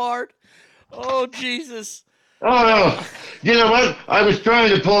so hard. Oh, Jesus. Oh, no. You know what? I was trying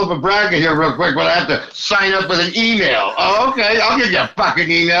to pull up a bracket here real quick, but I have to sign up with an email. Oh, okay. I'll give you a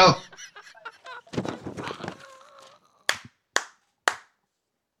fucking email.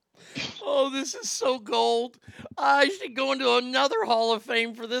 Oh, this is so gold. I should go into another Hall of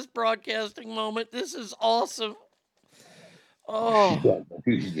Fame for this broadcasting moment. This is awesome. Oh.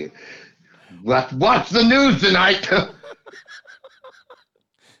 Watch the news tonight.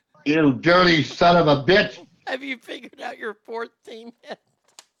 You dirty son of a bitch. Have you figured out your fourth team yet?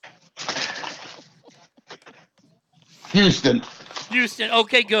 Houston.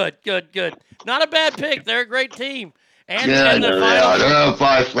 Okay, good. Not a bad pick. They're a great team. And Yeah, the they final. are. They're a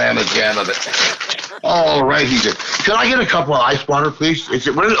five slam a jam of it. All right, he did. Can I get a couple of ice water, please? Is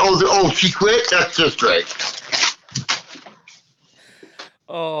it? She quit. That's just great.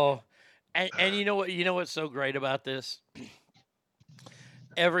 Oh, and you know what? You know what's so great about this?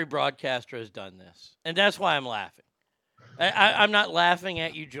 Every broadcaster has done this, and that's why I'm laughing. I'm not laughing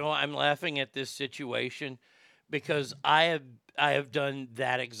at you, Joe. I'm laughing at this situation because I have done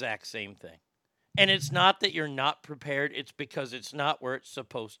that exact same thing. And it's not that you're not prepared, it's because it's not where it's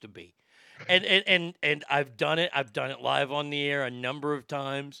supposed to be. And I've done it. I've done it live on the air a number of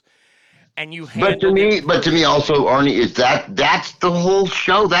times. And you But to me also, Arnie, is that's the whole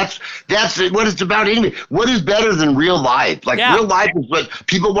show. That's what it's about anyway. What is better than real life? Like real life is what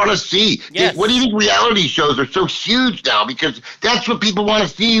people want to see. Yes. What do you think reality shows are so huge now? Because that's what people want to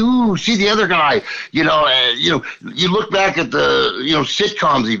see. Ooh, see the other guy. You look back at the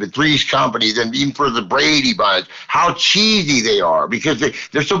sitcoms, even Three's Company, and even for the Brady Bunch, how cheesy they are because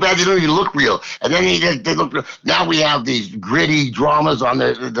they're so bad they don't even look real. And then they look real. Now we have these gritty dramas on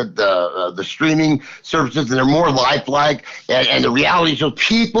the streaming services, and they're more lifelike, and the reality shows.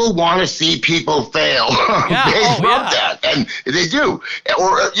 People want to see people fail. They love that, and they do.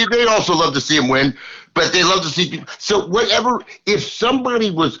 Or they'd also love to see them win, but they love to see people. So whatever, if somebody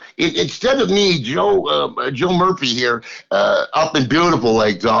was, instead of me, Joe Murphy here, up in beautiful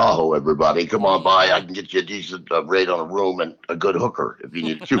Lake Tahoe, everybody, come on by. I can get you a decent rate on a room and a good hooker if you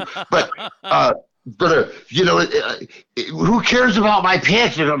need to. But who cares about my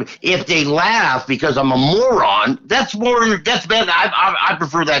pants? If they laugh because I'm a moron, that's bad. I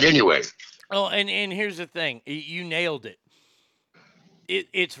prefer that anyway. Oh, and here's the thing. You nailed it.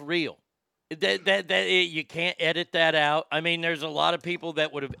 It's real. You can't edit that out. I mean, there's a lot of people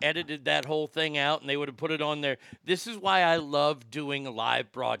that would have edited that whole thing out and they would have put it on there. This is why I love doing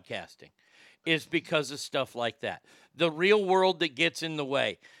live broadcasting, is because of stuff like that. The real world that gets in the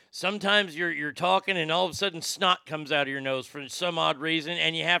way. Sometimes you're talking and all of a sudden snot comes out of your nose for some odd reason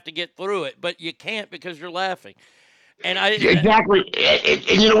and you have to get through it, but you can't because you're laughing. And exactly, and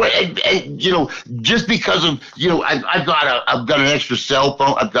you know what? And just because of I've got an extra cell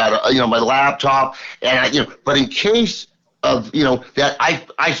phone, I've got my laptop, and but in case of that,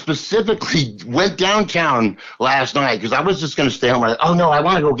 I specifically went downtown last night because I was just going to stay home. Oh no, I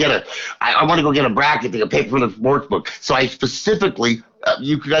want to go get a bracket to pay for the sports book. So I specifically.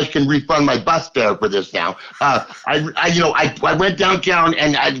 You guys can refund my bus fare for this now. I went downtown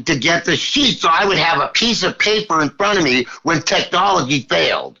and to get the sheet so I would have a piece of paper in front of me when technology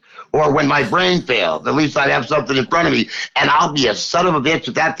failed or when my brain failed. At least I'd have something in front of me, and I'll be a son of a bitch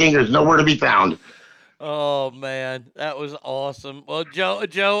if that thing is nowhere to be found. Oh man, that was awesome. Well,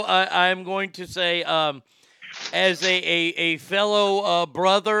 Joe, I'm going to say, as a fellow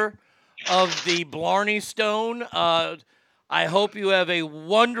brother of the Blarney Stone. I hope you have a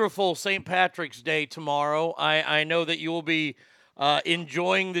wonderful St. Patrick's Day tomorrow. I know that you will be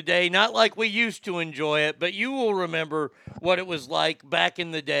enjoying the day, not like we used to enjoy it, but you will remember what it was like back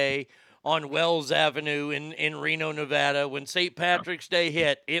in the day on Wells Avenue in Reno, Nevada. When St. Patrick's Day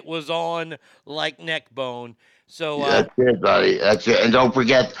hit, it was on like neck bone. So that's it, buddy. That's it. And don't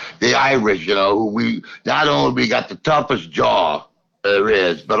forget the Irish, who we got the toughest jaw there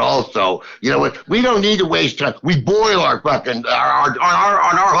is, but also, we don't need to waste time. We boil our fucking on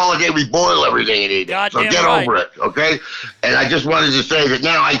our holiday. We boil everything and eat it. So get over it, okay? And I just wanted to say that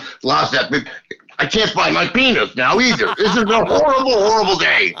now I lost that. I can't find my penis now either. This is a horrible, horrible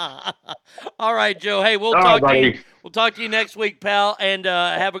day. All right, Joe. Hey, we'll talk to you. We'll talk to you next week, pal, and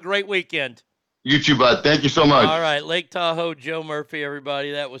have a great weekend. You too, bud. Thank you so much. All right, Lake Tahoe, Joe Murphy,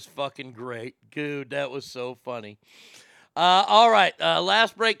 everybody. That was fucking great, dude. That was so funny. All right,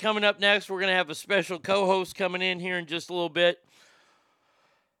 last break coming up next. We're going to have a special co-host coming in here in just a little bit.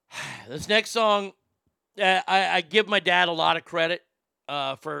 This next song, I give my dad a lot of credit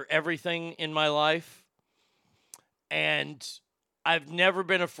for everything in my life. And I've never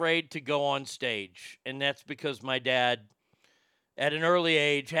been afraid to go on stage. And that's because my dad, at an early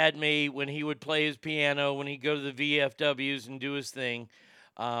age, had me when he would play his piano, when he'd go to the VFWs and do his thing.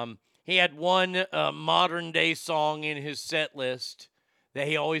 He had one modern-day song in his set list that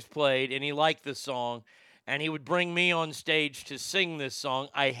he always played, and he liked the song, and he would bring me on stage to sing this song.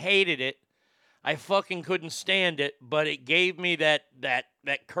 I hated it. I fucking couldn't stand it, but it gave me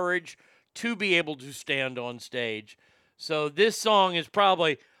that courage to be able to stand on stage. So this song is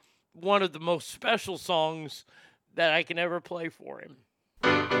probably one of the most special songs that I can ever play for him.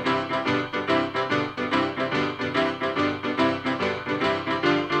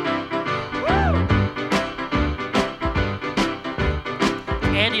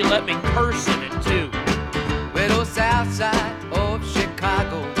 And he let me curse in it too. Well, the south side of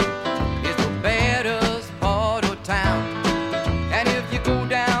Chicago is the baddest part of town. And if you go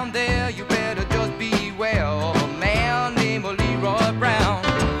down there, you better just beware of a man named Leroy Brown.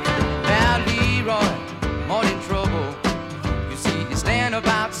 Now Leroy, more in trouble. You see, he stand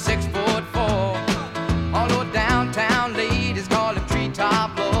about 6'4". All the downtown ladies call him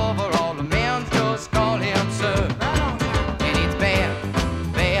treetop lover. All the men just call him sir. And it's bad,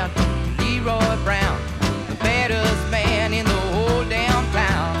 bad Leroy Brown, the baddest man in the whole damn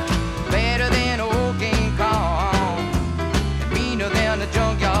town. Better than old King Kong, and meaner than a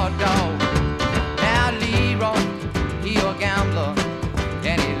junkyard dog. Now Leroy, he a gambler,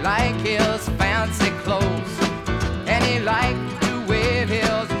 and he like his fancy clothes, and he like to wear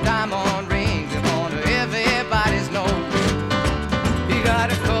his diamond rings in front of everybody's nose. He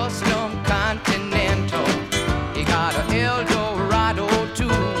got a custom Continental, he got a Eldorado too.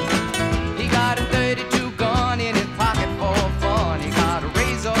 He got a 32 gun in his pocket for fun. He got a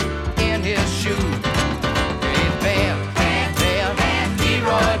razor in his shoe. It's bad, bad, bad, bad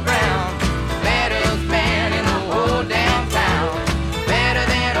Leroy Brown, baddest man in the whole damn town. Better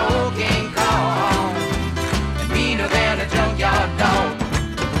than old King Kong, and meaner than a junkyard dog.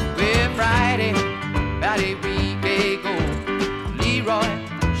 Well, Friday, about a week ago, Leroy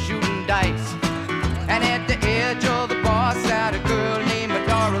shooting dice, and at the edge of the bar sat a girl named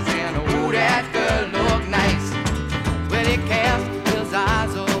Doris, and oh, that girl looked nice. Well, he cast his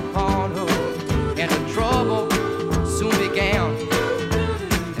eyes upon her, and the trouble soon began.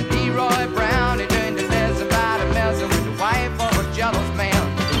 And Leroy Brown, he turned to messing about and messing with the wife of a jealous man.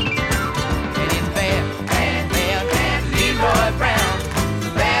 And it's bad, bad, bad, bad Leroy Brown, the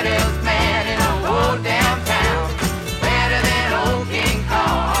baddest man in the whole damn town. Better than old King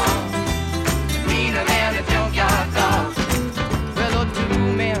Kong, meaner than a junkyard dog. Well, the two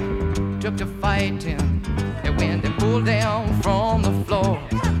men took to fighting, and when they pulled down from the floor,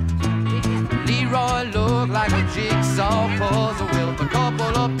 Leroy looked like a jigsaw puzzle with a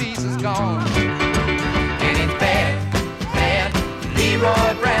couple of pieces gone. And it's bad, bad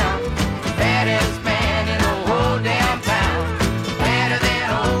Leroy Brown, baddest man in the whole damn town. Better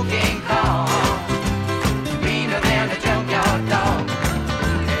than old King Kong, meaner than a junkyard dog.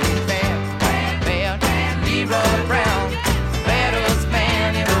 And it's bad, bad, bad, bad Leroy Brown, baddest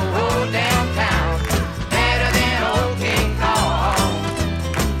man in the whole damn town. Better than old King Kong,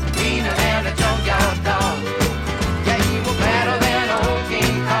 meaner than a junkyard dog. Yeah, he was better than old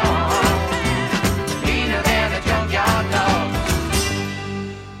King Kong, meaner than a junkyard dog.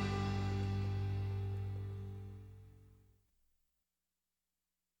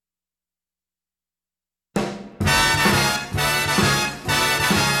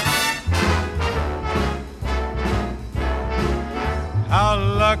 How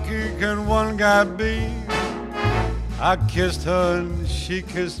lucky can one guy be? I kissed her and she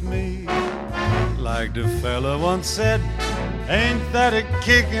kissed me. Like the fella once said, ain't that a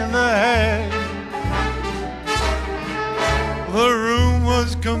kick in the head? The room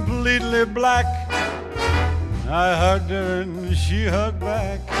was completely black. I hugged her and she hugged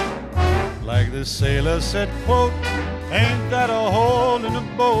back. Like the sailor said, quote, ain't that a hole in the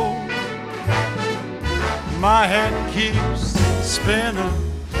boat? My head keeps spinning,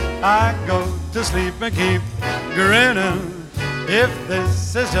 I go to sleep and keep grinning. If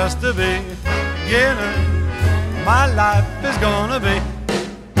this is just the beginning, my life is gonna be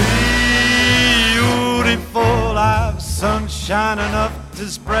beautiful. I've sunshine enough to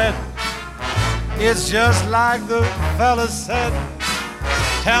spread. It's just like the fella said.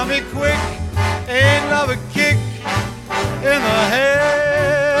 Tell me quick, ain't love a kick in the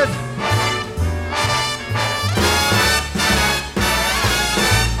head?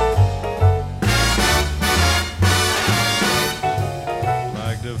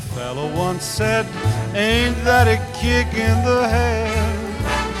 Like the fellow once said, ain't that a kick in the head?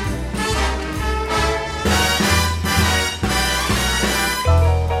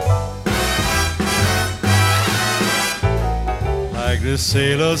 Like the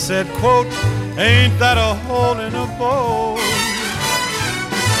sailor said, quote, ain't that a hole in a boat?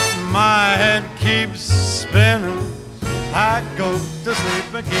 My head keeps spinning, I go to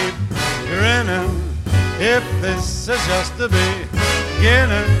sleep and keep grinning. If this is just the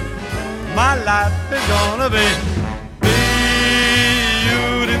beginning, my life is gonna be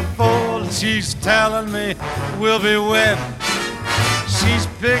beautiful. She's telling me we'll be wed. She's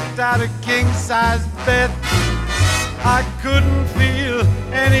picked out a king-size bed. I couldn't feel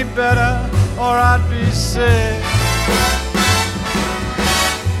any better or I'd be sick.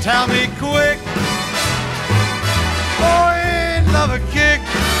 Tell me quick, oh, ain't love a kick?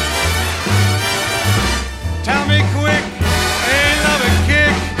 Tell me quick, ain't love a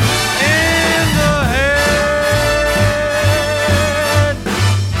kick in the head?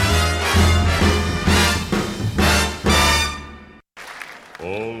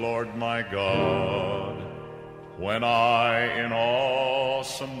 Oh Lord my God, when I in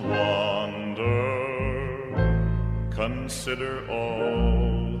awesome wonder consider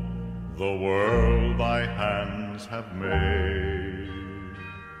all the world thy hands have made,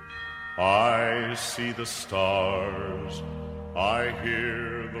 I see the stars, I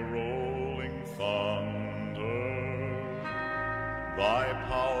hear the rolling thunder, thy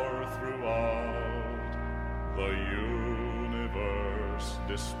power throughout the universe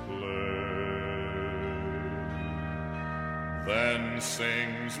displayed. Then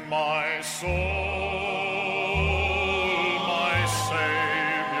sings my soul, my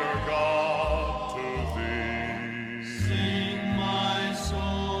Savior God, to thee. Sing, my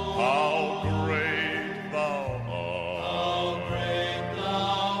soul, how great thou art. How great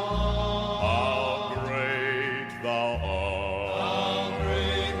thou art. How great thou art. How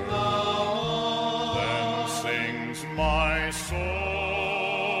great thou art. Then sings my soul,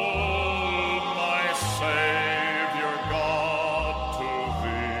 my Savior God, to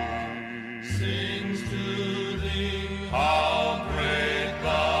thee. Sings to thee, how great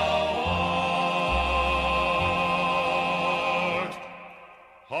thou art.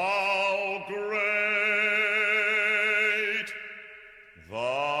 How great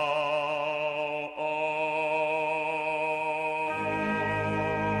thou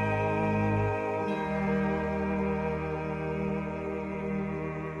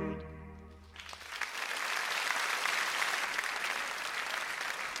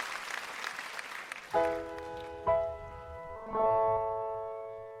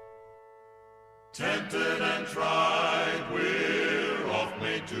Tempted and tried, we're oft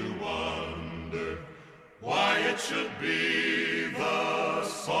made to wonder why it should be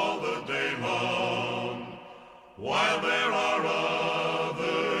thus all the day long, while there are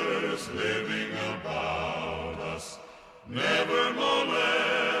others living about us, never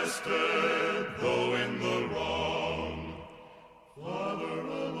molested, though in the wrong. Farther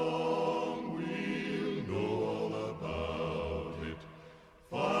along, we'll know all about it.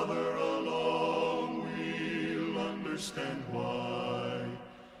 Farther along, we'll understand why.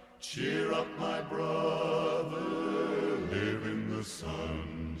 Cheer up, my brother, live in the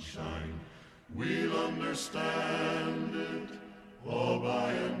sunshine. We'll understand it all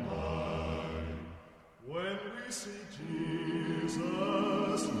by and by. When we see Jesus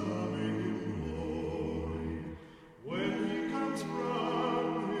coming in glory, when he comes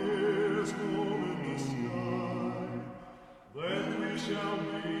from his home in the sky, then we shall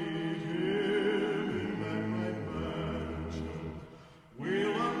meet him in that bright mansion.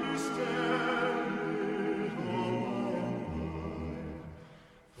 We'll understand it all by and by.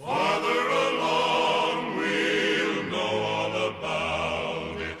 Farther along, we'll know all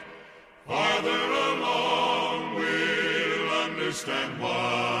about it. Farther along, we'll understand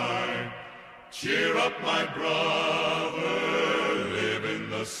why. Cheer up, my brother, live in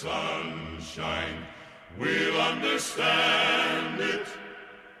the sunshine. We'll understand it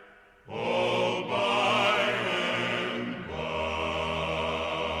all by and by.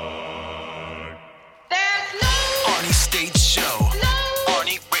 There's no Arnie Stage Show.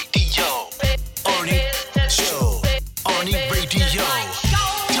 Arnie Radio. Arnie Show. Arnie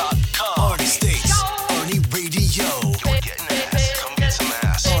Radio.com. Arnie States. Arnie Radio. You're getting ass. Come get some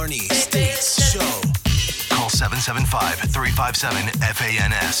ass. Arnie States Show. Call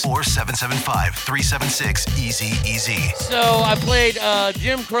 775-357-FANS or 775-376-EASY. So I played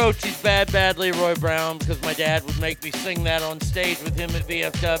Jim Croce's Bad Bad Leroy Brown because my dad would make me sing that on stage with him at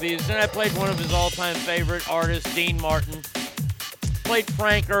VFWs. And I played one of his all-time favorite artists, Dean Martin. Played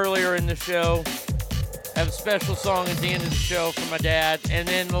Frank earlier in the show. Have a special song at the end of the show for my dad. And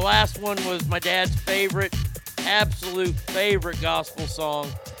then the last one was my dad's favorite, absolute favorite gospel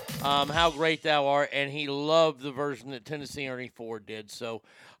song, How Great Thou Art. And he loved the version that Tennessee Ernie Ford did. So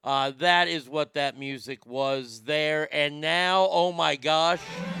that is what that music was there. And now, oh my gosh.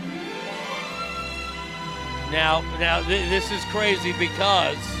 Now, this is crazy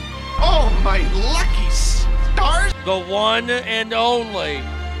because... Oh, my lucky stars! The one and only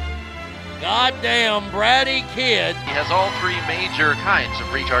goddamn bratty kid. He has all three major kinds of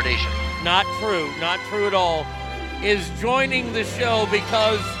retardation. not true at all, is joining the show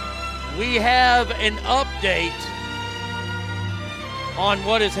because we have an update on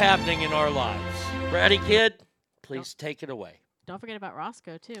what is happening in our lives. Bratty Kid, please take it away. Don't forget about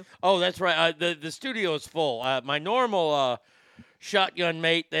Roscoe, too. Oh, that's right. The studio is full. My normal shotgun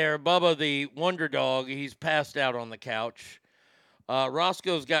mate there, Bubba the Wonder Dog, he's passed out on the couch.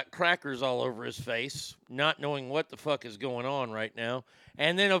 Roscoe's got crackers all over his face, not knowing what the fuck is going on right now.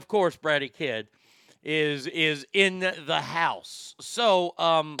 And then, of course, Bratty Kid is in the house. So,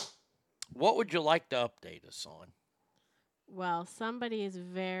 what would you like to update us on? Well, somebody is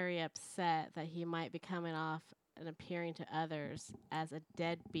very upset that he might be coming off and appearing to others as a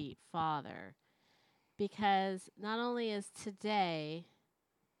deadbeat father, because not only is today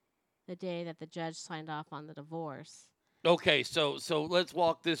the day that the judge signed off on the divorce. Okay, so let's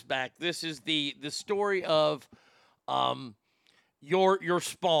walk this back. This is the story of your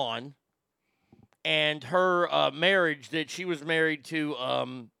spawn and her marriage, that she was married to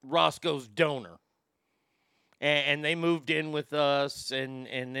Roscoe's donor. And they moved in with us, and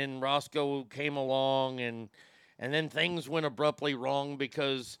then Roscoe came along, and then things went abruptly wrong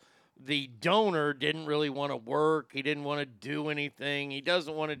because the donor didn't really want to work. He didn't want to do anything. He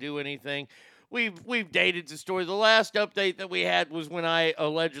doesn't want to do anything. We've dated the story. The last update that we had was when I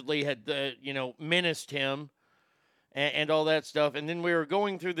allegedly had menaced him and all that stuff. And then we were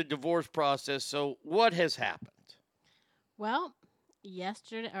going through the divorce process. So what has happened? Well, what's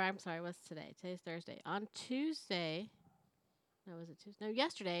today? Today's Thursday. On Tuesday, was it Tuesday? No,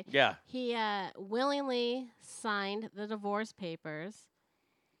 yesterday. Yeah. He willingly signed the divorce papers,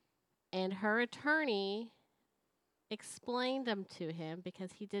 and her attorney explained them to him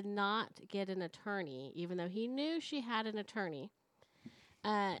because he did not get an attorney, even though he knew she had an attorney.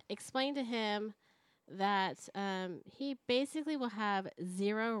 Explained to him that he basically will have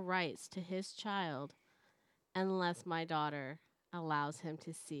zero rights to his child unless my daughter allows him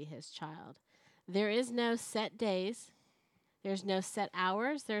to see his child. There is no set days. There's no set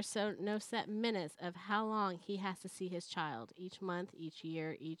hours. There's no set minutes of how long he has to see his child each month, each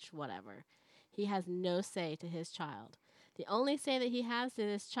year, each whatever. He has no say to his child. The only say that he has to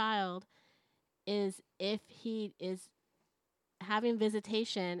this child is if he is having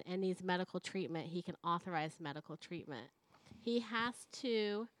visitation and needs medical treatment, he can authorize medical treatment. He has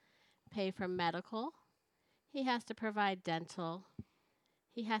to pay for medical. He has to provide dental.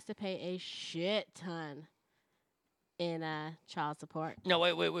 He has to pay a shit ton in child support. No,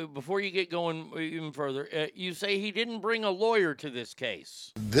 wait. Before you get going even further, you say he didn't bring a lawyer to this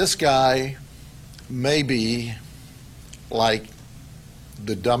case. This guy may be like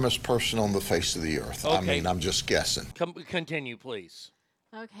the dumbest person on the face of the earth. Okay. I mean, I'm just guessing. Continue, please.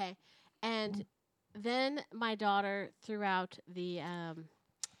 Okay. And then my daughter threw out the...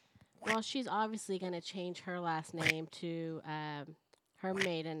 she's obviously going to change her last name to her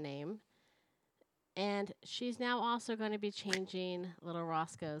maiden name. And she's now also going to be changing little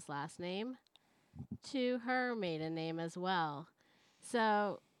Roscoe's last name to her maiden name as well.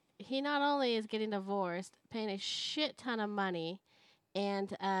 So he not only is getting divorced, paying a shit ton of money,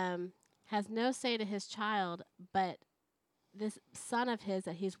 and has no say to his child, but this son of his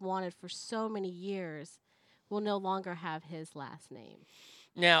that he's wanted for so many years will no longer have his last name.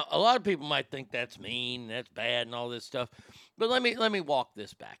 Now, a lot of people might think that's mean, that's bad, and all this stuff. But let me walk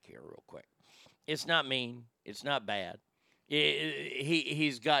this back here real quick. It's not mean. It's not bad.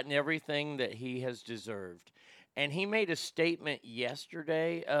 He's gotten everything that he has deserved. And he made a statement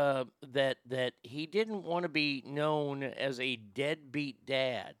yesterday that he didn't want to be known as a deadbeat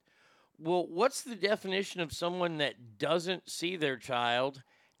dad. Well, what's the definition of someone that doesn't see their child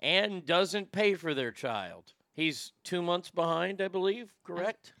and doesn't pay for their child? He's 2 months behind, I believe,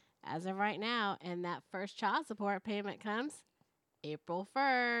 correct? As of right now, and that first child support payment comes April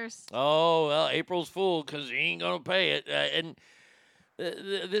 1st. Oh, well, April's full because he ain't going to pay it.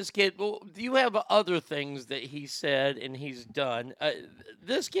 This kid, well, you have other things that he said and he's done.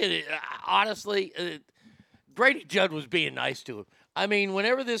 This kid, honestly, Grady Judd was being nice to him. I mean,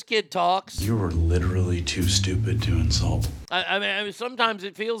 whenever this kid talks... You were literally too stupid to insult. I mean, sometimes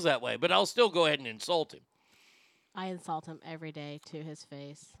it feels that way, but I'll still go ahead and insult him. I insult him every day to his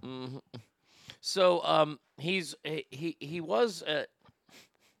face. Mm-hmm. So he was.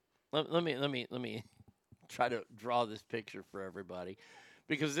 Let me try to draw this picture for everybody,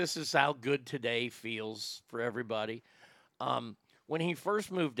 because this is how good today feels for everybody. When he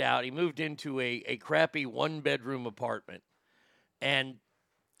first moved out, he moved into a crappy 1-bedroom apartment, and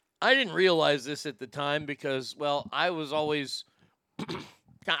I didn't realize this at the time because, well, I was always,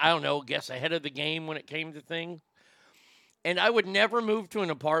 I don't know, guess ahead of the game when it came to things. And I would never move to an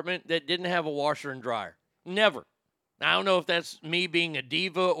apartment that didn't have a washer and dryer. Never. I don't know if that's me being a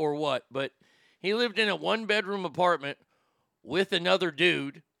diva or what, but he lived in a one-bedroom apartment with another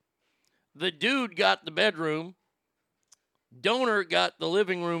dude. The dude got the bedroom. Donor got the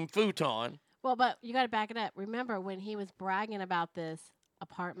living room futon. Well, but you got to back it up. Remember when he was bragging about this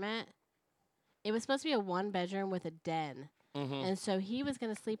apartment, it was supposed to be a one-bedroom with a den. Mhm. And so he was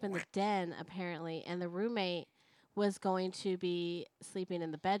going to sleep in the den, apparently, and the roommate was going to be sleeping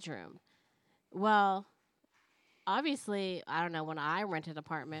in the bedroom. Well, obviously, I don't know, when I rented an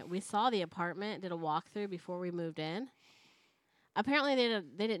apartment, we saw the apartment, did a walkthrough before we moved in. Apparently,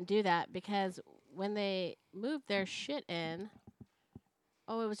 they didn't do that because when they moved their shit in,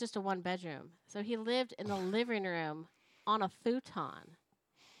 it was just a one-bedroom. So he lived in the living room on a futon,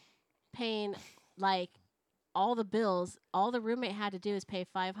 paying, like, all the bills. All the roommate had to do is pay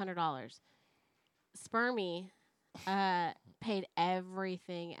 $500. Spermy paid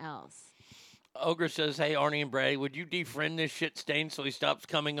everything else. Ogre says, hey, Arnie and Brady, would you defriend this shit stain so he stops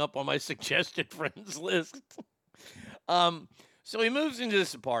coming up on my suggested friends list? So he moves into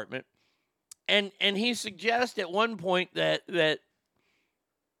this apartment, and he suggests at one point that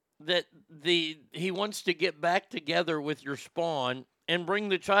he wants to get back together with your spawn and bring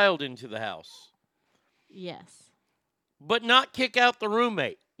the child into the house. Yes. But not kick out the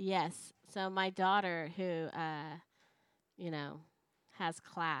roommate. Yes. So my daughter, who, has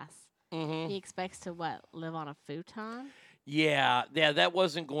class, he expects to, live on a futon? Yeah, that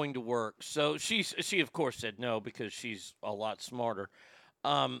wasn't going to work. So she of course said no because she's a lot smarter.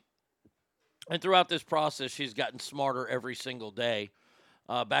 And throughout this process, she's gotten smarter every single day.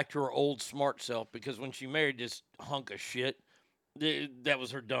 Back to her old smart self, because when she married this hunk of shit, that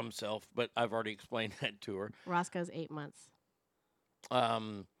was her dumb self. But I've already explained that to her. Roscoe's 8 months.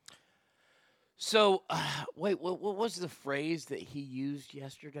 So, wait, what was the phrase that he used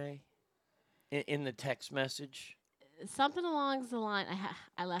yesterday in the text message? Something along the line.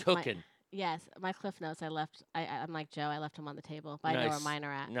 I left Cooking. My Cliff Notes. I'm like Joe. I left them on the table, but I know where mine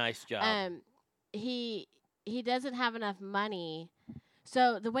are at. Nice job. He doesn't have enough money.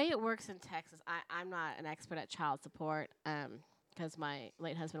 So the way it works in Texas, I'm not an expert at child support, because my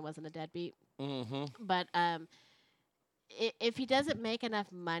late husband wasn't a deadbeat. Mm-hmm. But if he doesn't make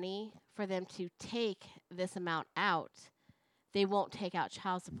enough money for them to take this amount out, they won't take out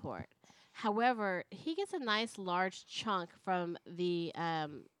child support. However, he gets a nice large chunk from the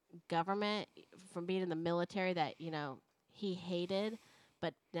government from being in the military that, he hated,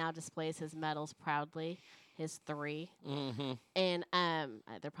 but now displays his medals proudly, his 3. Mm-hmm. And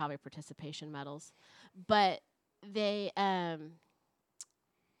they're probably participation medals. But they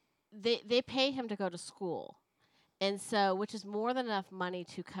pay him to go to school. And so, which is more than enough money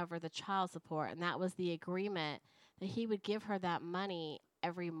to cover the child support. And that was the agreement, that he would give her that money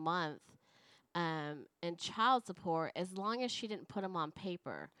every month in child support as long as she didn't put him on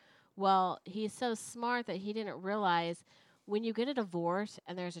paper. Well, he's so smart that he didn't realize when you get a divorce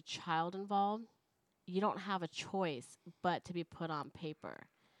and there's a child involved, you don't have a choice but to be put on paper.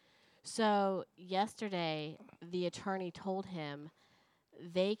 So yesterday, the attorney told him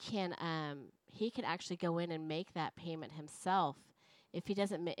he can actually go in and make that payment himself. If he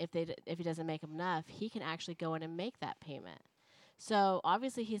doesn't make enough, he can actually go in and make that payment. So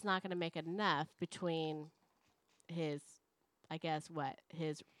obviously he's not going to make enough between his, what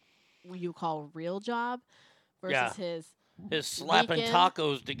you call real job versus his slapping weekend.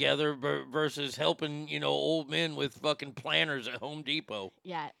 tacos together versus helping, old men with fucking planners at Home Depot.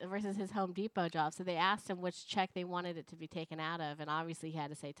 Yeah, versus his Home Depot job. So they asked him which check they wanted it to be taken out of, and obviously he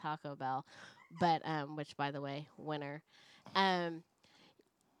had to say Taco Bell, but which, by the way, winner.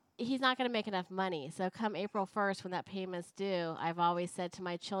 He's not going to make enough money. So come April 1st, when that payment's due, I've always said to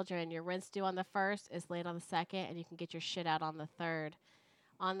my children, your rent's due on the 1st, it's late on the 2nd, and you can get your shit out on the 3rd.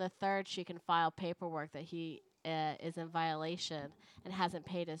 On the 3rd, she can file paperwork that he is in violation and hasn't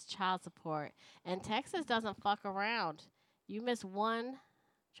paid his child support. And Texas doesn't fuck around. You miss one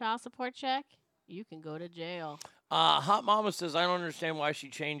child support check, you can go to jail. Hot Mama says, I don't understand why she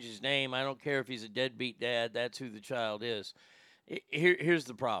changed his name. I don't care if he's a deadbeat dad. That's who the child is. Here's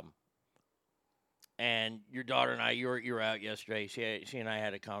the problem. And your daughter and I, you were out yesterday. She and I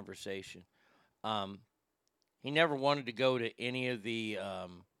had a conversation. He never wanted to go to any of the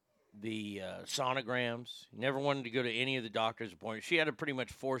sonograms. He never wanted to go to any of the doctor's appointments. She had to pretty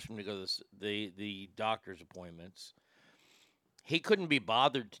much force him to go to the doctor's appointments. He couldn't be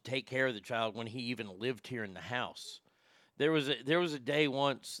bothered to take care of the child when he even lived here in the house. There was a day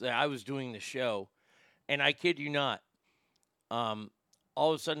once that I was doing the show, and I kid you not,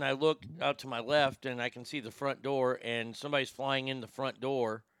 all of a sudden I look out to my left and I can see the front door and somebody's flying in the front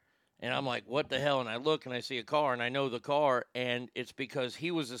door. And I'm like, what the hell? And I look and I see a car and I know the car. And it's because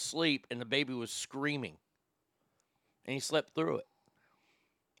he was asleep and the baby was screaming. And he slept through it.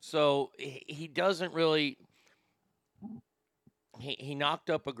 So he doesn't really... He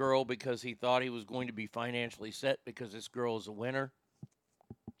knocked up a girl because he thought he was going to be financially set because this girl is a winner.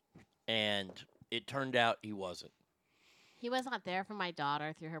 And it turned out he wasn't. He was not there for my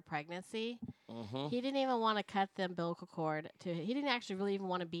daughter through her pregnancy. Mm-hmm. He didn't even want to cut the umbilical cord. He didn't actually really even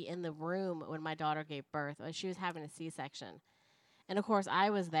want to be in the room when my daughter gave birth. She was having a C-section. And, of course, I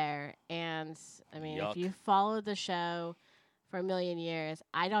was there. And, I mean, Yuck. if you followed the show for a million years,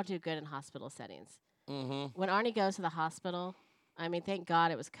 I don't do good in hospital settings. Mm-hmm. When Arnie goes to the hospital, I mean, thank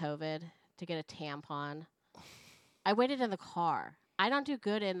God it was COVID to get a tampon. I waited in the car. I don't do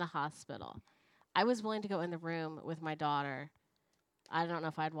good in the hospital. I was willing to go in the room with my daughter. I don't know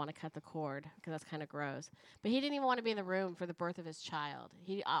if I'd want to cut the cord because that's kind of gross. But he didn't even want to be in the room for the birth of his child.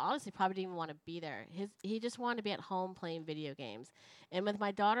 He honestly probably didn't even want to be there. He just wanted to be at home playing video games. And with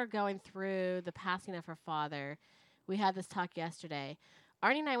my daughter going through the passing of her father, we had this talk yesterday.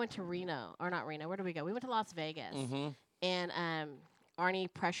 Arnie and I went to Reno. Or not Reno. Where did we go? We went to Las Vegas. Mm-hmm. And Arnie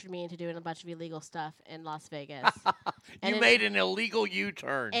pressured me into doing a bunch of illegal stuff in Las Vegas. You made an illegal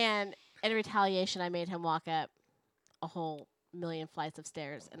U-turn. And in retaliation, I made him walk up a whole million flights of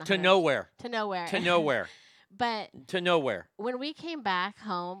stairs. To nowhere. To nowhere. To nowhere. But to nowhere. When I came back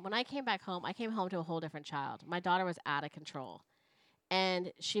home, I came home to a whole different child. My daughter was out of control.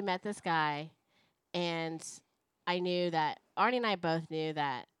 And she met this guy, and I knew that, Arnie and I both knew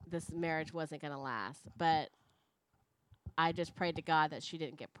that this marriage wasn't going to last. But I just prayed to God that she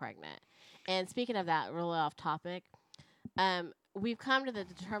didn't get pregnant. And speaking of that, really off topic, we've come to the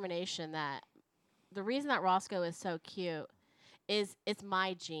determination that the reason that Roscoe is so cute is it's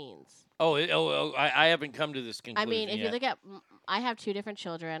my genes. I haven't come to this conclusion I mean, if yet. you look at, I have two different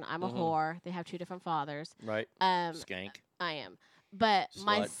children. I'm a whore. They have two different fathers. Right. Skank. I am. But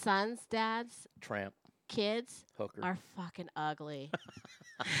my Slut. son's dad's Tramp. kids Hooker. are fucking ugly.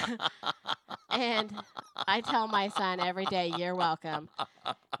 And I tell my son every day, you're welcome.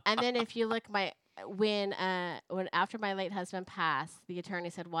 And then if you look when after my late husband passed, the attorney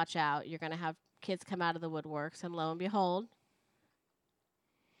said, watch out, you're going to have kids come out of the woodworks. And lo and behold,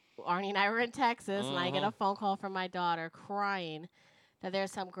 Arnie and I were in Texas, and I get a phone call from my daughter crying that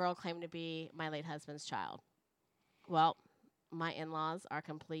there's some girl claiming to be my late husband's child. Well, my in-laws are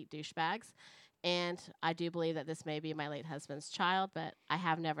complete douchebags, and I do believe that this may be my late husband's child, but I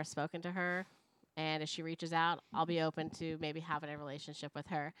have never spoken to her. And if she reaches out, I'll be open to maybe having a relationship with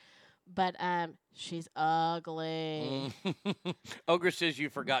her. But she's ugly. Ogre says you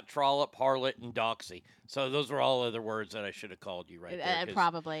forgot trollop, harlot, and doxy. So those were all other words that I should have called you right there.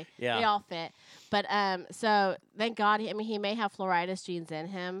 Probably. Yeah. They all fit. But so thank God. He may have fluoritis genes in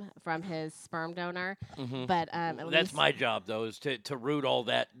him from his sperm donor. Mm-hmm. But that's my job, though, is to root all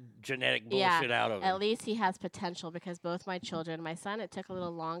that genetic bullshit out of him. At least he has potential because both my children, my son, it took a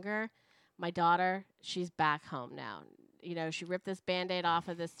little longer. My daughter, she's back home now. You know, she ripped this Band-Aid off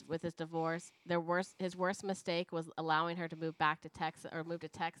of this with his divorce. His worst mistake was allowing her to move back to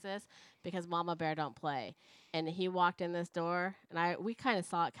Texas because Mama Bear don't play. And he walked in this door, and we kind of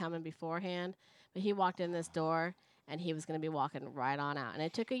saw it coming beforehand, but he walked in this door, and he was going to be walking right on out. And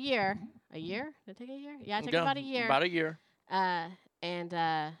it took a year. A year? Did it take a year? Yeah, it took about a year. About a year.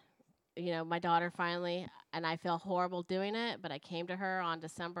 You know, my daughter finally, and I feel horrible doing it, but I came to her on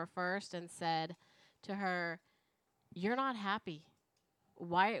December 1st and said to her, you're not happy.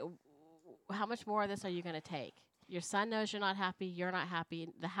 Why? How much more of this are you going to take? Your son knows you're not happy. You're not happy.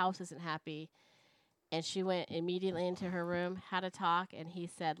 The house isn't happy. And she went immediately into her room, had a talk, and he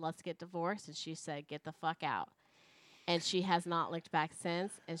said, let's get divorced. And she said, get the fuck out. And she has not looked back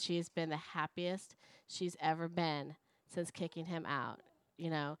since, and she's been the happiest she's ever been since kicking him out. You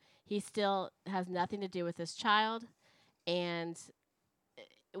know, he still has nothing to do with this child, and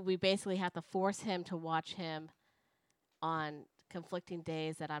we basically have to force him to watch him on conflicting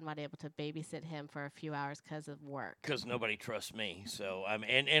days that I'm not able to babysit him for a few hours because of work. Because nobody trusts me, so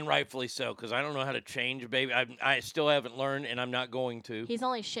and rightfully so. Because I don't know how to change a baby. I still haven't learned, and I'm not going to. He's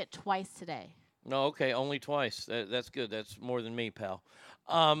only shit twice today. No, okay, only twice. That's good. That's more than me, pal.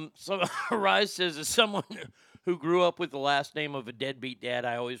 So Rise says, as someone who grew up with the last name of a deadbeat dad,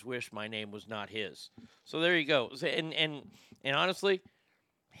 I always wish my name was not his. So there you go. And honestly,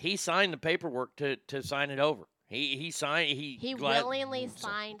 he signed the paperwork to sign it over. He signed. He willingly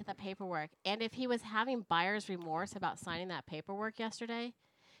signed the paperwork. And if he was having buyer's remorse about signing that paperwork yesterday,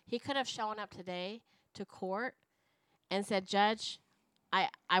 he could have shown up today to court and said, Judge,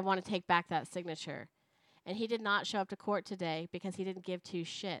 I want to take back that signature. And he did not show up to court today because he didn't give two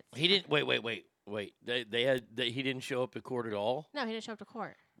shits. He didn't. Wait. He didn't show up to court at all? No, he didn't show up to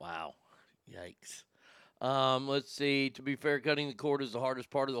court. Wow. Yikes. Let's see. To be fair, cutting the cord is the hardest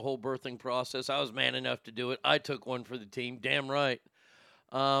part of the whole birthing process. I was man enough to do it. I took one for the team. Damn right.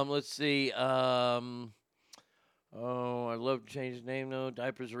 Let's see. Oh, I'd love to change his name, though.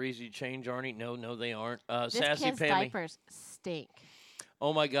 Diapers are easy to change, Arnie. No, they aren't. This Sassy kid's Pammy. diapers stink.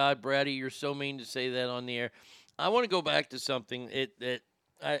 Oh, my God, Bratty, you're so mean to say that on the air. I want to go back to something that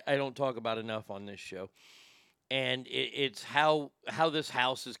I don't talk about enough on this show. And it's how this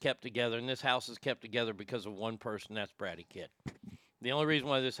house is kept together. And this house is kept together because of one person. That's Bratty Kid. The only reason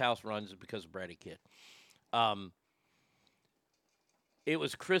why this house runs is because of Bratty Kid. It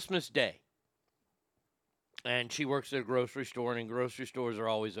was Christmas Day. And she works at a grocery store, and grocery stores are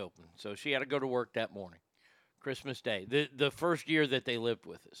always open. So she had to go to work that morning. Christmas Day. The first year that they lived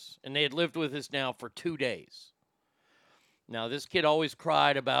with us. And they had lived with us now for 2 days. Now, this kid always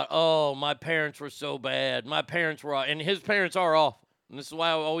cried about, oh, my parents were so bad. My parents were, and his parents are awful. And this is why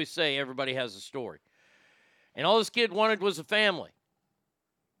I always say everybody has a story. And all this kid wanted was a family.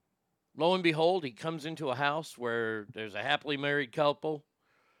 Lo and behold, he comes into a house where there's a happily married couple,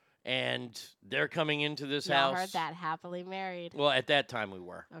 and they're coming into this house. I heard that, happily married. Well, at that time we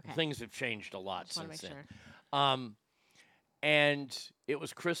were. Okay. Things have changed a lot Just since then. sure. And it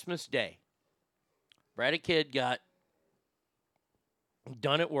was Christmas Day. Bratty Kid got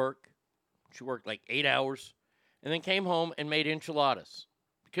done at work. She worked like 8 hours and then came home and made enchiladas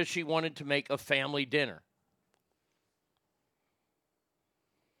because she wanted to make a family dinner.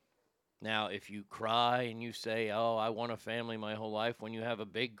 Now, if you cry and you say, oh, I want a family my whole life, when you have a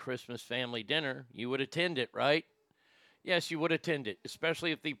big Christmas family dinner, you would attend it, right? Yes, you would attend it,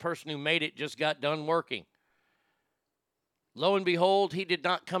 especially if the person who made it just got done working. Lo and behold, he did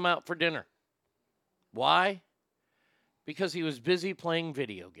not come out for dinner. Why? Because he was busy playing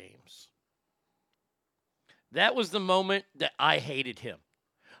video games. That was the moment that I hated him.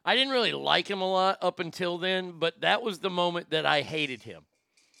 I didn't really like him a lot up until then, but that was the moment that I hated him.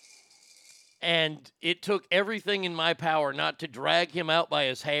 And it took everything in my power not to drag him out by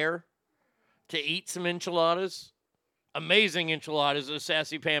his hair to eat some enchiladas. Amazing enchiladas, as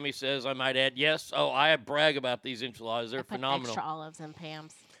Sassy Pammy says, I might add. Yes, I brag about these enchiladas. They're phenomenal. Extra olives and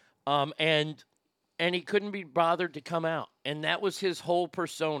Pam's. And he couldn't be bothered to come out. And that was his whole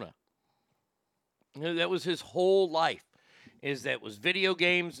persona. That was his whole life, is that was video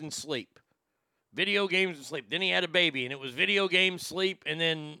games and sleep. Video games and sleep. Then he had a baby, and it was video games, sleep, and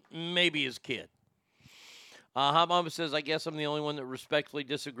then maybe his kid. Hot Mama says, I guess I'm the only one that respectfully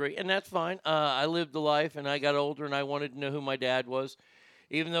disagree, and that's fine. I lived the life, and I got older, and I wanted to know who my dad was.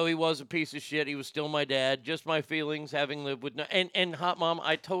 Even though he was a piece of shit, he was still my dad. Just my feelings, having lived with... And Hot Mom,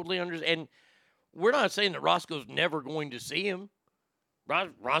 I totally understand. And we're not saying that Roscoe's never going to see him.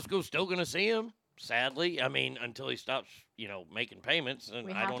 Roscoe's still going to see him, sadly. I mean, until he stops, making payments. And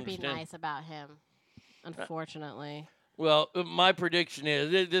we I have don't to be understand. nice about him, unfortunately. Well, my prediction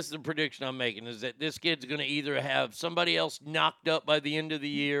is, this is the prediction I'm making, is that this kid's going to either have somebody else knocked up by the end of the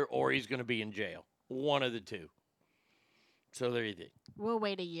year or he's going to be in jail. One of the two. So there you go. We'll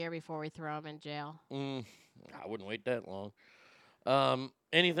wait a year before we throw him in jail. I wouldn't wait that long.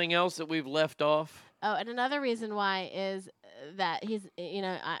 Anything else that we've left off? Oh, and another reason why is that he's,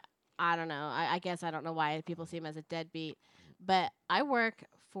 I don't know. I guess I don't know why people see him as a deadbeat. But I work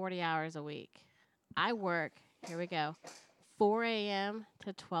 40 hours a week. I work, here we go, 4 a.m.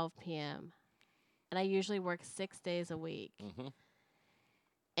 to 12 p.m. And I usually work 6 days a week. Mm-hmm.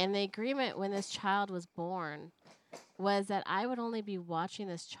 And the agreement when this child was born was that I would only be watching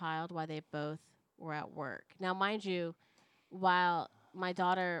this child while they both were at work. Now, mind you, while my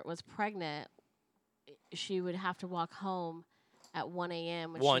daughter was pregnant, she would have to walk home at 1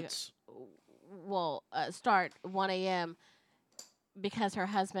 a.m. Start 1 a.m. because her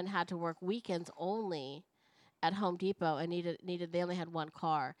husband had to work weekends only at Home Depot and they only had one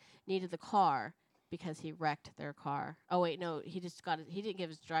car. Needed the car because he wrecked their car. Oh wait, no, he didn't give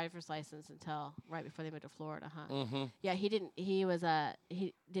his driver's license until right before they moved to Florida, huh? Mm-hmm. Yeah, he didn't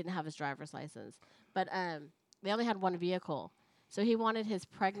have his driver's license. But they only had one vehicle. So he wanted his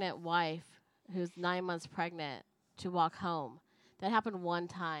pregnant wife, who's 9 months pregnant, to walk home. That happened one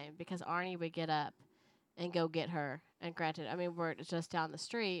time because Arnie would get up and go get her. And granted, I mean, we're just down the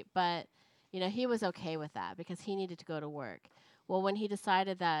street, but, he was okay with that because he needed to go to work. Well, when he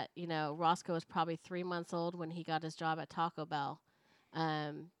decided that, Roscoe was probably 3 months old when he got his job at Taco Bell,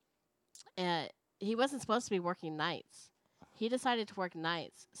 and he wasn't supposed to be working nights. He decided to work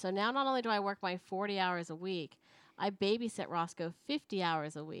nights. So now not only do I work my 40 hours a week, I babysit Roscoe 50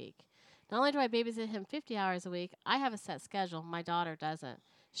 hours a week. Not only do I babysit him 50 hours a week, I have a set schedule. My daughter doesn't.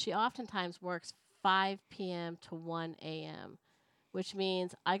 She oftentimes works 5 p.m. to 1 a.m., which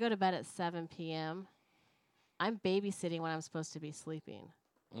means I go to bed at 7 p.m. I'm babysitting when I'm supposed to be sleeping.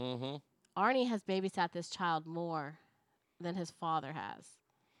 Mm-hmm. Arnie has babysat this child more than his father has.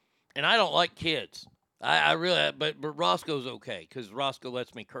 And I don't like kids. I really, but Roscoe's okay because Roscoe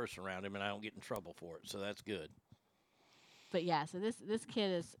lets me curse around him and I don't get in trouble for it, so that's good. But yeah, so this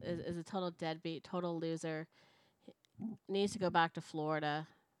kid is a total deadbeat, total loser. He needs to go back to Florida.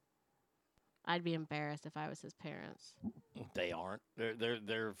 I'd be embarrassed if I was his parents. They aren't.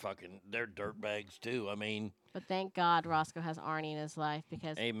 They're dirtbags too. I mean. But thank God Roscoe has Arnie in his life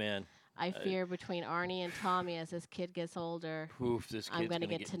because. Amen. I fear between Arnie and Tommy as this kid gets older. I'm going to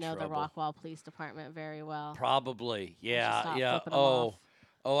get to know the Rockwall Police Department very well. Probably, yeah.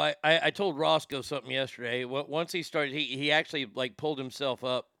 I told Roscoe something yesterday. Once he started, he actually like pulled himself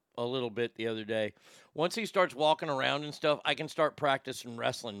up a little bit the other day. Once he starts walking around and stuff, I can start practicing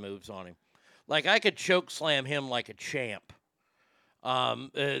wrestling moves on him. Like I could choke slam him like a champ. The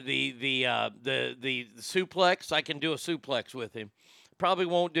suplex, I can do a suplex with him. Probably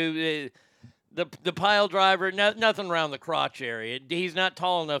won't do the pile driver. Nothing around the crotch area. He's not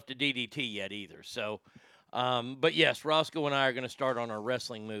tall enough to DDT yet either. So, but yes, Roscoe and I are going to start on our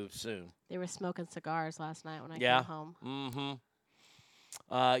wrestling moves soon. They were smoking cigars last night when I came home. Mm-hmm.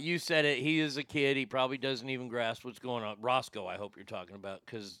 You said it. He is a kid. He probably doesn't even grasp what's going on. Roscoe, I hope you're talking about,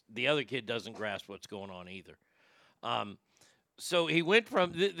 because the other kid doesn't grasp what's going on either. So he went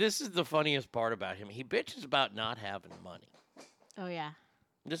from. This is the funniest part about him. He bitches about not having money. Oh, yeah.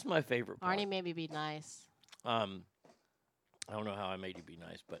 This is my favorite part. Arnie made me be nice. I don't know how I made you be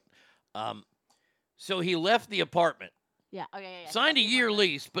nice, but so he left the apartment. Yeah. Okay. Yeah. Signed a year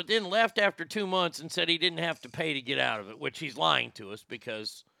lease, but then left after 2 months and said he didn't have to pay to get out of it, which he's lying to us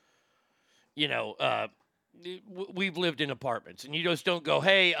because, we've lived in apartments. And you just don't go,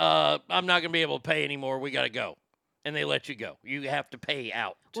 hey, I'm not going to be able to pay anymore. We got to go. And they let you go. You have to pay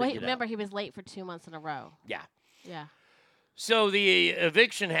out. Remember, he was late for 2 months in a row. Yeah. Yeah. So the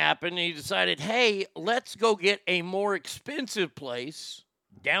eviction happened, and he decided, hey, let's go get a more expensive place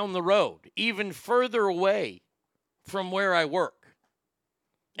down the road, even further away from where I work.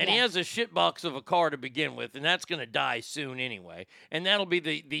 And he has a shitbox of a car to begin with, and that's going to die soon anyway. And that'll be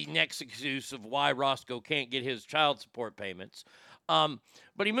the next excuse of why Roscoe can't get his child support payments. But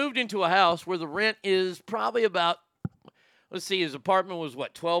he moved into a house where the rent is probably about, let's see, his apartment was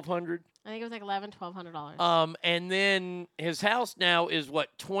what, $1,200? I think it was like $1,100. And then his house now is what,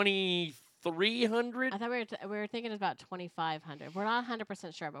 $2,300? I thought we were thinking about $2,500. We're not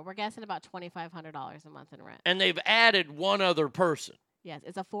 100% sure, but we're guessing about $2,500 a month in rent. And they've added one other person. Yes,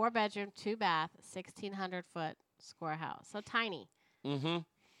 it's a 4-bedroom, 2-bath, 1,600-foot square house. So tiny. Mm-hmm.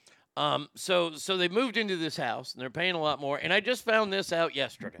 So they moved into this house, and they're paying a lot more. And I just found this out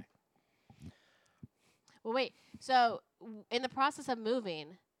yesterday. Well, wait. So in the process of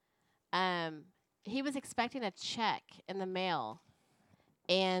moving, he was expecting a check in the mail,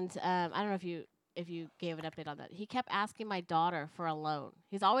 and I don't know if you gave an update on that. He kept asking my daughter for a loan.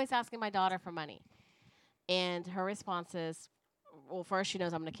 He's always asking my daughter for money, and her response is, well, first she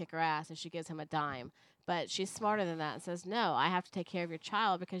knows I'm going to kick her ass, and she gives him a dime. But she's smarter than that and says, no, I have to take care of your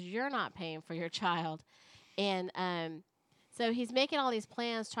child because you're not paying for your child. And so he's making all these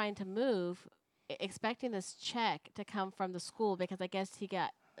plans trying to move, expecting this check to come from the school because I guess he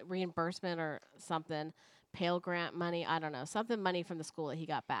got reimbursement or something, Pell Grant money, I don't know, something money from the school that he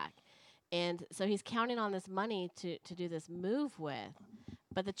got back. And so he's counting on this money to do this move with.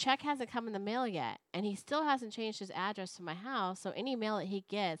 But the check hasn't come in the mail yet, and he still hasn't changed his address to my house, so any mail that he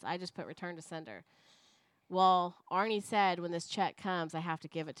gets, I just put return to sender. Well, Arnie said when this check comes, I have to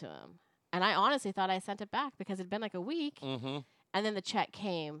give it to him. And I honestly thought I sent it back because it'd been like a week, and then the check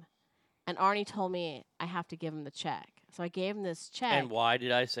came, and Arnie told me I have to give him the check. So I gave him this check. And why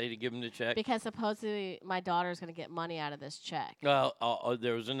did I say to give him the check? Because supposedly my daughter's going to get money out of this check. Well,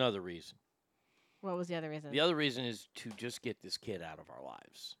 there was another reason. What was the other reason? The other reason is to just get this kid out of our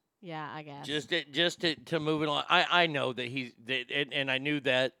lives. Yeah, I guess. Just to move it along. I know that and I knew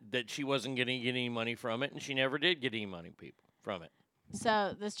that she wasn't going to get any money from it, and she never did get any money from it.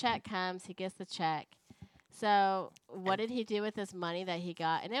 So this check comes. He gets the check. So what did he do with this money that he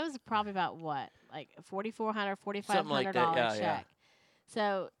got? And it was probably about what, like $4,400, $4,500 check. Yeah.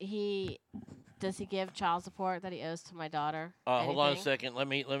 So does he give child support that he owes to my daughter? Hold on a second. Let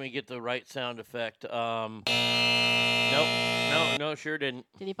me get the right sound effect. Nope, sure didn't.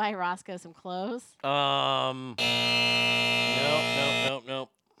 Did he buy Roscoe some clothes? Nope.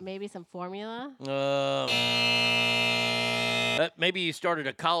 maybe some formula. Maybe he started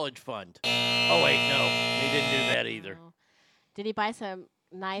a college fund. Oh, wait, no. He didn't do that either. No. Did he buy some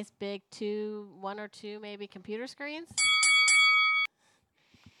nice big one or two maybe computer screens?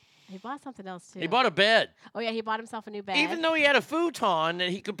 He bought something else, too. He bought a bed. Oh, yeah, he bought himself a new bed. Even though he had a futon that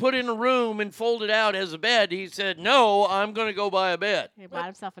he could put in a room and fold it out as a bed, he said, no, I'm going to go buy a bed. He bought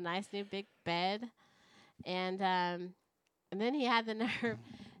himself a nice new big bed. And then he had the nerve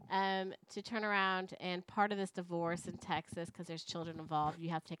to turn around, and part of this divorce in Texas, because there's children involved, you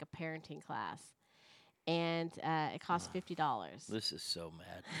have to take a parenting class. And it costs $50. This is so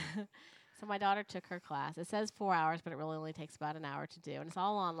mad. So my daughter took her class. It says 4 hours, but it really only takes about an hour to do. And it's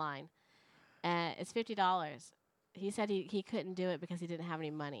all online. It's $50. He said he couldn't do it because he didn't have any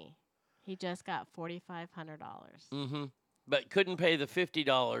money. He just got $4,500. Mm-hmm. But couldn't pay the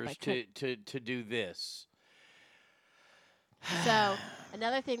 $50 to do this. So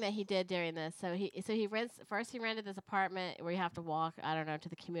another thing that he did during this, he rented this apartment where you have to walk, I don't know, to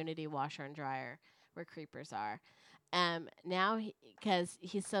the community washer and dryer where creepers are. Now, because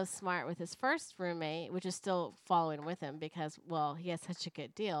he's so smart with his first roommate, which is still following with him because, well, he has such a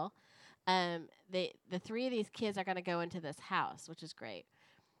good deal. The three of these kids are going to go into this house, which is great.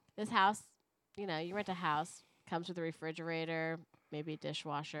 This house, you rent a house, comes with a refrigerator, maybe a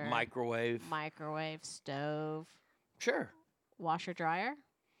dishwasher, microwave, stove, sure, washer, dryer.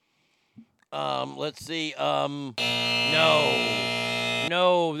 Let's see.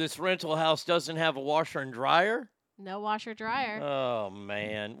 No, this rental house doesn't have a washer and dryer. No washer, dryer. Oh,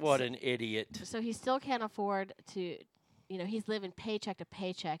 man. What an idiot. So he still can't afford to, he's living paycheck to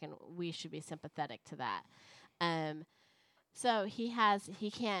paycheck, and we should be sympathetic to that. So he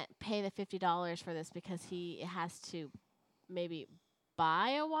can't pay the $50 for this because he has to maybe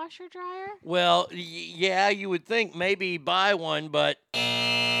buy a washer, dryer. Well, yeah, you would think maybe buy one, but...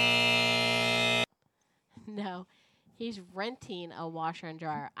 No. He's renting a washer and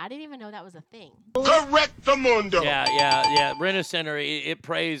dryer. I didn't even know that was a thing. Correct the mundo. Yeah. Rent-A-Center, it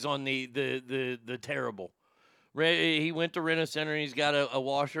preys on the terrible. He went to Rent-A-Center, and he's got a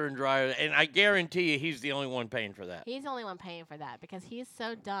washer and dryer, and I guarantee you he's the only one paying for that. He's the only one paying for that because he's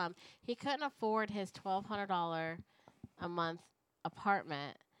so dumb. He couldn't afford his $1,200 a month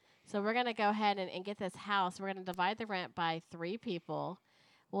apartment. So we're going to go ahead and get this house. We're going to divide the rent by 3 people.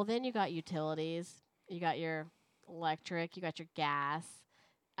 Well, then you got utilities. You got your electric, you got your gas,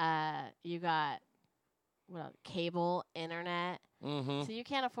 you got cable, internet. Mm-hmm. So you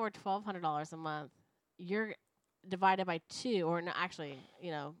can't afford $1,200 a month. You're divided by 2, or no, actually,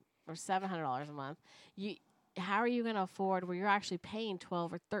 or $700 a month. How are you going to afford where you're actually paying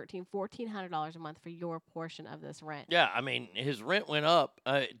 $1,200 or $1,300, $1,400 a month for your portion of this rent? Yeah, I mean, his rent went up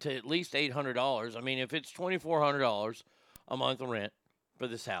to at least $800. I mean, if it's $2,400 a month of rent for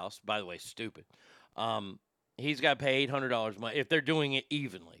this house, by the way, stupid. He's got to pay $800 a month if they're doing it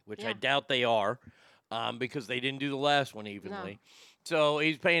evenly, which I doubt they are, because they didn't do the last one evenly. No. So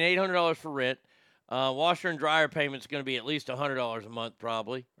he's paying $800 for rent. Washer and dryer payment's going to be at least $100 a month,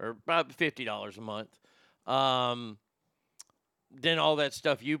 probably, or about $50 a month. Then all that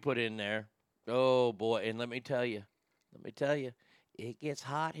stuff you put in there. Oh boy! And let me tell you, it gets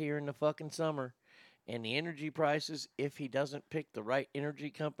hot here in the fucking summer, and the energy prices, if he doesn't pick the right energy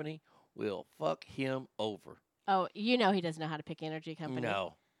company, will fuck him over. Oh, he doesn't know how to pick energy company.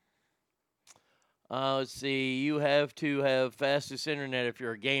 No. Let's see. You have to have fastest internet if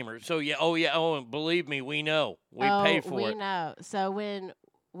you're a gamer. So and believe me, we know. We pay for it. We know. So when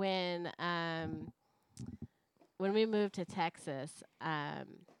we moved to Texas,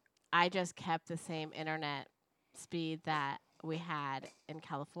 I just kept the same internet speed that we had in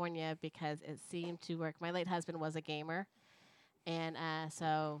California because it seemed to work. My late husband was a gamer, and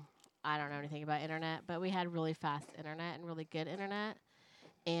so I don't know anything about internet, but we had really fast internet and really good internet,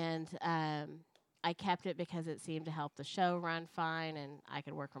 and I kept it because it seemed to help the show run fine, and I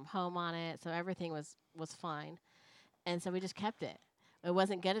could work from home on it, so everything was fine, and so we just kept it. It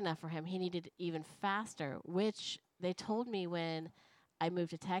wasn't good enough for him. He needed even faster, which they told me when I moved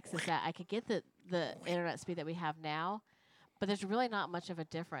to Texas that I could get the internet speed that we have now, but there's really not much of a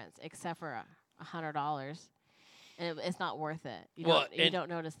difference except for $100. And it's not worth it. You don't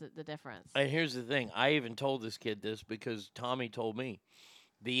notice the difference. And here's the thing. I even told this kid this because Tommy told me.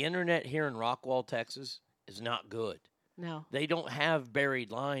 The internet here in Rockwall, Texas is not good. No. They don't have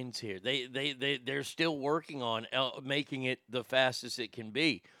buried lines here. They're still working on making it the fastest it can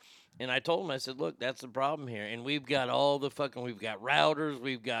be. And I told him, I said, look, that's the problem here. And we've got we've got routers,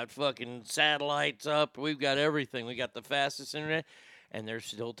 we've got fucking satellites up, we've got everything. We got the fastest internet. And there's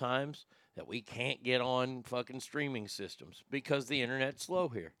still times that we can't get on fucking streaming systems because the internet's slow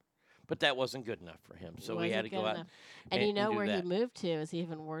here. But that wasn't good enough for him, so we had to go out. And you know do where that. he moved to is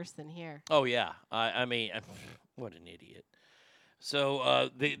even worse than here. Oh yeah, I mean, what an idiot. So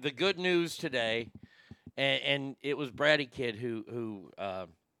the good news today, and it was Bratty Kid who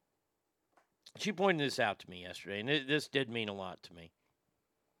she pointed this out to me yesterday, and this did mean a lot to me.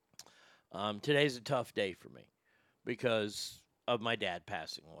 Today's a tough day for me because of my dad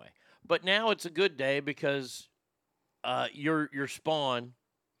passing away, but now it's a good day because your spawn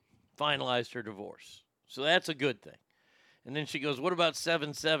finalized her divorce, so that's a good thing. And then she goes, what about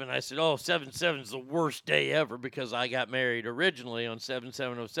 7/7? I said, 7/7 is the worst day ever because I got married originally on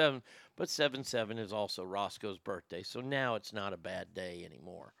 7/7/07, but 7/7 is also Roscoe's birthday, so now it's not a bad day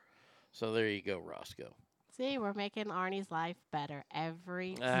anymore. So there you go, Roscoe. See, we're making Arnie's life better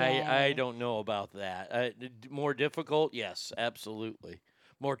every day. I don't know about that. More difficult? Yes, absolutely.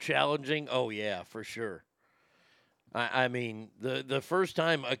 More challenging? Oh, yeah, for sure. I mean, the first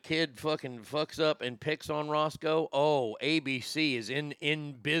time a kid fucking fucks up and picks on Roscoe, ABC is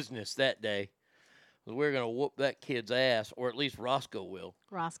in business that day. We're going to whoop that kid's ass, or at least Roscoe will.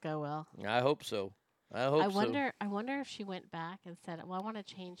 Roscoe will. I hope so. I wonder if she went back and said, well, I want to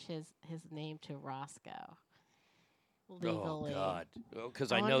change his name to Roscoe. Legally. Oh, God.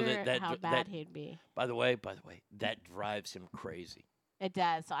 Because I know that how bad he'd be. By the way, that drives him crazy. It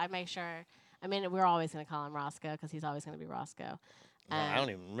does. So I make sure. I mean, we're always going to call him Roscoe because he's always going to be Roscoe. I don't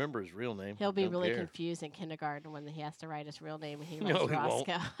even remember his real name. He'll be really confused in kindergarten when he has to write his real name and he writes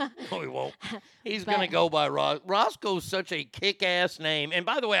Roscoe. No, he won't. He's going to go by Roscoe's such a kick-ass name. And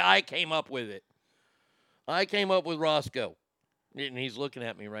by the way, I came up with it. I came up with Roscoe. And he's looking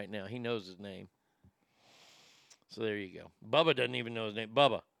at me right now. He knows his name. So there you go. Bubba doesn't even know his name.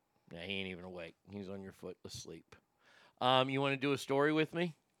 Bubba. Nah, he ain't even awake. He's on your foot asleep. You want to do a story with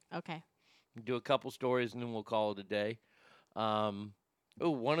me? Okay. Do a couple stories and then we'll call it a day.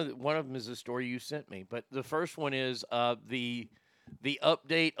 One of them is a story you sent me, but the first one is the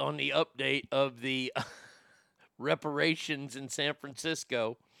update on the update of the reparations in San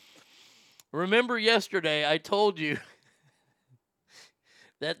Francisco. Remember yesterday I told you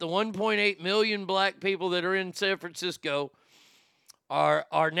that the 1.8 million black people that are in San Francisco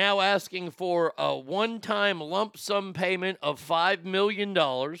are now asking for a one-time lump sum payment of $5 million.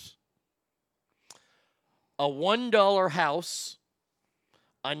 A $1 house,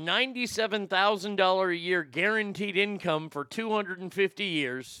 a $97,000 a year guaranteed income for 250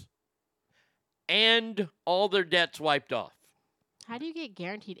 years, and all their debts wiped off. How do you get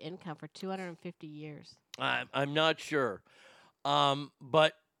guaranteed income for 250 years? I'm not sure.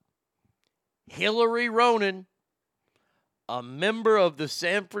 But Hillary Ronan, a member of the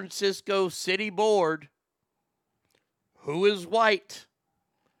San Francisco City Board, who is white,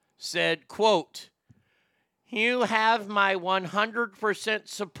 said, quote, "You have my 100%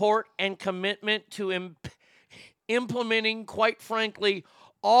 support and commitment to implementing, quite frankly,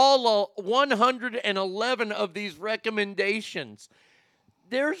 all 111 of these recommendations."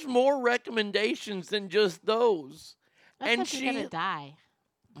 There's more recommendations than just those. That's because she's going to die.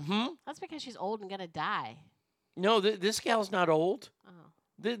 Hmm? That's because she's old and going to die. No, this gal's not old. Oh.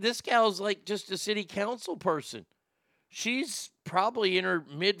 This gal's like just a city council person. She's probably in her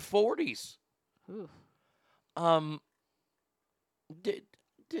mid-40s. Ooh.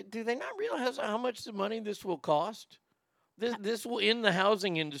 Do they not realize how much the money this will cost? This will end the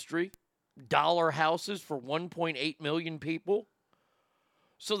housing industry. Dollar houses for 1.8 million people.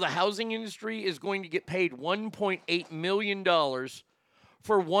 So the housing industry is going to get paid $1.8 million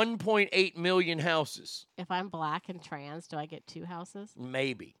for 1.8 million houses. If I'm black and trans, do I get 2 houses?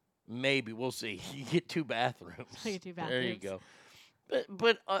 Maybe. We'll see. You get 2 bathrooms. You get 2 bathrooms. There you go.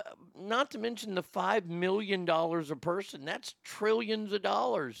 But not to mention the $5 million a person. That's trillions of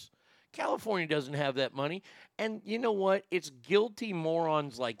dollars. California doesn't have that money. And you know what? It's guilty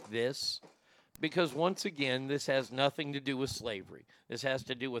morons like this. Because once again, this has nothing to do with slavery. This has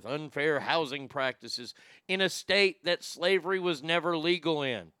to do with unfair housing practices in a state that slavery was never legal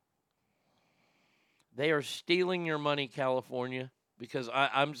in. They are stealing your money, California, because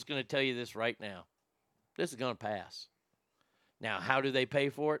I'm just going to tell you this right now. This is going to pass. Now, how do they pay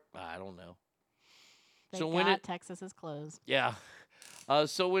for it? I don't know. Thank God Texas is closed. Yeah.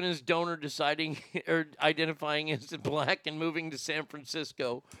 So when is donor deciding or identifying as black and moving to San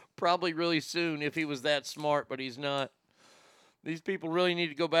Francisco? Probably really soon if he was that smart, but he's not. These people really need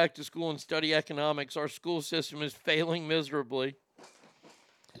to go back to school and study economics. Our school system is failing miserably.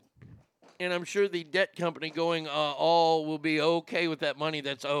 And I'm sure the debt company going, all will be okay with that money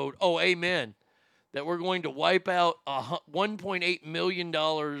that's owed. Oh, amen. that we're going to wipe out $1.8 million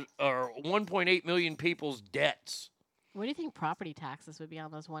or 1.8 million people's debts. What do you think property taxes would be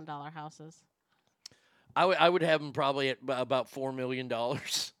on those $1 houses? I would have them probably at about $4 million.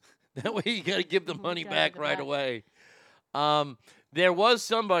 That way you got to give the money back right away. There was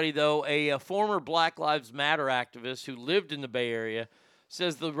somebody, though, a former Black Lives Matter activist who lived in the Bay Area,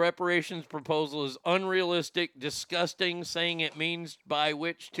 says the reparations proposal is unrealistic, disgusting, saying it means by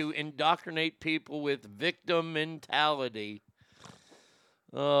which to indoctrinate people with victim mentality.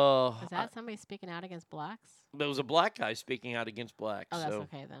 Is that somebody speaking out against blacks? There was a black guy speaking out against blacks. Oh, that's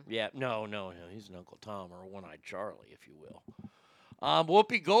okay then. Yeah, no, he's an Uncle Tom or a One-Eyed Charlie, if you will.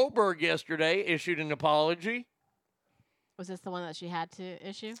 Whoopi Goldberg yesterday issued an apology. Was this the one that she had to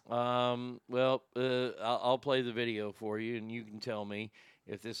issue? Well, I'll play the video for you, and you can tell me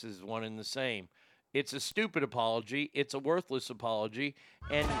if this is one and the same. It's a stupid apology. It's a worthless apology,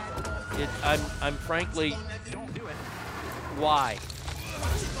 and I'm frankly, don't do it. Why?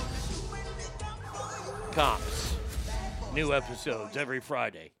 Cops. New episodes every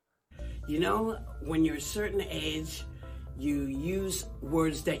Friday. You know, when you're a certain age, you use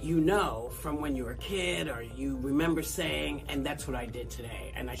words that you know from when you were a kid or you remember saying, and that's what I did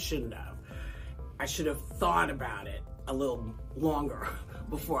today, and I shouldn't have. I should have thought about it a little longer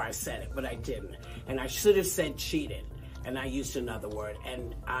before I said it, but I didn't. And I should have said cheated, and I used another word,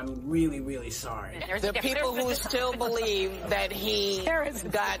 and I'm really, really sorry. The people who still believe that he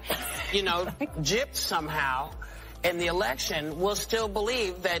got, gypped somehow in the election will still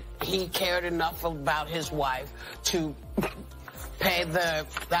believe that he cared enough about his wife to pay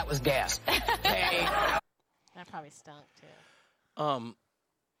that was gas. That probably stunk, too.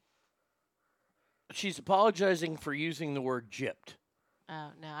 She's apologizing for using the word gypped. Oh,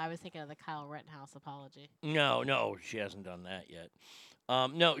 no, I was thinking of the Kyle Rittenhouse apology. No, she hasn't done that yet.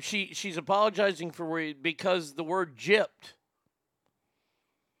 No, she's apologizing because the word gypped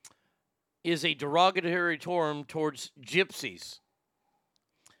is a derogatory term towards gypsies,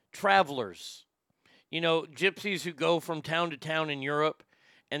 travelers. Gypsies who go from town to town in Europe,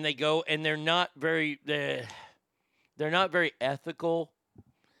 and they go, and they're not very ethical.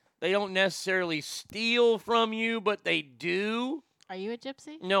 They don't necessarily steal from you, but they do. Are you a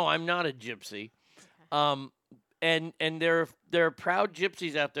gypsy? No, I'm not a gypsy. Okay. And there are proud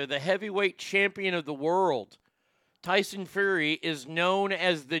gypsies out there. The heavyweight champion of the world, Tyson Fury, is known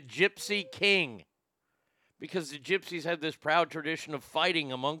as the Gypsy King because the gypsies have this proud tradition of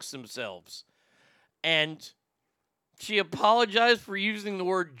fighting amongst themselves. And she apologized for using the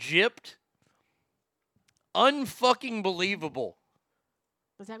word gypped. Unfucking believable.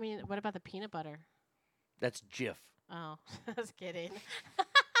 Does that mean, what about the peanut butter? That's Jif. Oh, I was kidding.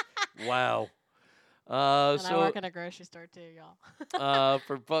 Wow. I work at a grocery store too, y'all.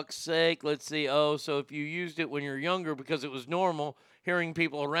 For fuck's sake, let's see. Oh, so if you used it when you're younger because it was normal, hearing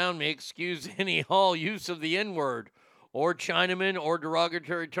people around me excuse any all use of the N-word or Chinaman or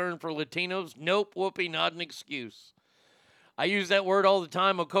derogatory term for Latinos, nope, Whoopi, not an excuse. I use that word all the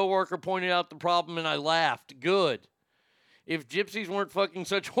time. A coworker pointed out the problem and I laughed. Good. If gypsies weren't fucking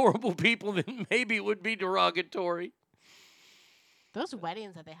such horrible people, then maybe it would be derogatory. Those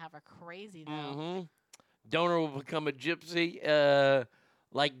weddings that they have are crazy, though. Mm-hmm. Donor will become a gypsy,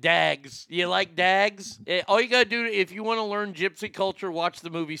 like Dags. You like Dags? All you got to do, if you want to learn gypsy culture, watch the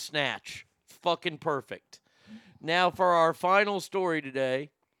movie Snatch. Fucking perfect. Now, for our final story today,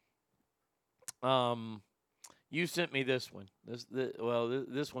 you sent me this one.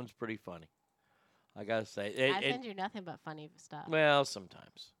 This one's pretty funny. I got to say. I send you nothing but funny stuff. Well,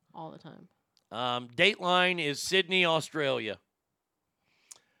 sometimes. All the time. Dateline is Sydney, Australia.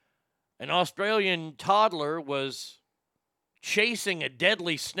 An Australian toddler was chasing a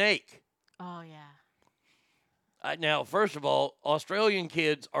deadly snake. Oh, yeah. Now, first of all, Australian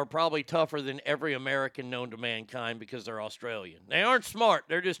kids are probably tougher than every American known to mankind because they're Australian. They aren't smart.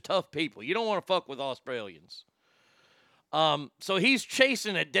 They're just tough people. You don't want to fuck with Australians. So he's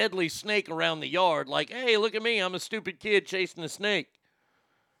chasing a deadly snake around the yard like, hey, look at me. I'm a stupid kid chasing a snake.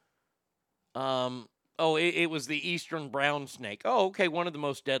 It was the eastern brown snake. Oh, okay, one of the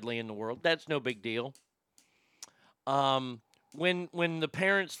most deadly in the world. That's no big deal. When the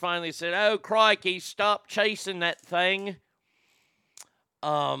parents finally said, oh, crikey, stop chasing that thing,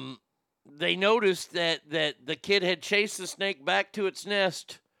 they noticed that the kid had chased the snake back to its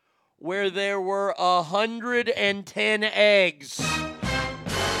nest where there were 110 eggs.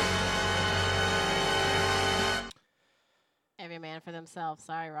 Every man for themselves.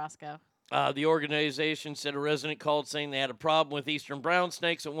 Sorry, Roscoe. The organization said a resident called saying they had a problem with eastern brown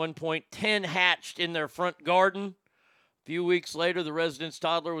snakes. At one point, 10 hatched in their front garden. A few weeks later, the resident's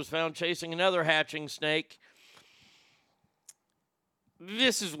toddler was found chasing another hatching snake.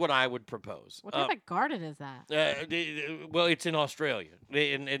 This is what I would propose. What type of garden is that? Well, it's in Australia,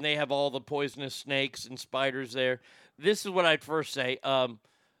 and they have all the poisonous snakes and spiders there. This is what I'd first say.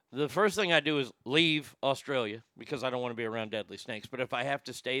 The first thing I do is leave Australia because I don't want to be around deadly snakes. But if I have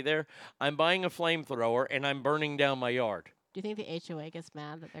to stay there, I'm buying a flamethrower and I'm burning down my yard. Do you think the HOA gets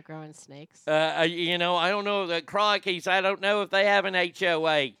mad that they're growing snakes? I don't know. The Crockies, I don't know if they have an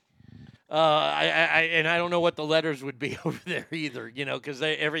HOA. I don't know what the letters would be over there either, because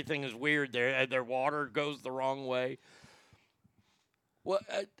everything is weird there. Their water goes the wrong way. Well,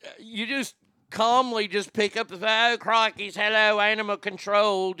 you just calmly just pick up the phone. Oh, Crockies, hello, animal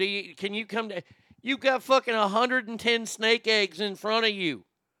control. Can you come to... You've got fucking 110 snake eggs in front of you.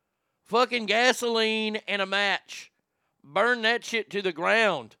 Fucking gasoline and a match. Burn that shit to the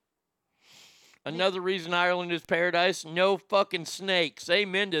ground. Another reason Ireland is paradise, no fucking snakes.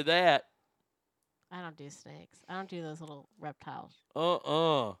 Amen to that. I don't do snakes. I don't do those little reptiles.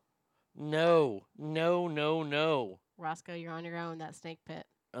 No. Roscoe, you're on your own, that snake pit.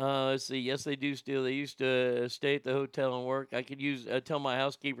 Let's see. Yes, they do still. They used to stay at the hotel and work. I could tell my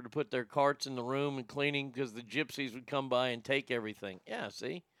housekeeper to put their carts in the room and cleaning because the gypsies would come by and take everything. Yeah,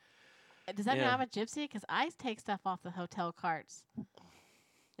 see? Does that mean I'm a gypsy? Because I take stuff off the hotel carts.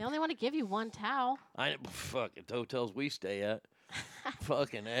 They only want to give you one towel. Fuck it. The hotels we stay at.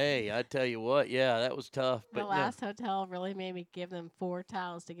 Fucking A. I tell you what. Yeah, that was tough. The last hotel really made me give them 4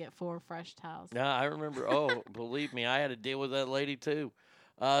 towels to get 4 fresh towels. Yeah, I remember. Oh, believe me, I had to deal with that lady too.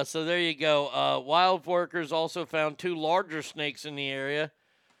 So there you go. Wild workers also found 2 larger snakes in the area.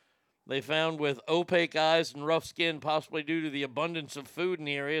 They found with opaque eyes and rough skin, possibly due to the abundance of food in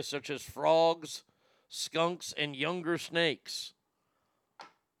the area, such as frogs, skunks, and younger snakes.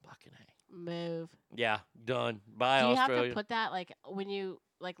 Fucking A. Move. Yeah, done. Bye, Australia. Australia. Do you have to put that, when you,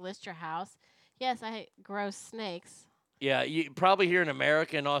 list your house? Yes, I grow snakes. Yeah, you probably here in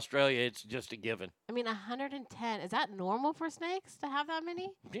America and Australia, it's just a given. I mean, 110. Is that normal for snakes to have that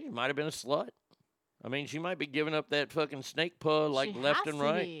many? She might have been a slut. I mean, she might be giving up that fucking snake pud left and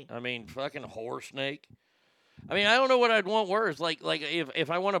right. I mean, fucking whore snake. I mean, I don't know what I'd want worse. Like if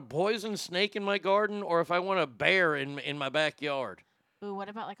I want a poison snake in my garden or if I want a bear in my backyard. Ooh, what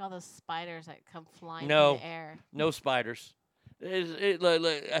about all those spiders that come flying through the air? No spiders.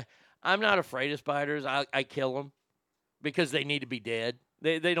 I'm not afraid of spiders. I kill them because they need to be dead.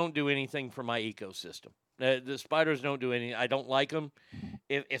 They don't do anything for my ecosystem. The spiders don't do anything. I don't like them.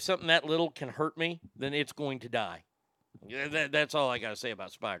 If something that little can hurt me, then it's going to die. That's all I got to say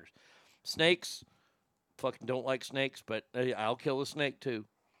about spiders. Snakes, fucking don't like snakes, but I'll kill a snake too.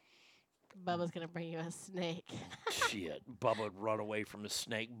 Bubba's going to bring you a snake. Shit, Bubba would run away from a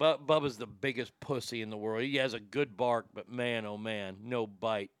snake. Bubba's the biggest pussy in the world. He has a good bark, but man, oh man, no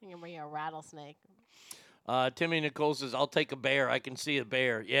bite. He's going to bring you a rattlesnake. Timmy Nicole says, I'll take a bear. I can see a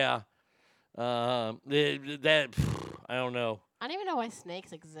bear. Yeah. I don't know. I don't even know why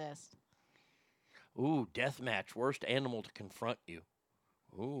snakes exist. Ooh, deathmatch, worst animal to confront you.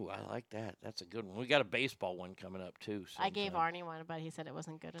 Ooh, I like that. That's a good one. We got a baseball one coming up too. Sometime. I gave Arnie one, but he said it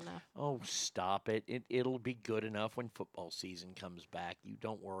wasn't good enough. Oh, stop it. It'll be good enough when football season comes back. You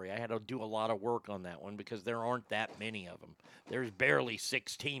don't worry. I had to do a lot of work on that one because there aren't that many of them. There's barely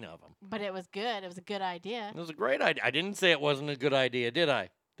 16 of them. But it was good. It was a good idea. It was a great idea. I didn't say it wasn't a good idea, did I?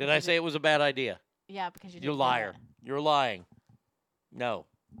 Did I say it was a bad idea? Yeah, because you're a liar. You're lying. No.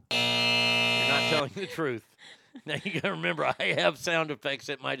 You're not telling the truth. Now, you got to remember, I have sound effects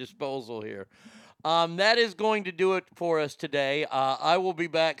at my disposal here. That is going to do it for us today. I will be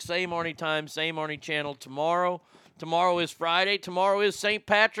back, same Arnie time, same Arnie channel tomorrow. Tomorrow is Friday. Tomorrow is St.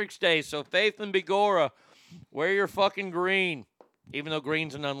 Patrick's Day, so Faith and Bigora, wear your fucking green, even though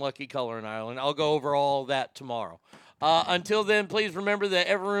green's an unlucky color in Ireland. I'll go over all that tomorrow. Until then, please remember that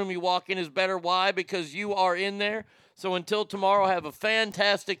every room you walk in is better. Why? Because you are in there. So until tomorrow, have a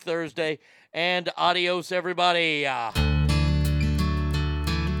fantastic Thursday, and adios, everybody. I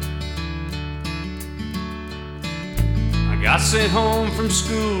got sent home from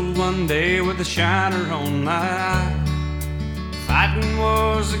school one day with a shiner on my eye. Fighting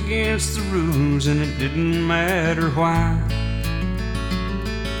was against the rules, and it didn't matter why.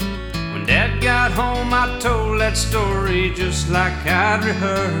 When Dad got home, I told that story just like I'd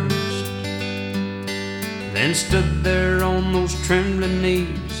rehearsed. Then stood there on those trembling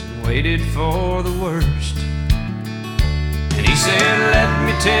knees and waited for the worst. And he said, let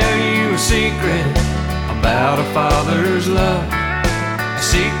me tell you a secret about a father's love. A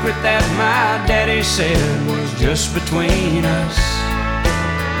secret that my daddy said was just between us.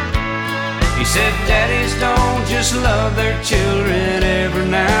 He said daddies don't just love their children every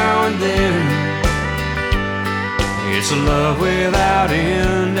now and then. It's a love without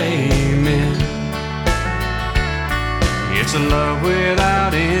end, amen. It's a love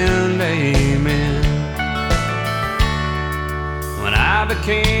without end, amen. When I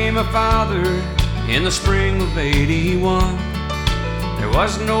became a father in the spring of '81, there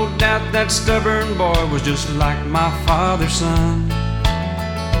was no doubt that stubborn boy was just like my father's son.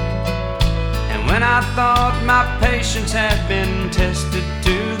 And when I thought my patience had been tested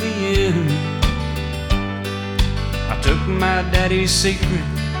to the end, I took my daddy's secret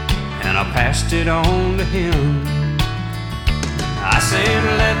and I passed it on to him. I said,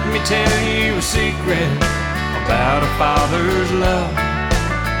 let me tell you a secret about a father's love,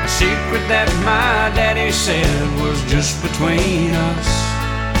 a secret that my daddy said was just between us.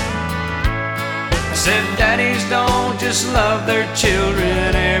 I said, daddies don't just love their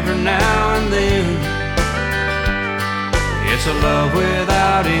children every now and then. It's a love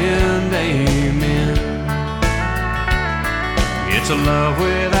without end, amen. It's a love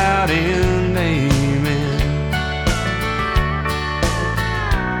without end, amen.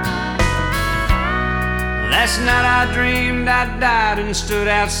 Last night I dreamed I died and stood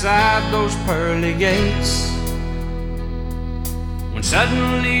outside those pearly gates, when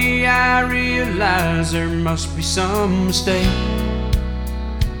suddenly I realized there must be some mistake.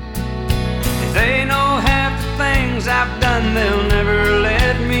 If they know half the things I've done, they'll never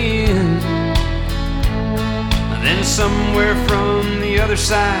let me in. And then somewhere from the other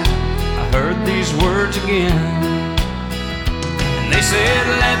side I heard these words again. And they said,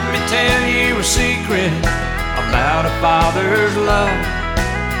 let me tell you a secret about a father's love,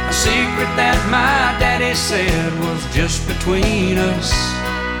 a secret that my daddy said was just between us.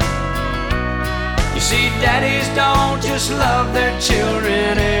 You see, daddies don't just love their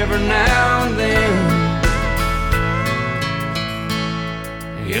children every now and then.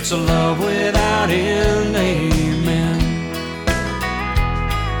 It's a love without end, amen.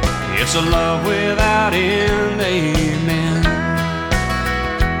 It's a love without end, amen.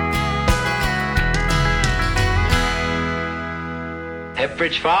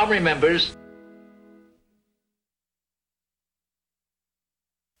 Pepperidge Farm remembers.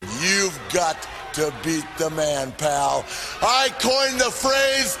 You've got to beat the man, pal. I coined the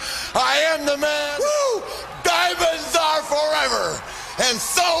phrase, I am the man. Woo! Diamonds are forever. And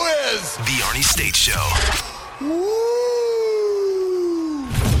so is The Arnie State Show. Woo!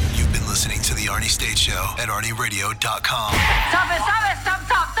 You've been listening to The Arnie State Show at ArnieRadio.com. Stop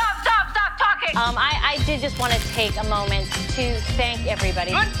talking. I did just want to take a moment to thank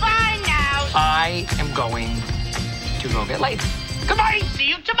everybody. Goodbye now. I am going to go get laid. Goodbye. See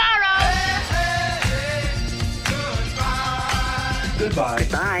you tomorrow. Goodbye.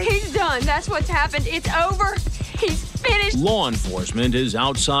 Bye. He's done. That's what's happened. It's over. He's finished. Law enforcement is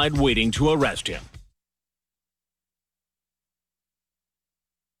outside waiting to arrest him.